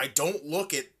doesn't. Like, I don't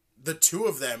look at the two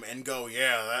of them and go,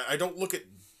 yeah, I don't look at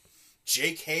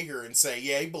Jake Hager and say,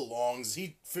 yeah, he belongs.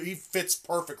 He fits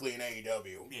perfectly in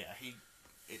AEW. Yeah,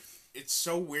 it's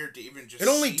so weird to even just. It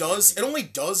only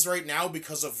does right now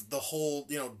because of the whole,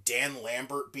 Dan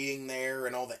Lambert being there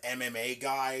and all the MMA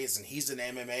guys, and he's an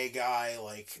MMA guy.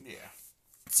 Like, yeah,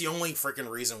 it's the only freaking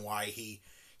reason why he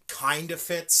kind of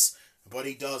fits, but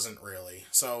he doesn't really.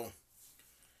 So,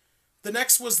 the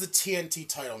next was the TNT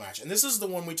title match, and this is the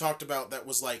one we talked about that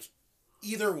was like,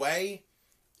 either way.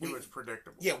 It was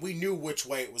predictable. Yeah, we knew which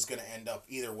way it was going to end up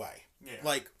either way. Yeah.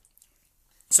 Like,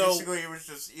 so... Basically, it was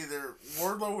just either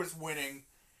Wardlow was winning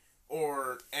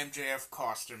or MJF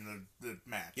cost him the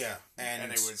match. Yeah.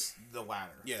 And it was the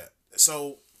latter. Yeah.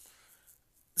 So,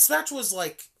 this match was,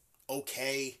 like,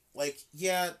 okay. Like,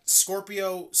 yeah,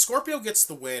 Scorpio gets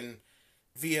the win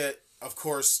via, of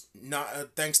course,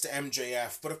 not thanks to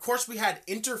MJF. But, of course, we had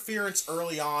interference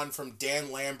early on from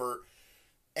Dan Lambert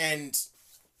and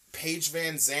Paige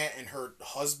Van Zant and her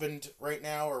husband right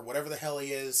now, or whatever the hell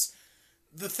he is.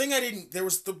 The thing there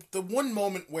was the one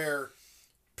moment where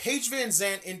Paige Van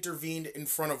Zant intervened in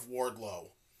front of Wardlow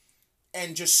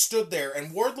and just stood there,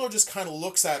 and Wardlow just kind of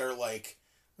looks at her like,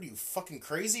 what are you, fucking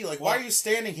crazy? Like, why are you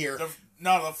standing here?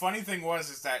 The funny thing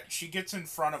is that she gets in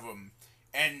front of him,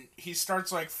 and he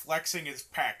starts, like, flexing his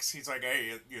pecs. He's like,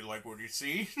 hey, you like what you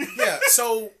see? Yeah,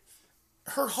 so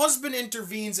her husband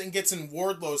intervenes and gets in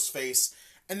Wardlow's face,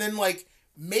 and then, like,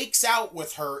 makes out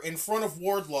with her in front of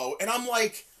Wardlow, and I'm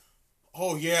like,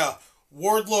 oh yeah,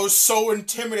 Wardlow's so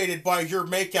intimidated by your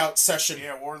makeout session.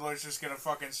 Yeah, Wardlow's just gonna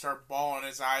fucking start bawling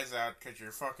his eyes out because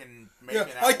you're fucking making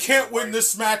out. I can't win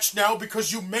this match now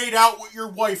because you made out with your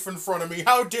wife in front of me.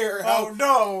 How dare? Oh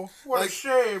no! What a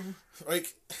shame!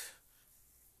 Like,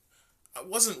 I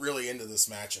wasn't really into this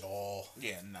match at all.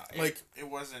 Yeah, no. It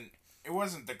wasn't. It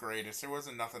wasn't the greatest. There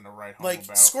wasn't nothing to write home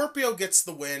about. Scorpio gets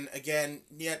the win again.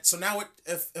 Yet, so now it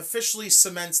officially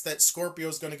cements that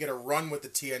Scorpio's going to get a run with the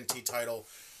TNT title.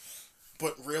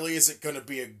 But really, is it going to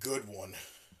be a good one?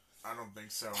 I don't think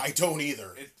so. I don't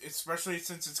either. Especially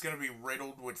since it's going to be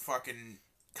riddled with fucking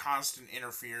constant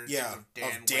interference. Yeah,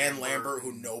 of Dan Lambert,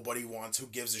 who nobody wants, who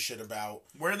gives a shit about.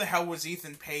 Where the hell was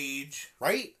Ethan Page?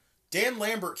 Right? Dan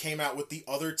Lambert came out with the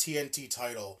other TNT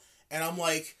title, and I'm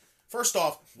like, first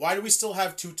off, why do we still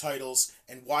have two titles,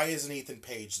 and why isn't Ethan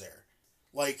Page there?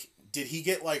 Like, did he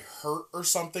get, like, hurt or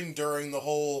something during the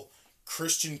whole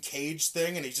Christian Cage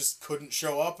thing, and he just couldn't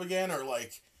show up again? Or,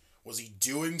 like, was he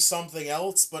doing something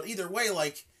else? But either way,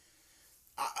 like,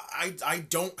 I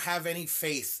don't have any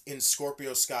faith in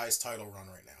Scorpio Sky's title run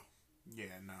right now.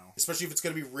 Yeah, no. Especially if it's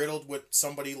going to be riddled with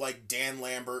somebody like Dan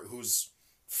Lambert, who's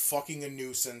fucking a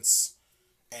nuisance,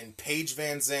 and Paige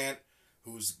Van Zant,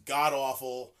 who's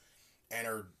god-awful, and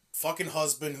her fucking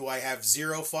husband, who I have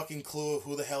zero fucking clue of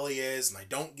who the hell he is, and I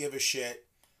don't give a shit.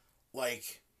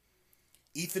 Like,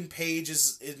 Ethan Page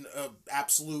is in an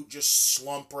absolute just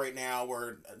slump right now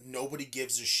where nobody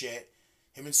gives a shit.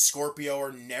 Him and Scorpio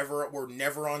were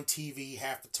never on TV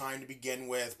half the time to begin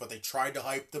with, but they tried to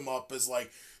hype them up as,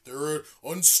 like, they're an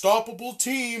unstoppable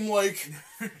team, like,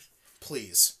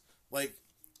 please. Like,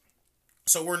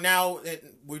 so we're now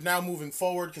moving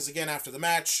forward, because again, after the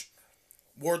match,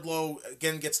 Wardlow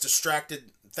again gets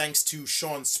distracted thanks to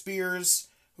Shawn Spears,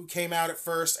 who came out at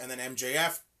first, and then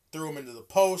MJF threw him into the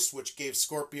post, which gave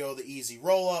Scorpio the easy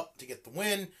roll-up to get the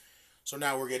win. So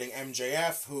now we're getting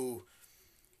MJF, who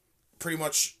pretty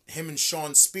much him and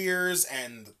Shawn Spears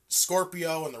and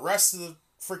Scorpio and the rest of the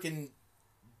freaking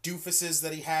doofuses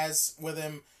that he has with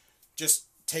him just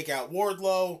take out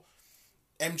Wardlow.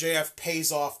 MJF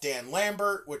pays off Dan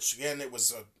Lambert, which again, it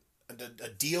was a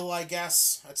deal, I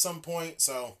guess, at some point.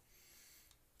 So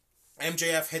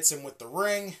MJF hits him with the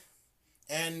ring,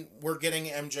 and we're getting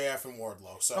MJF and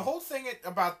Wardlow. So the whole thing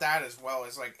about that as well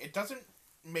is, like, it doesn't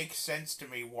make sense to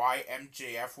me why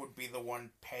MJF would be the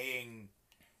one paying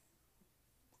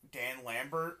Dan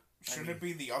Lambert. Shouldn't it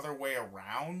be the other way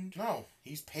around? No,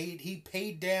 he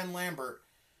paid Dan Lambert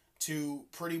to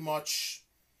pretty much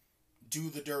do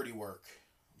the dirty work.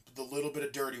 The little bit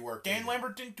of dirty work. Dan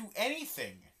Lambert didn't do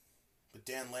anything. But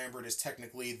Dan Lambert is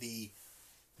technically the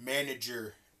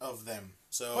manager of them.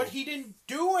 So, but he didn't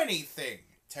do anything.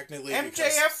 Technically,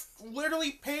 MJF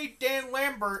literally paid Dan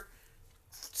Lambert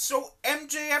so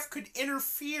MJF could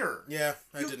interfere. Yeah,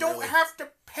 You don't have to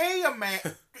pay a man.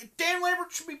 Dan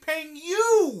Lambert should be paying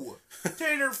you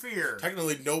to interfere.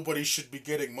 Technically, nobody should be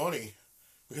getting money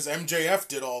because MJF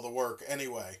did all the work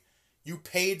anyway. You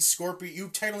paid Scorpio. You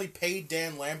technically paid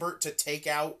Dan Lambert to take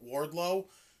out Wardlow,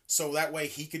 so that way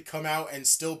he could come out and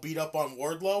still beat up on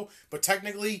Wardlow. But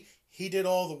technically, he did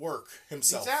all the work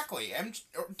himself. Exactly.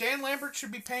 Dan Lambert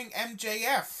should be paying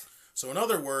MJF. So in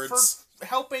other words, for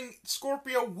helping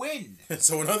Scorpio win.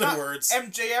 So in other words,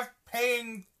 MJF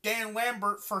paying Dan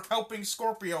Lambert for helping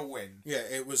Scorpio win. Yeah,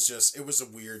 it was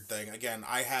a weird thing. Again,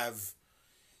 I have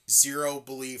zero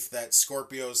belief that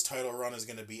Scorpio's title run is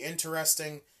going to be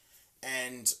interesting,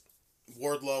 and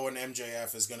Wardlow and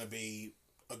MJF is going to be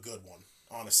a good one,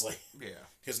 honestly. Yeah.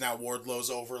 Because now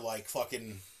Wardlow's over like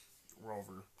fucking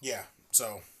Rover. Yeah.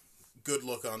 So good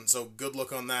look on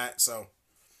that. So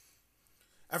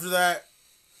after that,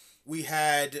 we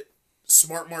had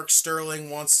Smart Mark Sterling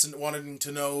wanting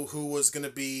to know who was going to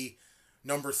be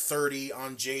number 30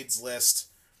 on Jade's list.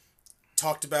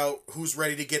 Talked about who's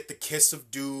ready to get the kiss of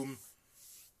doom.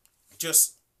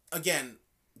 Just, again,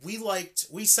 we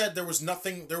said there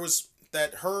was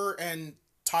that her and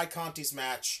Ty Conti's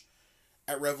match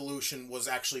at Revolution was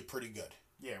actually pretty good.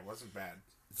 Yeah, it wasn't bad.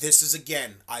 This is,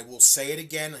 again, I will say it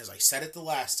again as I said it the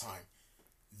last time.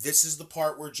 This is the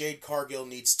part where Jade Cargill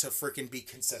needs to freaking be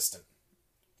consistent.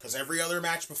 Because every other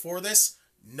match before this,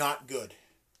 not good.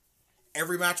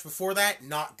 Every match before that,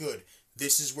 not good.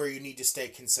 This is where you need to stay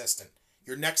consistent.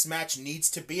 Your next match needs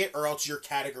to be it, or else you're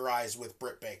categorized with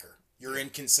Britt Baker. You're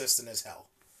inconsistent as hell.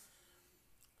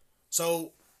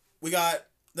 So, we got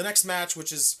the next match,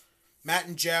 which is Matt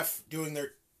and Jeff doing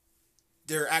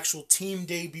their actual team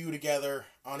debut together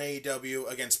on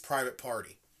AEW against Private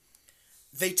Party.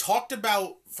 They talked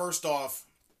about, first off,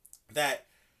 that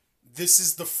this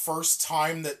is the first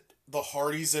time that the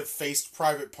Hardys have faced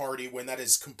Private Party, when that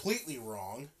is completely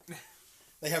wrong.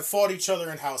 They have fought each other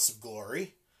in House of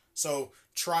Glory. So,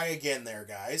 try again there,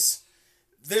 guys.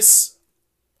 This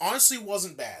honestly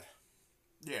wasn't bad.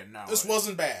 Yeah, no. This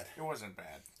wasn't bad. It wasn't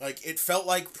bad. Like, it felt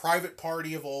like Private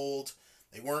Party of old.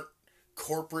 They weren't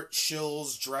corporate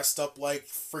shills dressed up like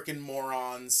freaking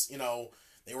morons. You know,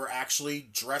 they were actually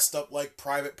dressed up like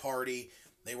Private Party.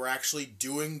 They were actually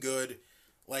doing good.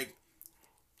 Like,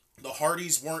 the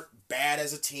Hardys weren't bad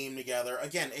as a team together.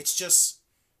 Again, it's just,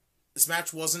 this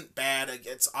match wasn't bad.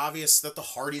 It's obvious that the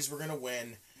Hardys were going to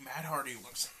win. Matt Hardy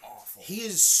looks awful. He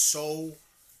is so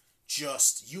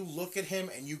just, you look at him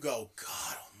and you go,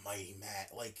 God almighty,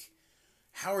 Matt. Like,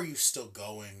 how are you still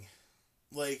going?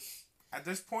 Like, at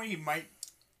this point,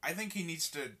 I think he needs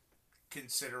to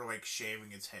consider, like,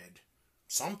 shaving his head.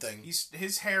 Something.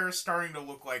 His hair is starting to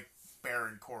look like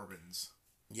Baron Corbin's.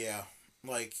 Yeah.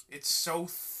 Like, it's so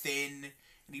thin,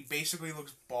 and he basically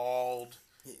looks bald.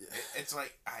 It's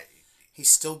like,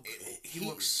 he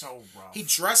looks so rough. He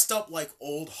dressed up like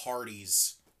old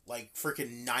Hardys, like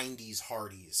freaking 90s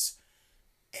Hardys.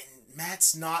 And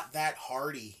Matt's not that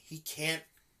Hardy. He can't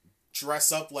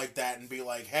dress up like that and be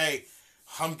like, hey,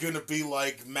 I'm gonna be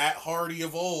like Matt Hardy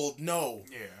of old. No.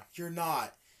 Yeah. You're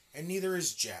not. And neither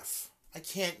is Jeff. I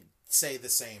can't say the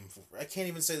same. I can't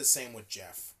even say the same with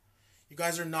Jeff. You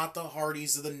guys are not the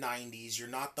Hardys of the 90s. You're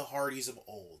not the Hardys of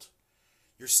old.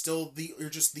 You're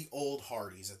just the old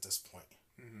Hardys at this point.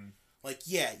 Mm-hmm. Like,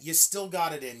 yeah, you still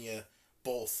got it in you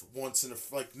both once in a...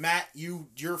 Like, Matt, you're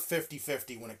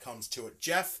 50-50 when it comes to it.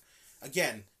 Jeff,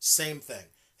 again, same thing.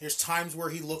 There's times where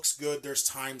he looks good. There's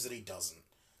times that he doesn't.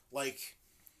 Like,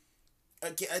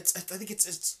 again, I think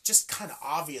it's just kind of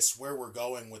obvious where we're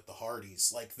going with the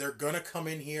Hardys. Like, they're going to come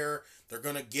in here. They're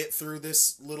going to get through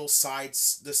this little side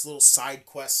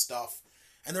quest stuff.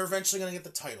 And they're eventually going to get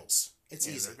the titles. It's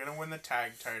easy. They're going to win the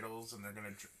tag titles, and they're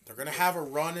going to have a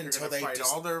run until they fight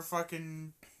all their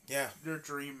fucking... Yeah. Their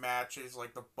dream matches,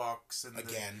 like the Bucks and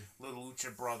again, the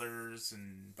Lucha Brothers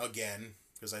and... Again,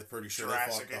 because I'm pretty sure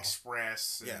Jurassic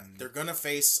Express. Yeah, they're going to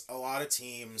face a lot of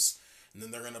teams, and then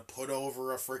they're going to put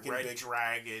over a freaking Red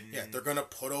Dragon. Yeah, they're going to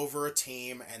put over a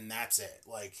team, and that's it.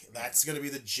 Like, that's going to be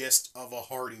the gist of a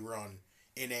Hardy run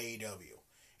in AEW.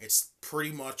 It's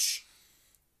pretty much,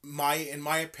 in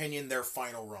my opinion, their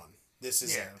final run. This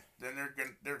is it. Then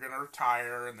they're gonna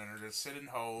retire, and then they're gonna sit and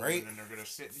hold, right? And then they're gonna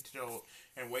sit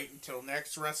and wait until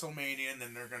next WrestleMania, and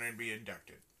then they're gonna be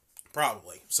inducted.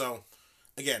 Probably. So,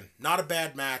 again, not a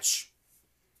bad match.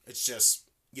 It's just,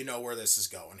 you know where this is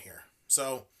going here.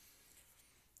 So,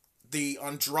 the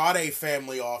Andrade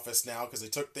family office now, because they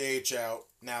took the H out,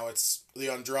 now it's the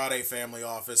Andrade family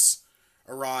office,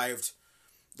 arrived.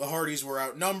 The Hardys were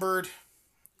outnumbered.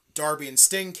 Darby and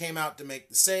Sting came out to make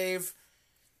the save.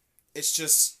 It's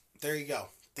just there you go.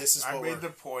 This is what I made the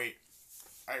point.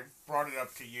 I brought it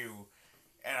up to you,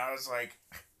 and I was like,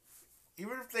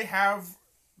 even if they have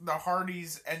the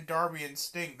Hardys and Darby and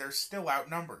Sting, they're still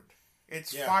outnumbered.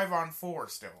 It's 5-on-4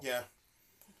 still. Yeah.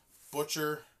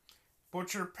 Butcher,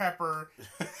 Pepper,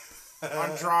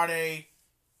 Andrade,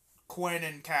 Quinn,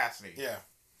 and Cassidy. Yeah.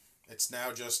 It's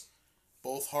now just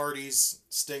both Hardys,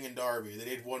 Sting, and Darby. They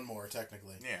need one more,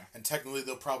 technically. Yeah. And technically,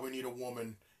 they'll probably need a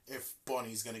woman if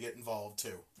Bunny's going to get involved,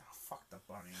 too. Oh, fuck the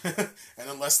Bunny. And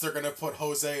unless they're going to put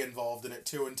Jose involved in it,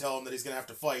 too, and tell him that he's going to have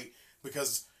to fight,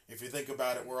 because if you think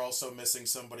about it, we're also missing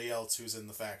somebody else who's in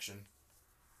the faction.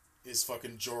 Is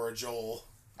fucking Jorah Joel.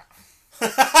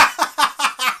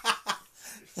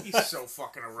 He's so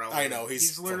fucking irrelevant. I know,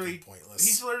 he's literally pointless.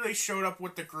 He's literally showed up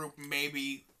with the group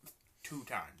maybe 2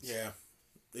 times. Yeah.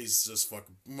 He's just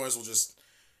fucking... Might as well just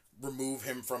remove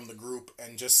him from the group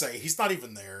and just say he's not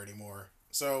even there anymore.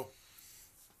 So,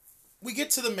 we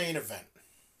get to the main event.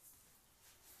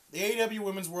 The AEW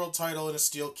Women's World Title in a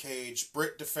steel cage.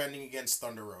 Britt defending against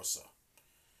Thunder Rosa.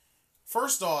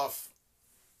 First off,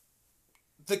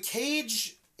 the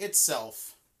cage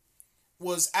itself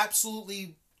was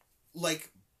absolutely,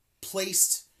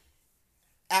 placed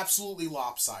absolutely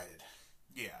lopsided.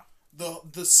 Yeah.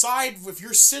 The side, if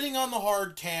you're sitting on the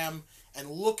hard cam and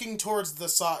looking towards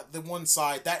the one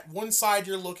side, that one side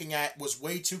you're looking at was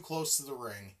way too close to the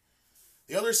ring.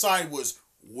 The other side was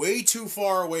way too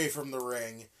far away from the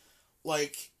ring.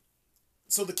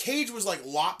 So the cage was,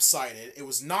 lopsided. It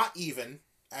was not even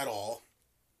at all.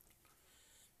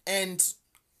 And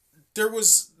there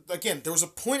was a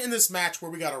point in this match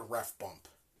where we got a ref bump.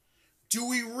 Do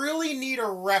we really need a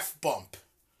ref bump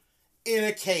in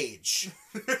a cage?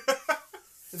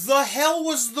 The hell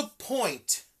was the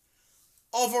point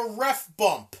of a ref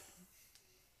bump?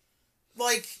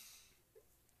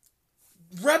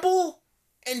 Rebel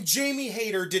and Jamie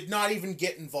Hayter did not even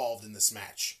get involved in this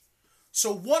match.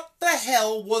 So what the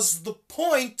hell was the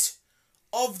point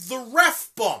of the ref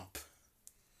bump?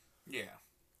 Yeah.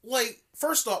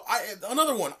 First off,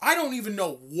 another one. I don't even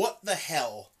know what the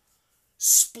hell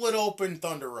split open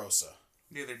Thunder Rosa.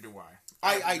 Neither do I.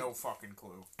 I have no fucking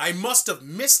clue. I must have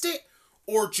missed it,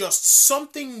 or just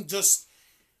something just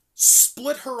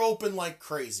split her open like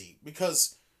crazy.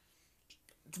 Because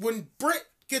when Britt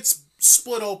gets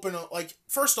split open,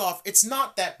 first off, it's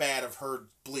not that bad of her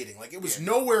bleeding. It was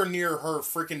nowhere near her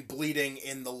freaking bleeding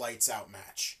in the Lights Out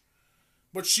match.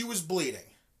 But she was bleeding.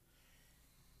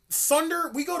 Thunder,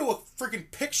 we go to a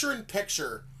freaking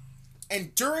picture-in-picture,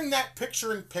 and during that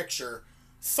picture-in-picture,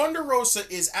 Thunder Rosa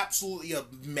is absolutely a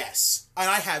mess. And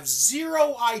I have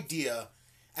zero idea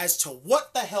as to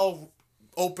what the hell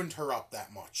opened her up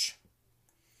that much.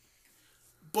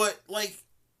 But,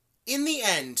 in the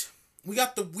end, we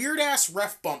got the weird-ass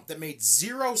ref bump that made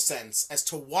zero sense as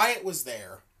to why it was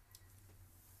there.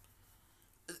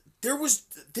 There was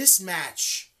this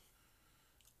match...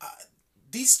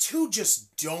 these two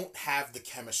just don't have the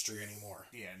chemistry anymore.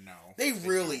 Yeah, no. They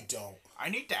really don't. I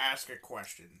need to ask a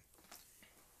question.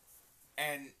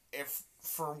 And if,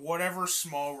 for whatever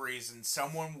small reason,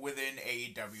 someone within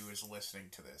AEW is listening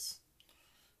to this,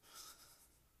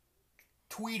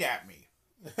 tweet at me.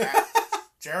 At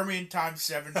Jeremy and Time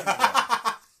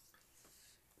 721.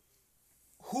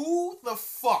 Who the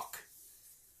fuck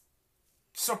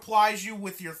supplies you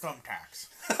with your thumbtacks?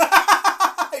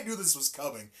 I knew this was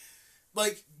coming.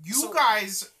 You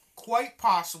guys quite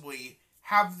possibly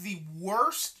have the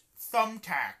worst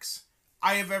thumbtacks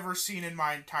I have ever seen in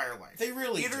my entire life. They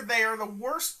really Either do. they are the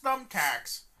worst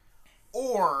thumbtacks,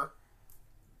 or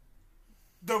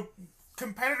the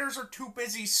competitors are too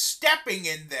busy stepping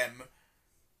in them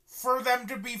for them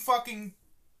to be fucking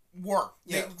work.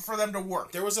 Yeah. For them to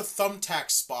work. There was a thumbtack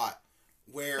spot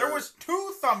where... There was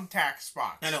 2 thumbtack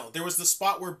spots. I know. There was the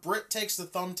spot where Britt takes the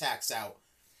thumbtacks out,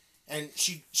 and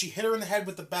she hit her in the head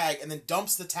with the bag, and then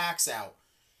dumps the tacks out.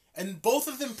 And both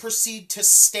of them proceed to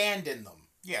stand in them.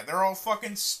 Yeah, they're all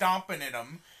fucking stomping in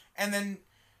them, and then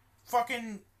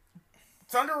fucking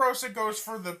Thunder Rosa goes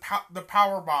for the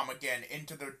power bomb again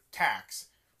into the tacks.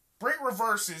 Britt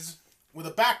reverses with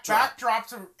a backdrop.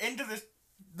 Backdrops her into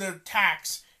the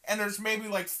tacks, and there's maybe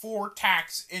 4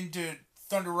 tacks into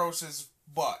Thunder Rosa's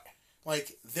butt.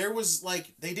 There was,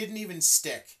 they didn't even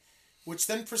stick. Which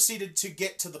then proceeded to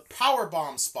get to the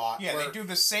powerbomb spot. Yeah, they do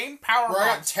the same powerbomb where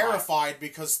I got spot. terrified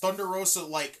because Thunder Rosa,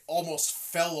 almost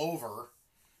fell over.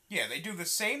 Yeah, they do the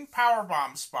same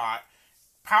powerbomb spot.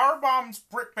 Powerbombs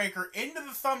Britt Baker into the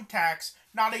thumbtacks.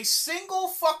 Not a single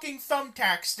fucking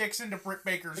thumbtack sticks into Britt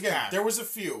Baker's Again, back. there was a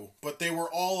few, but they were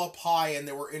all up high and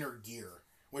they were inner gear.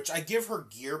 which I give her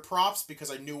gear props because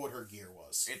I knew what her gear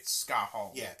was. It's Scott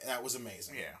Hall. Yeah, that was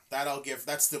amazing. Yeah. That I'll give.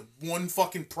 That's the one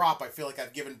fucking prop I feel like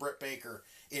I've given Britt Baker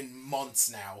in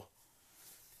months now.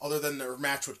 Other than their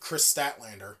match with Chris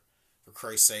Statlander, for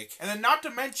Christ's sake. And then not to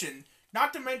mention,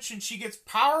 she gets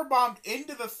powerbombed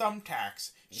into the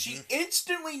thumbtacks. She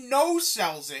instantly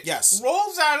no-sells it. Yes.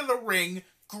 Rolls out of the ring,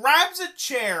 grabs a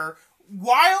chair,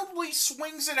 wildly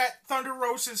swings it at Thunder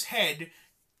Rosa's head,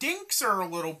 dinks her a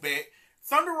little bit.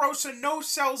 Thunder Rosa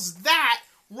no-sells that,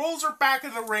 rolls her back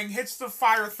in the ring, hits the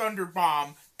Fire Thunder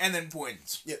Bomb, and then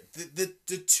wins. Yeah,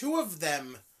 the two of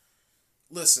them,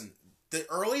 listen, the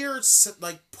earlier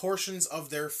portions of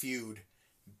their feud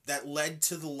that led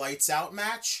to the Lights Out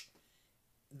match,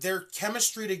 their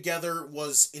chemistry together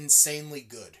was insanely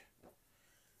good.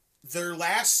 Their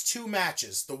last two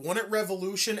matches, the one at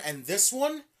Revolution and this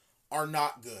one, are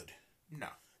not good. No.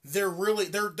 Their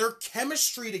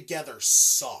chemistry together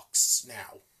sucks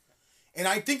now. And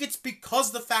I think it's because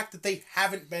of the fact that they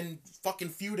haven't been fucking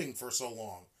feuding for so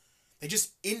long.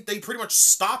 They pretty much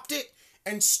stopped it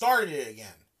and started it again.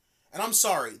 And I'm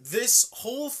sorry, this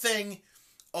whole thing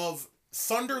of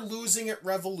Thunder losing at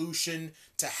Revolution,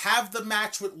 to have the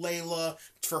match with Layla,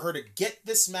 for her to get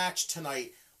this match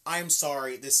tonight, I'm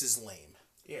sorry, this is lame.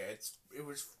 Yeah, it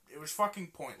was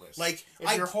fucking pointless. Like,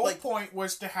 if your whole point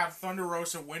was to have Thunder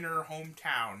Rosa win her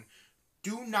hometown,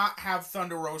 do not have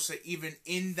Thunder Rosa even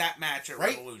in that match at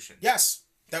Revolution. Yes,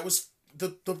 that was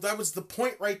the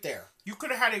point right there. You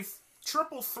could have had a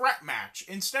triple threat match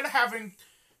instead of having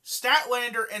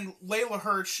Statlander and Layla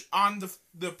Hirsch on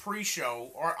the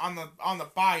pre-show or on the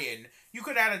buy-in. You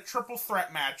could add a triple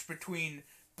threat match between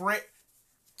Britt,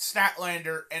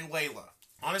 Statlander, and Layla.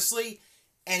 Honestly,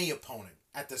 any opponent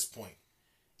at this point.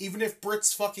 Even if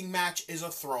Britt's fucking match is a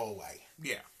throwaway.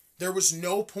 Yeah. There was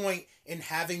no point in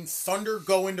having Thunder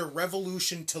go into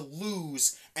Revolution to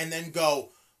lose and then go,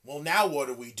 well, now what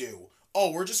do we do?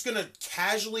 Oh, we're just going to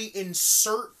casually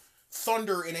insert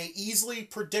Thunder in a easily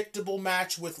predictable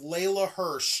match with Layla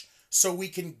Hirsch so we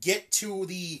can get to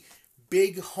the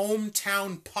big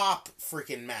hometown pop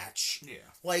freaking match. Yeah.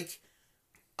 Like,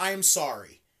 I'm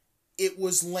sorry. It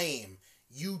was lame.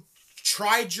 You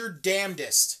tried your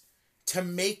damnedest to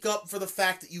make up for the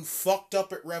fact that you fucked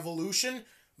up at Revolution,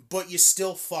 but you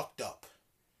still fucked up.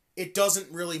 It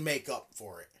doesn't really make up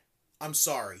for it. I'm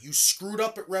sorry. You screwed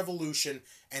up at Revolution,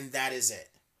 and that is it.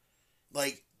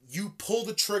 Like, you pull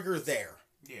the trigger there.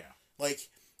 Yeah. Like,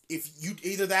 if you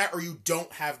either that or you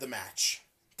don't have the match.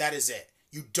 That is it.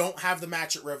 You don't have the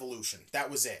match at Revolution. That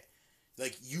was it.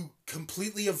 Like, you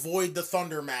completely avoid the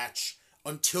Thunder match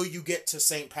until you get to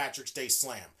St. Patrick's Day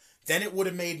Slam. Then it would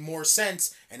have made more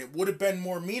sense, and it would have been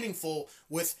more meaningful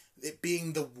with it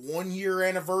being the 1 year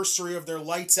anniversary of their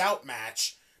Lights Out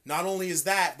match. Not only is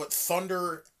that, but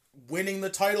Thunder winning the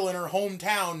title in her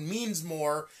hometown means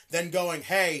more than going,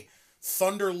 hey,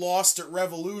 Thunder lost at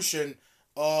Revolution.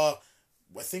 I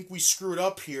think we screwed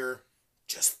up here.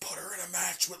 Just put her in a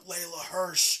match with Layla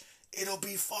Hirsch. It'll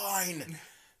be fine.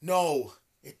 No,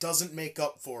 it doesn't make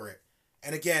up for it.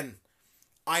 And again,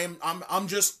 I'm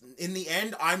just, in the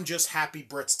end, I'm just happy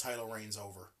Britt's title reign's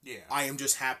over. Yeah. I am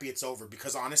just happy it's over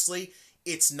because honestly,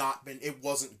 it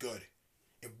wasn't good.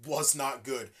 It was not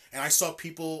good. And I saw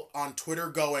people on Twitter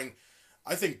going,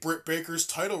 I think Britt Baker's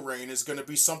title reign is going to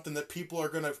be something that people are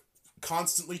going to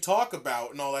constantly talk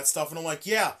about and all that stuff. And I'm like,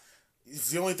 yeah,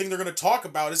 the only thing they're going to talk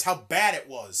about is how bad it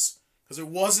was. Because it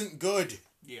wasn't good.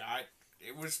 Yeah,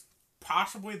 it was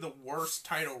possibly the worst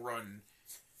title run.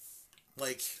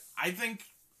 Like, I think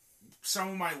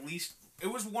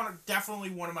it was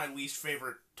definitely one of my least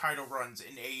favorite title runs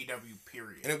in AEW,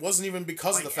 period. And it wasn't even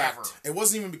because of the fact. Ever. It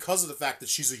wasn't even because of the fact that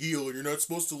she's a heel and you're not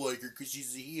supposed to like her because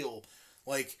she's a heel.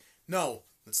 Like, no,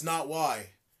 that's not why.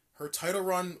 Her title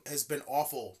run has been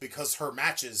awful because her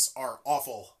matches are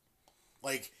awful.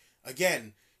 Like,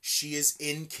 again, she is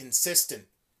inconsistent.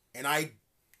 And I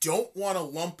don't want to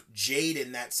lump Jade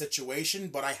in that situation,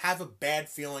 but I have a bad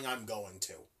feeling I'm going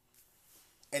to.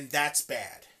 And that's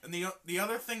bad. And the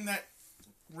other thing that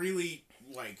really,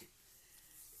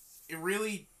 it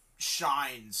really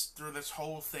shines through this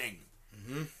whole thing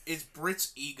is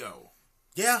Britt's ego.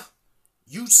 Yeah.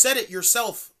 You said it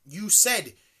yourself. You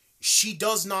said she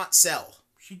does not sell.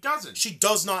 She doesn't. She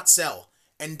does not sell.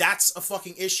 And that's a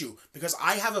fucking issue. Because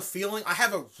I have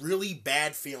a really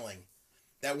bad feeling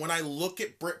that when I look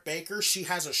at Britt Baker, she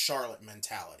has a Charlotte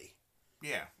mentality.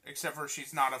 Yeah, except for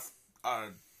she's not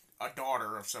a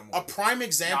daughter of someone. A prime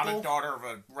example... Not a daughter of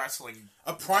a wrestling...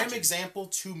 A prime example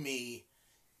to me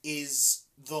is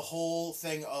the whole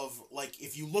thing of,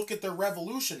 if you look at their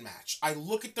Revolution match. I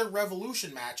look at their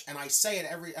Revolution match, and I say it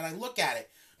and I look at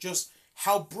it, just,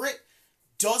 how Britt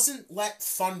doesn't let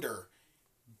Thunder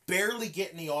barely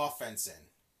get any offense in.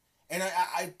 And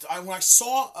I when I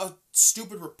saw a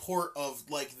stupid report of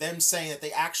like them saying that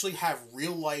they actually have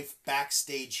real life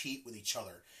backstage heat with each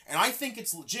other, and I think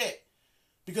it's legit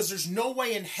because there's no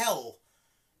way in hell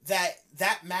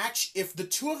that match, if the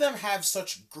two of them had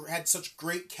such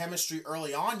great chemistry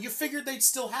early on, you figured they'd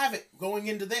still have it going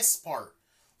into this part,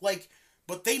 like,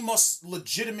 but they must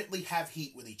legitimately have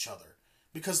heat with each other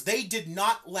because they did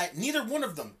not let neither one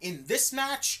of them in this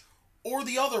match or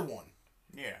the other one.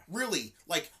 Yeah. Really,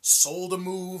 like, sold a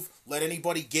move, let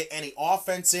anybody get any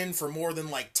offense in for more than,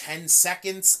 like, 10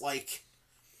 seconds, like...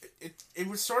 It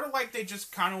was sort of like they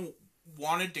just kind of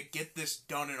wanted to get this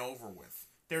done and over with.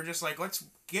 They were just like, let's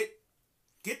get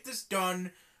this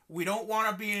done. We don't want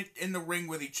to be in the ring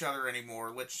with each other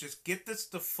anymore. Let's just get this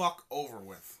the fuck over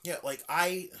with. Yeah, like,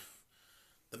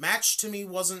 the match to me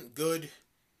wasn't good.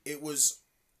 It was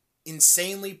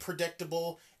insanely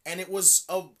predictable. And it was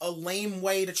a lame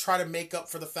way to try to make up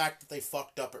for the fact that they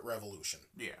fucked up at Revolution.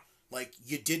 Yeah. Like,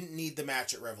 you didn't need the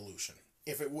match at Revolution.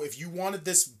 If you wanted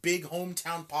this big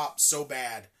hometown pop so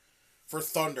bad for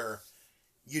Thunder,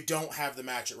 you don't have the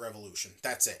match at Revolution.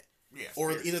 That's it. Yeah.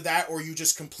 Or either that, or you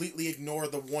just completely ignore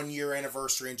the 1 year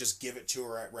anniversary and just give it to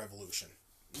her at Revolution.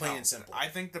 Plain and simple. I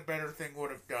think the better thing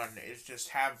would have done is just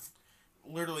have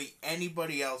literally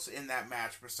anybody else in that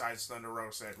match besides Thunder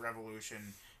Rosa at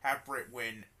Revolution have Britt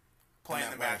win, playing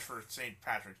the match for St.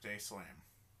 Patrick's Day Slam.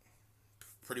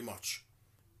 Pretty much.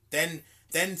 Then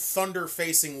Thunder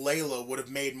facing Layla would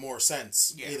have made more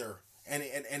sense, either. And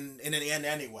in the end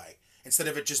anyway. Instead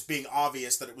of it just being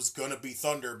obvious that it was going to be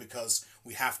Thunder because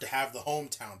we have to have the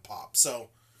hometown pop. So,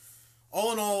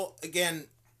 all in all, again,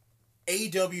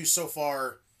 AEW so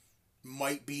far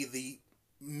might be the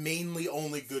mainly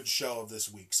only good show of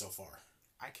this week so far.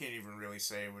 I can't even really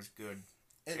say it was good.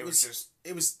 It was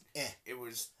eh. It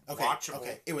was okay, watchable.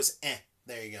 Okay, it was eh.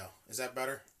 There you go. Is that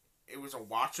better? It was a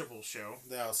watchable show.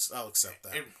 I'll accept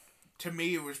that. To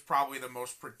me, it was probably the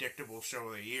most predictable show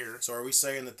of the year. So are we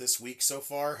saying that this week so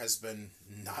far has been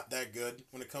not that good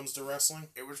when it comes to wrestling?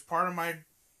 It was part of my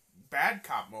bad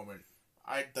cop moment.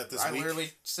 I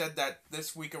literally said that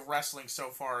this week of wrestling so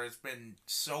far has been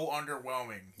so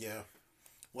underwhelming. Yeah.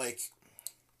 Like,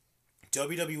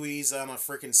 WWE's on a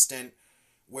freaking stint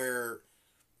where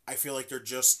I feel like they're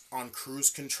just on cruise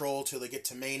control till they get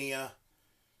to Mania.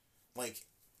 Like,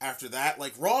 after that,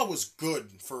 like, Raw was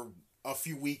good for a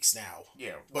few weeks now.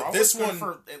 Yeah, but Raw this was good one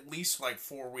for at least like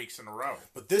 4 weeks in a row.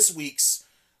 But this week's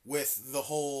with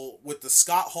the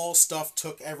Scott Hall stuff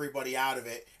took everybody out of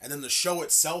it, and then the show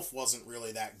itself wasn't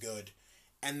really that good,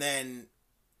 and then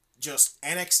just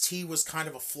NXT was kind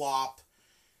of a flop.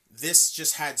 This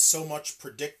just had so much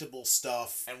predictable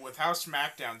stuff. And with how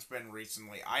SmackDown's been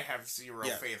recently, I have zero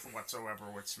faith whatsoever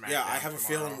with SmackDown. Yeah, I have a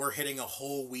feeling we're hitting a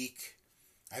whole week.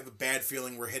 I have a bad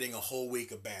feeling we're hitting a whole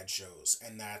week of bad shows,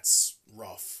 and that's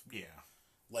rough. Yeah.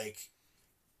 Like,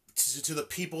 to the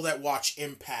people that watch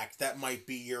Impact, that might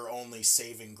be your only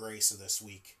saving grace of this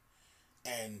week.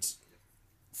 And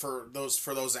for those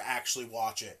that actually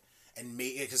watch it, and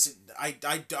me, because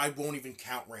I won't even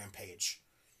count Rampage.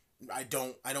 I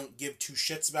don't give two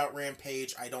shits about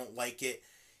Rampage. I don't like it.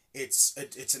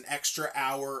 It's an extra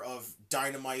hour of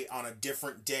Dynamite on a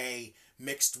different day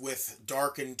mixed with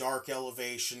Dark and Dark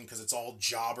Elevation because it's all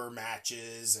jobber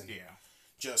matches and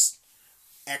just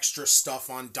extra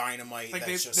stuff on Dynamite. Like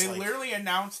they literally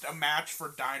announced a match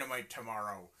for Dynamite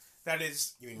tomorrow. That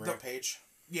is... You mean Rampage?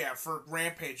 Yeah, for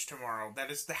Rampage tomorrow.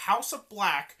 That is the House of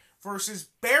Black versus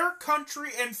Bear Country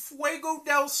and Fuego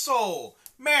del Sol.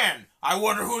 Man, I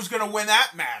wonder who's going to win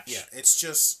that match. Yeah, it's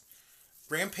just...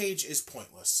 Rampage is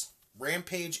pointless.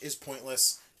 Rampage is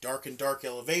pointless. Dark and Dark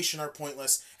Elevation are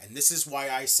pointless. And this is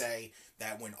why I say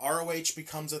that when ROH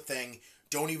becomes a thing,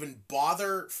 don't even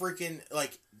bother freaking,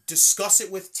 like, discuss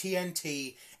it with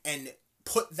TNT and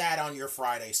put that on your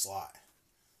Friday slot.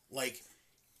 Like,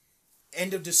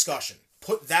 end of discussion.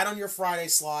 Put that on your Friday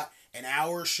slot, an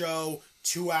hour show,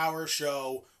 2 hour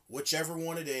show, whichever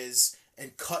one it is,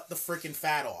 and cut the freaking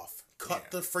fat off. Cut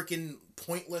the freaking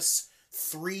pointless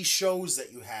 3 shows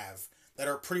that you have that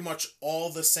are pretty much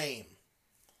all the same.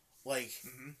 Like,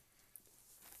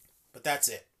 but that's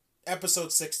it.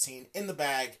 Episode 16 in the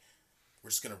bag.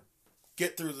 We're just going to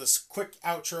get through this quick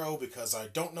outro because I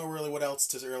don't know really what else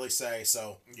to really say,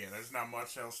 so. Yeah, there's not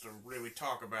much else to really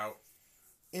talk about.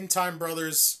 In Time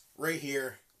Brothers, right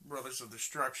here. Brothers of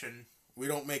Destruction. We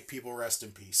don't make people rest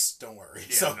in peace. Don't worry.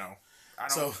 Yeah, so, no.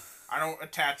 I don't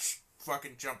attach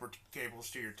fucking jumper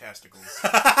cables to your testicles.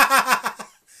 I'm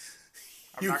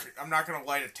not going to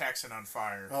light a Texan on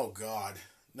fire. Oh, God.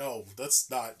 No, let's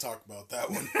not talk about that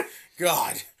one.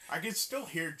 God. I can still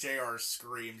hear JR's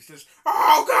screams. Just,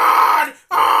 oh, God!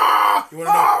 Oh, You want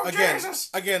to know? oh, Again, Jesus!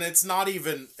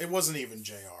 it wasn't even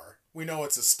JR. We know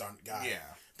it's a stunt guy.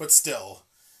 Yeah. But still.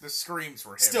 The screams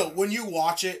were him. Still, when you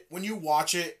watch it,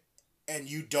 and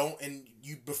you don't, and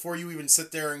you, before you even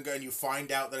sit there and you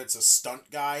find out that it's a stunt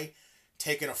guy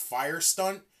taking a fire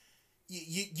stunt,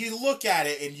 you look at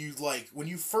it and you, like, when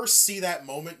you first see that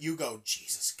moment, you go,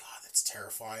 Jesus God, that's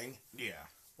terrifying. Yeah.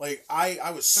 Like,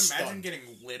 I was Just stunned. imagine getting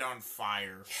lit on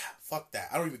fire. Yeah, fuck that.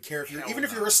 I don't even care if Hell if no.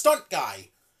 you're a stunt guy.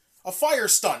 A fire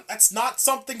stunt. That's not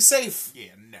something safe.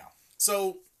 Yeah, no.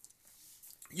 So,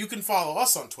 you can follow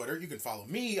us on Twitter. You can follow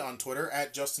me on Twitter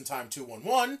at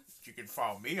JustinTime211. You can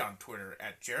follow me on Twitter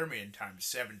at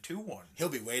JeremyInTime721. He'll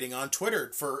be waiting on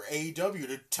Twitter for AEW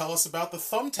to tell us about the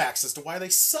thumbtacks as to why they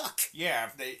suck. Yeah,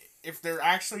 if they're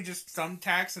actually just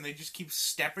thumbtacks and they just keep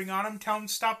stepping on them, tell them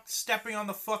stop stepping on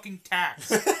the fucking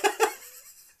tacks.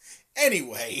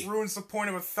 Anyway. Ruins the point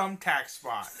of a thumbtack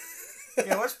spot.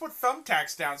 Yeah, let's put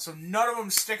thumbtacks down so none of them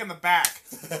stick in the back.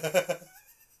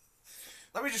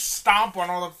 Let me just stomp on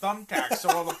all the thumbtacks so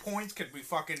all the points could be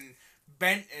fucking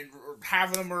bent and half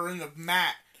of them are in the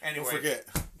mat. Anyway.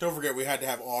 Don't forget we had to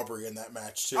have Aubrey in that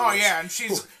match too. Oh yeah, and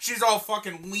she's all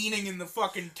fucking leaning in the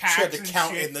fucking tacks. She had to and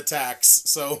count shit. in the tacks.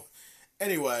 So,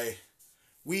 anyway,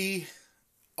 we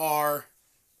are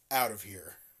out of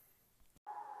here.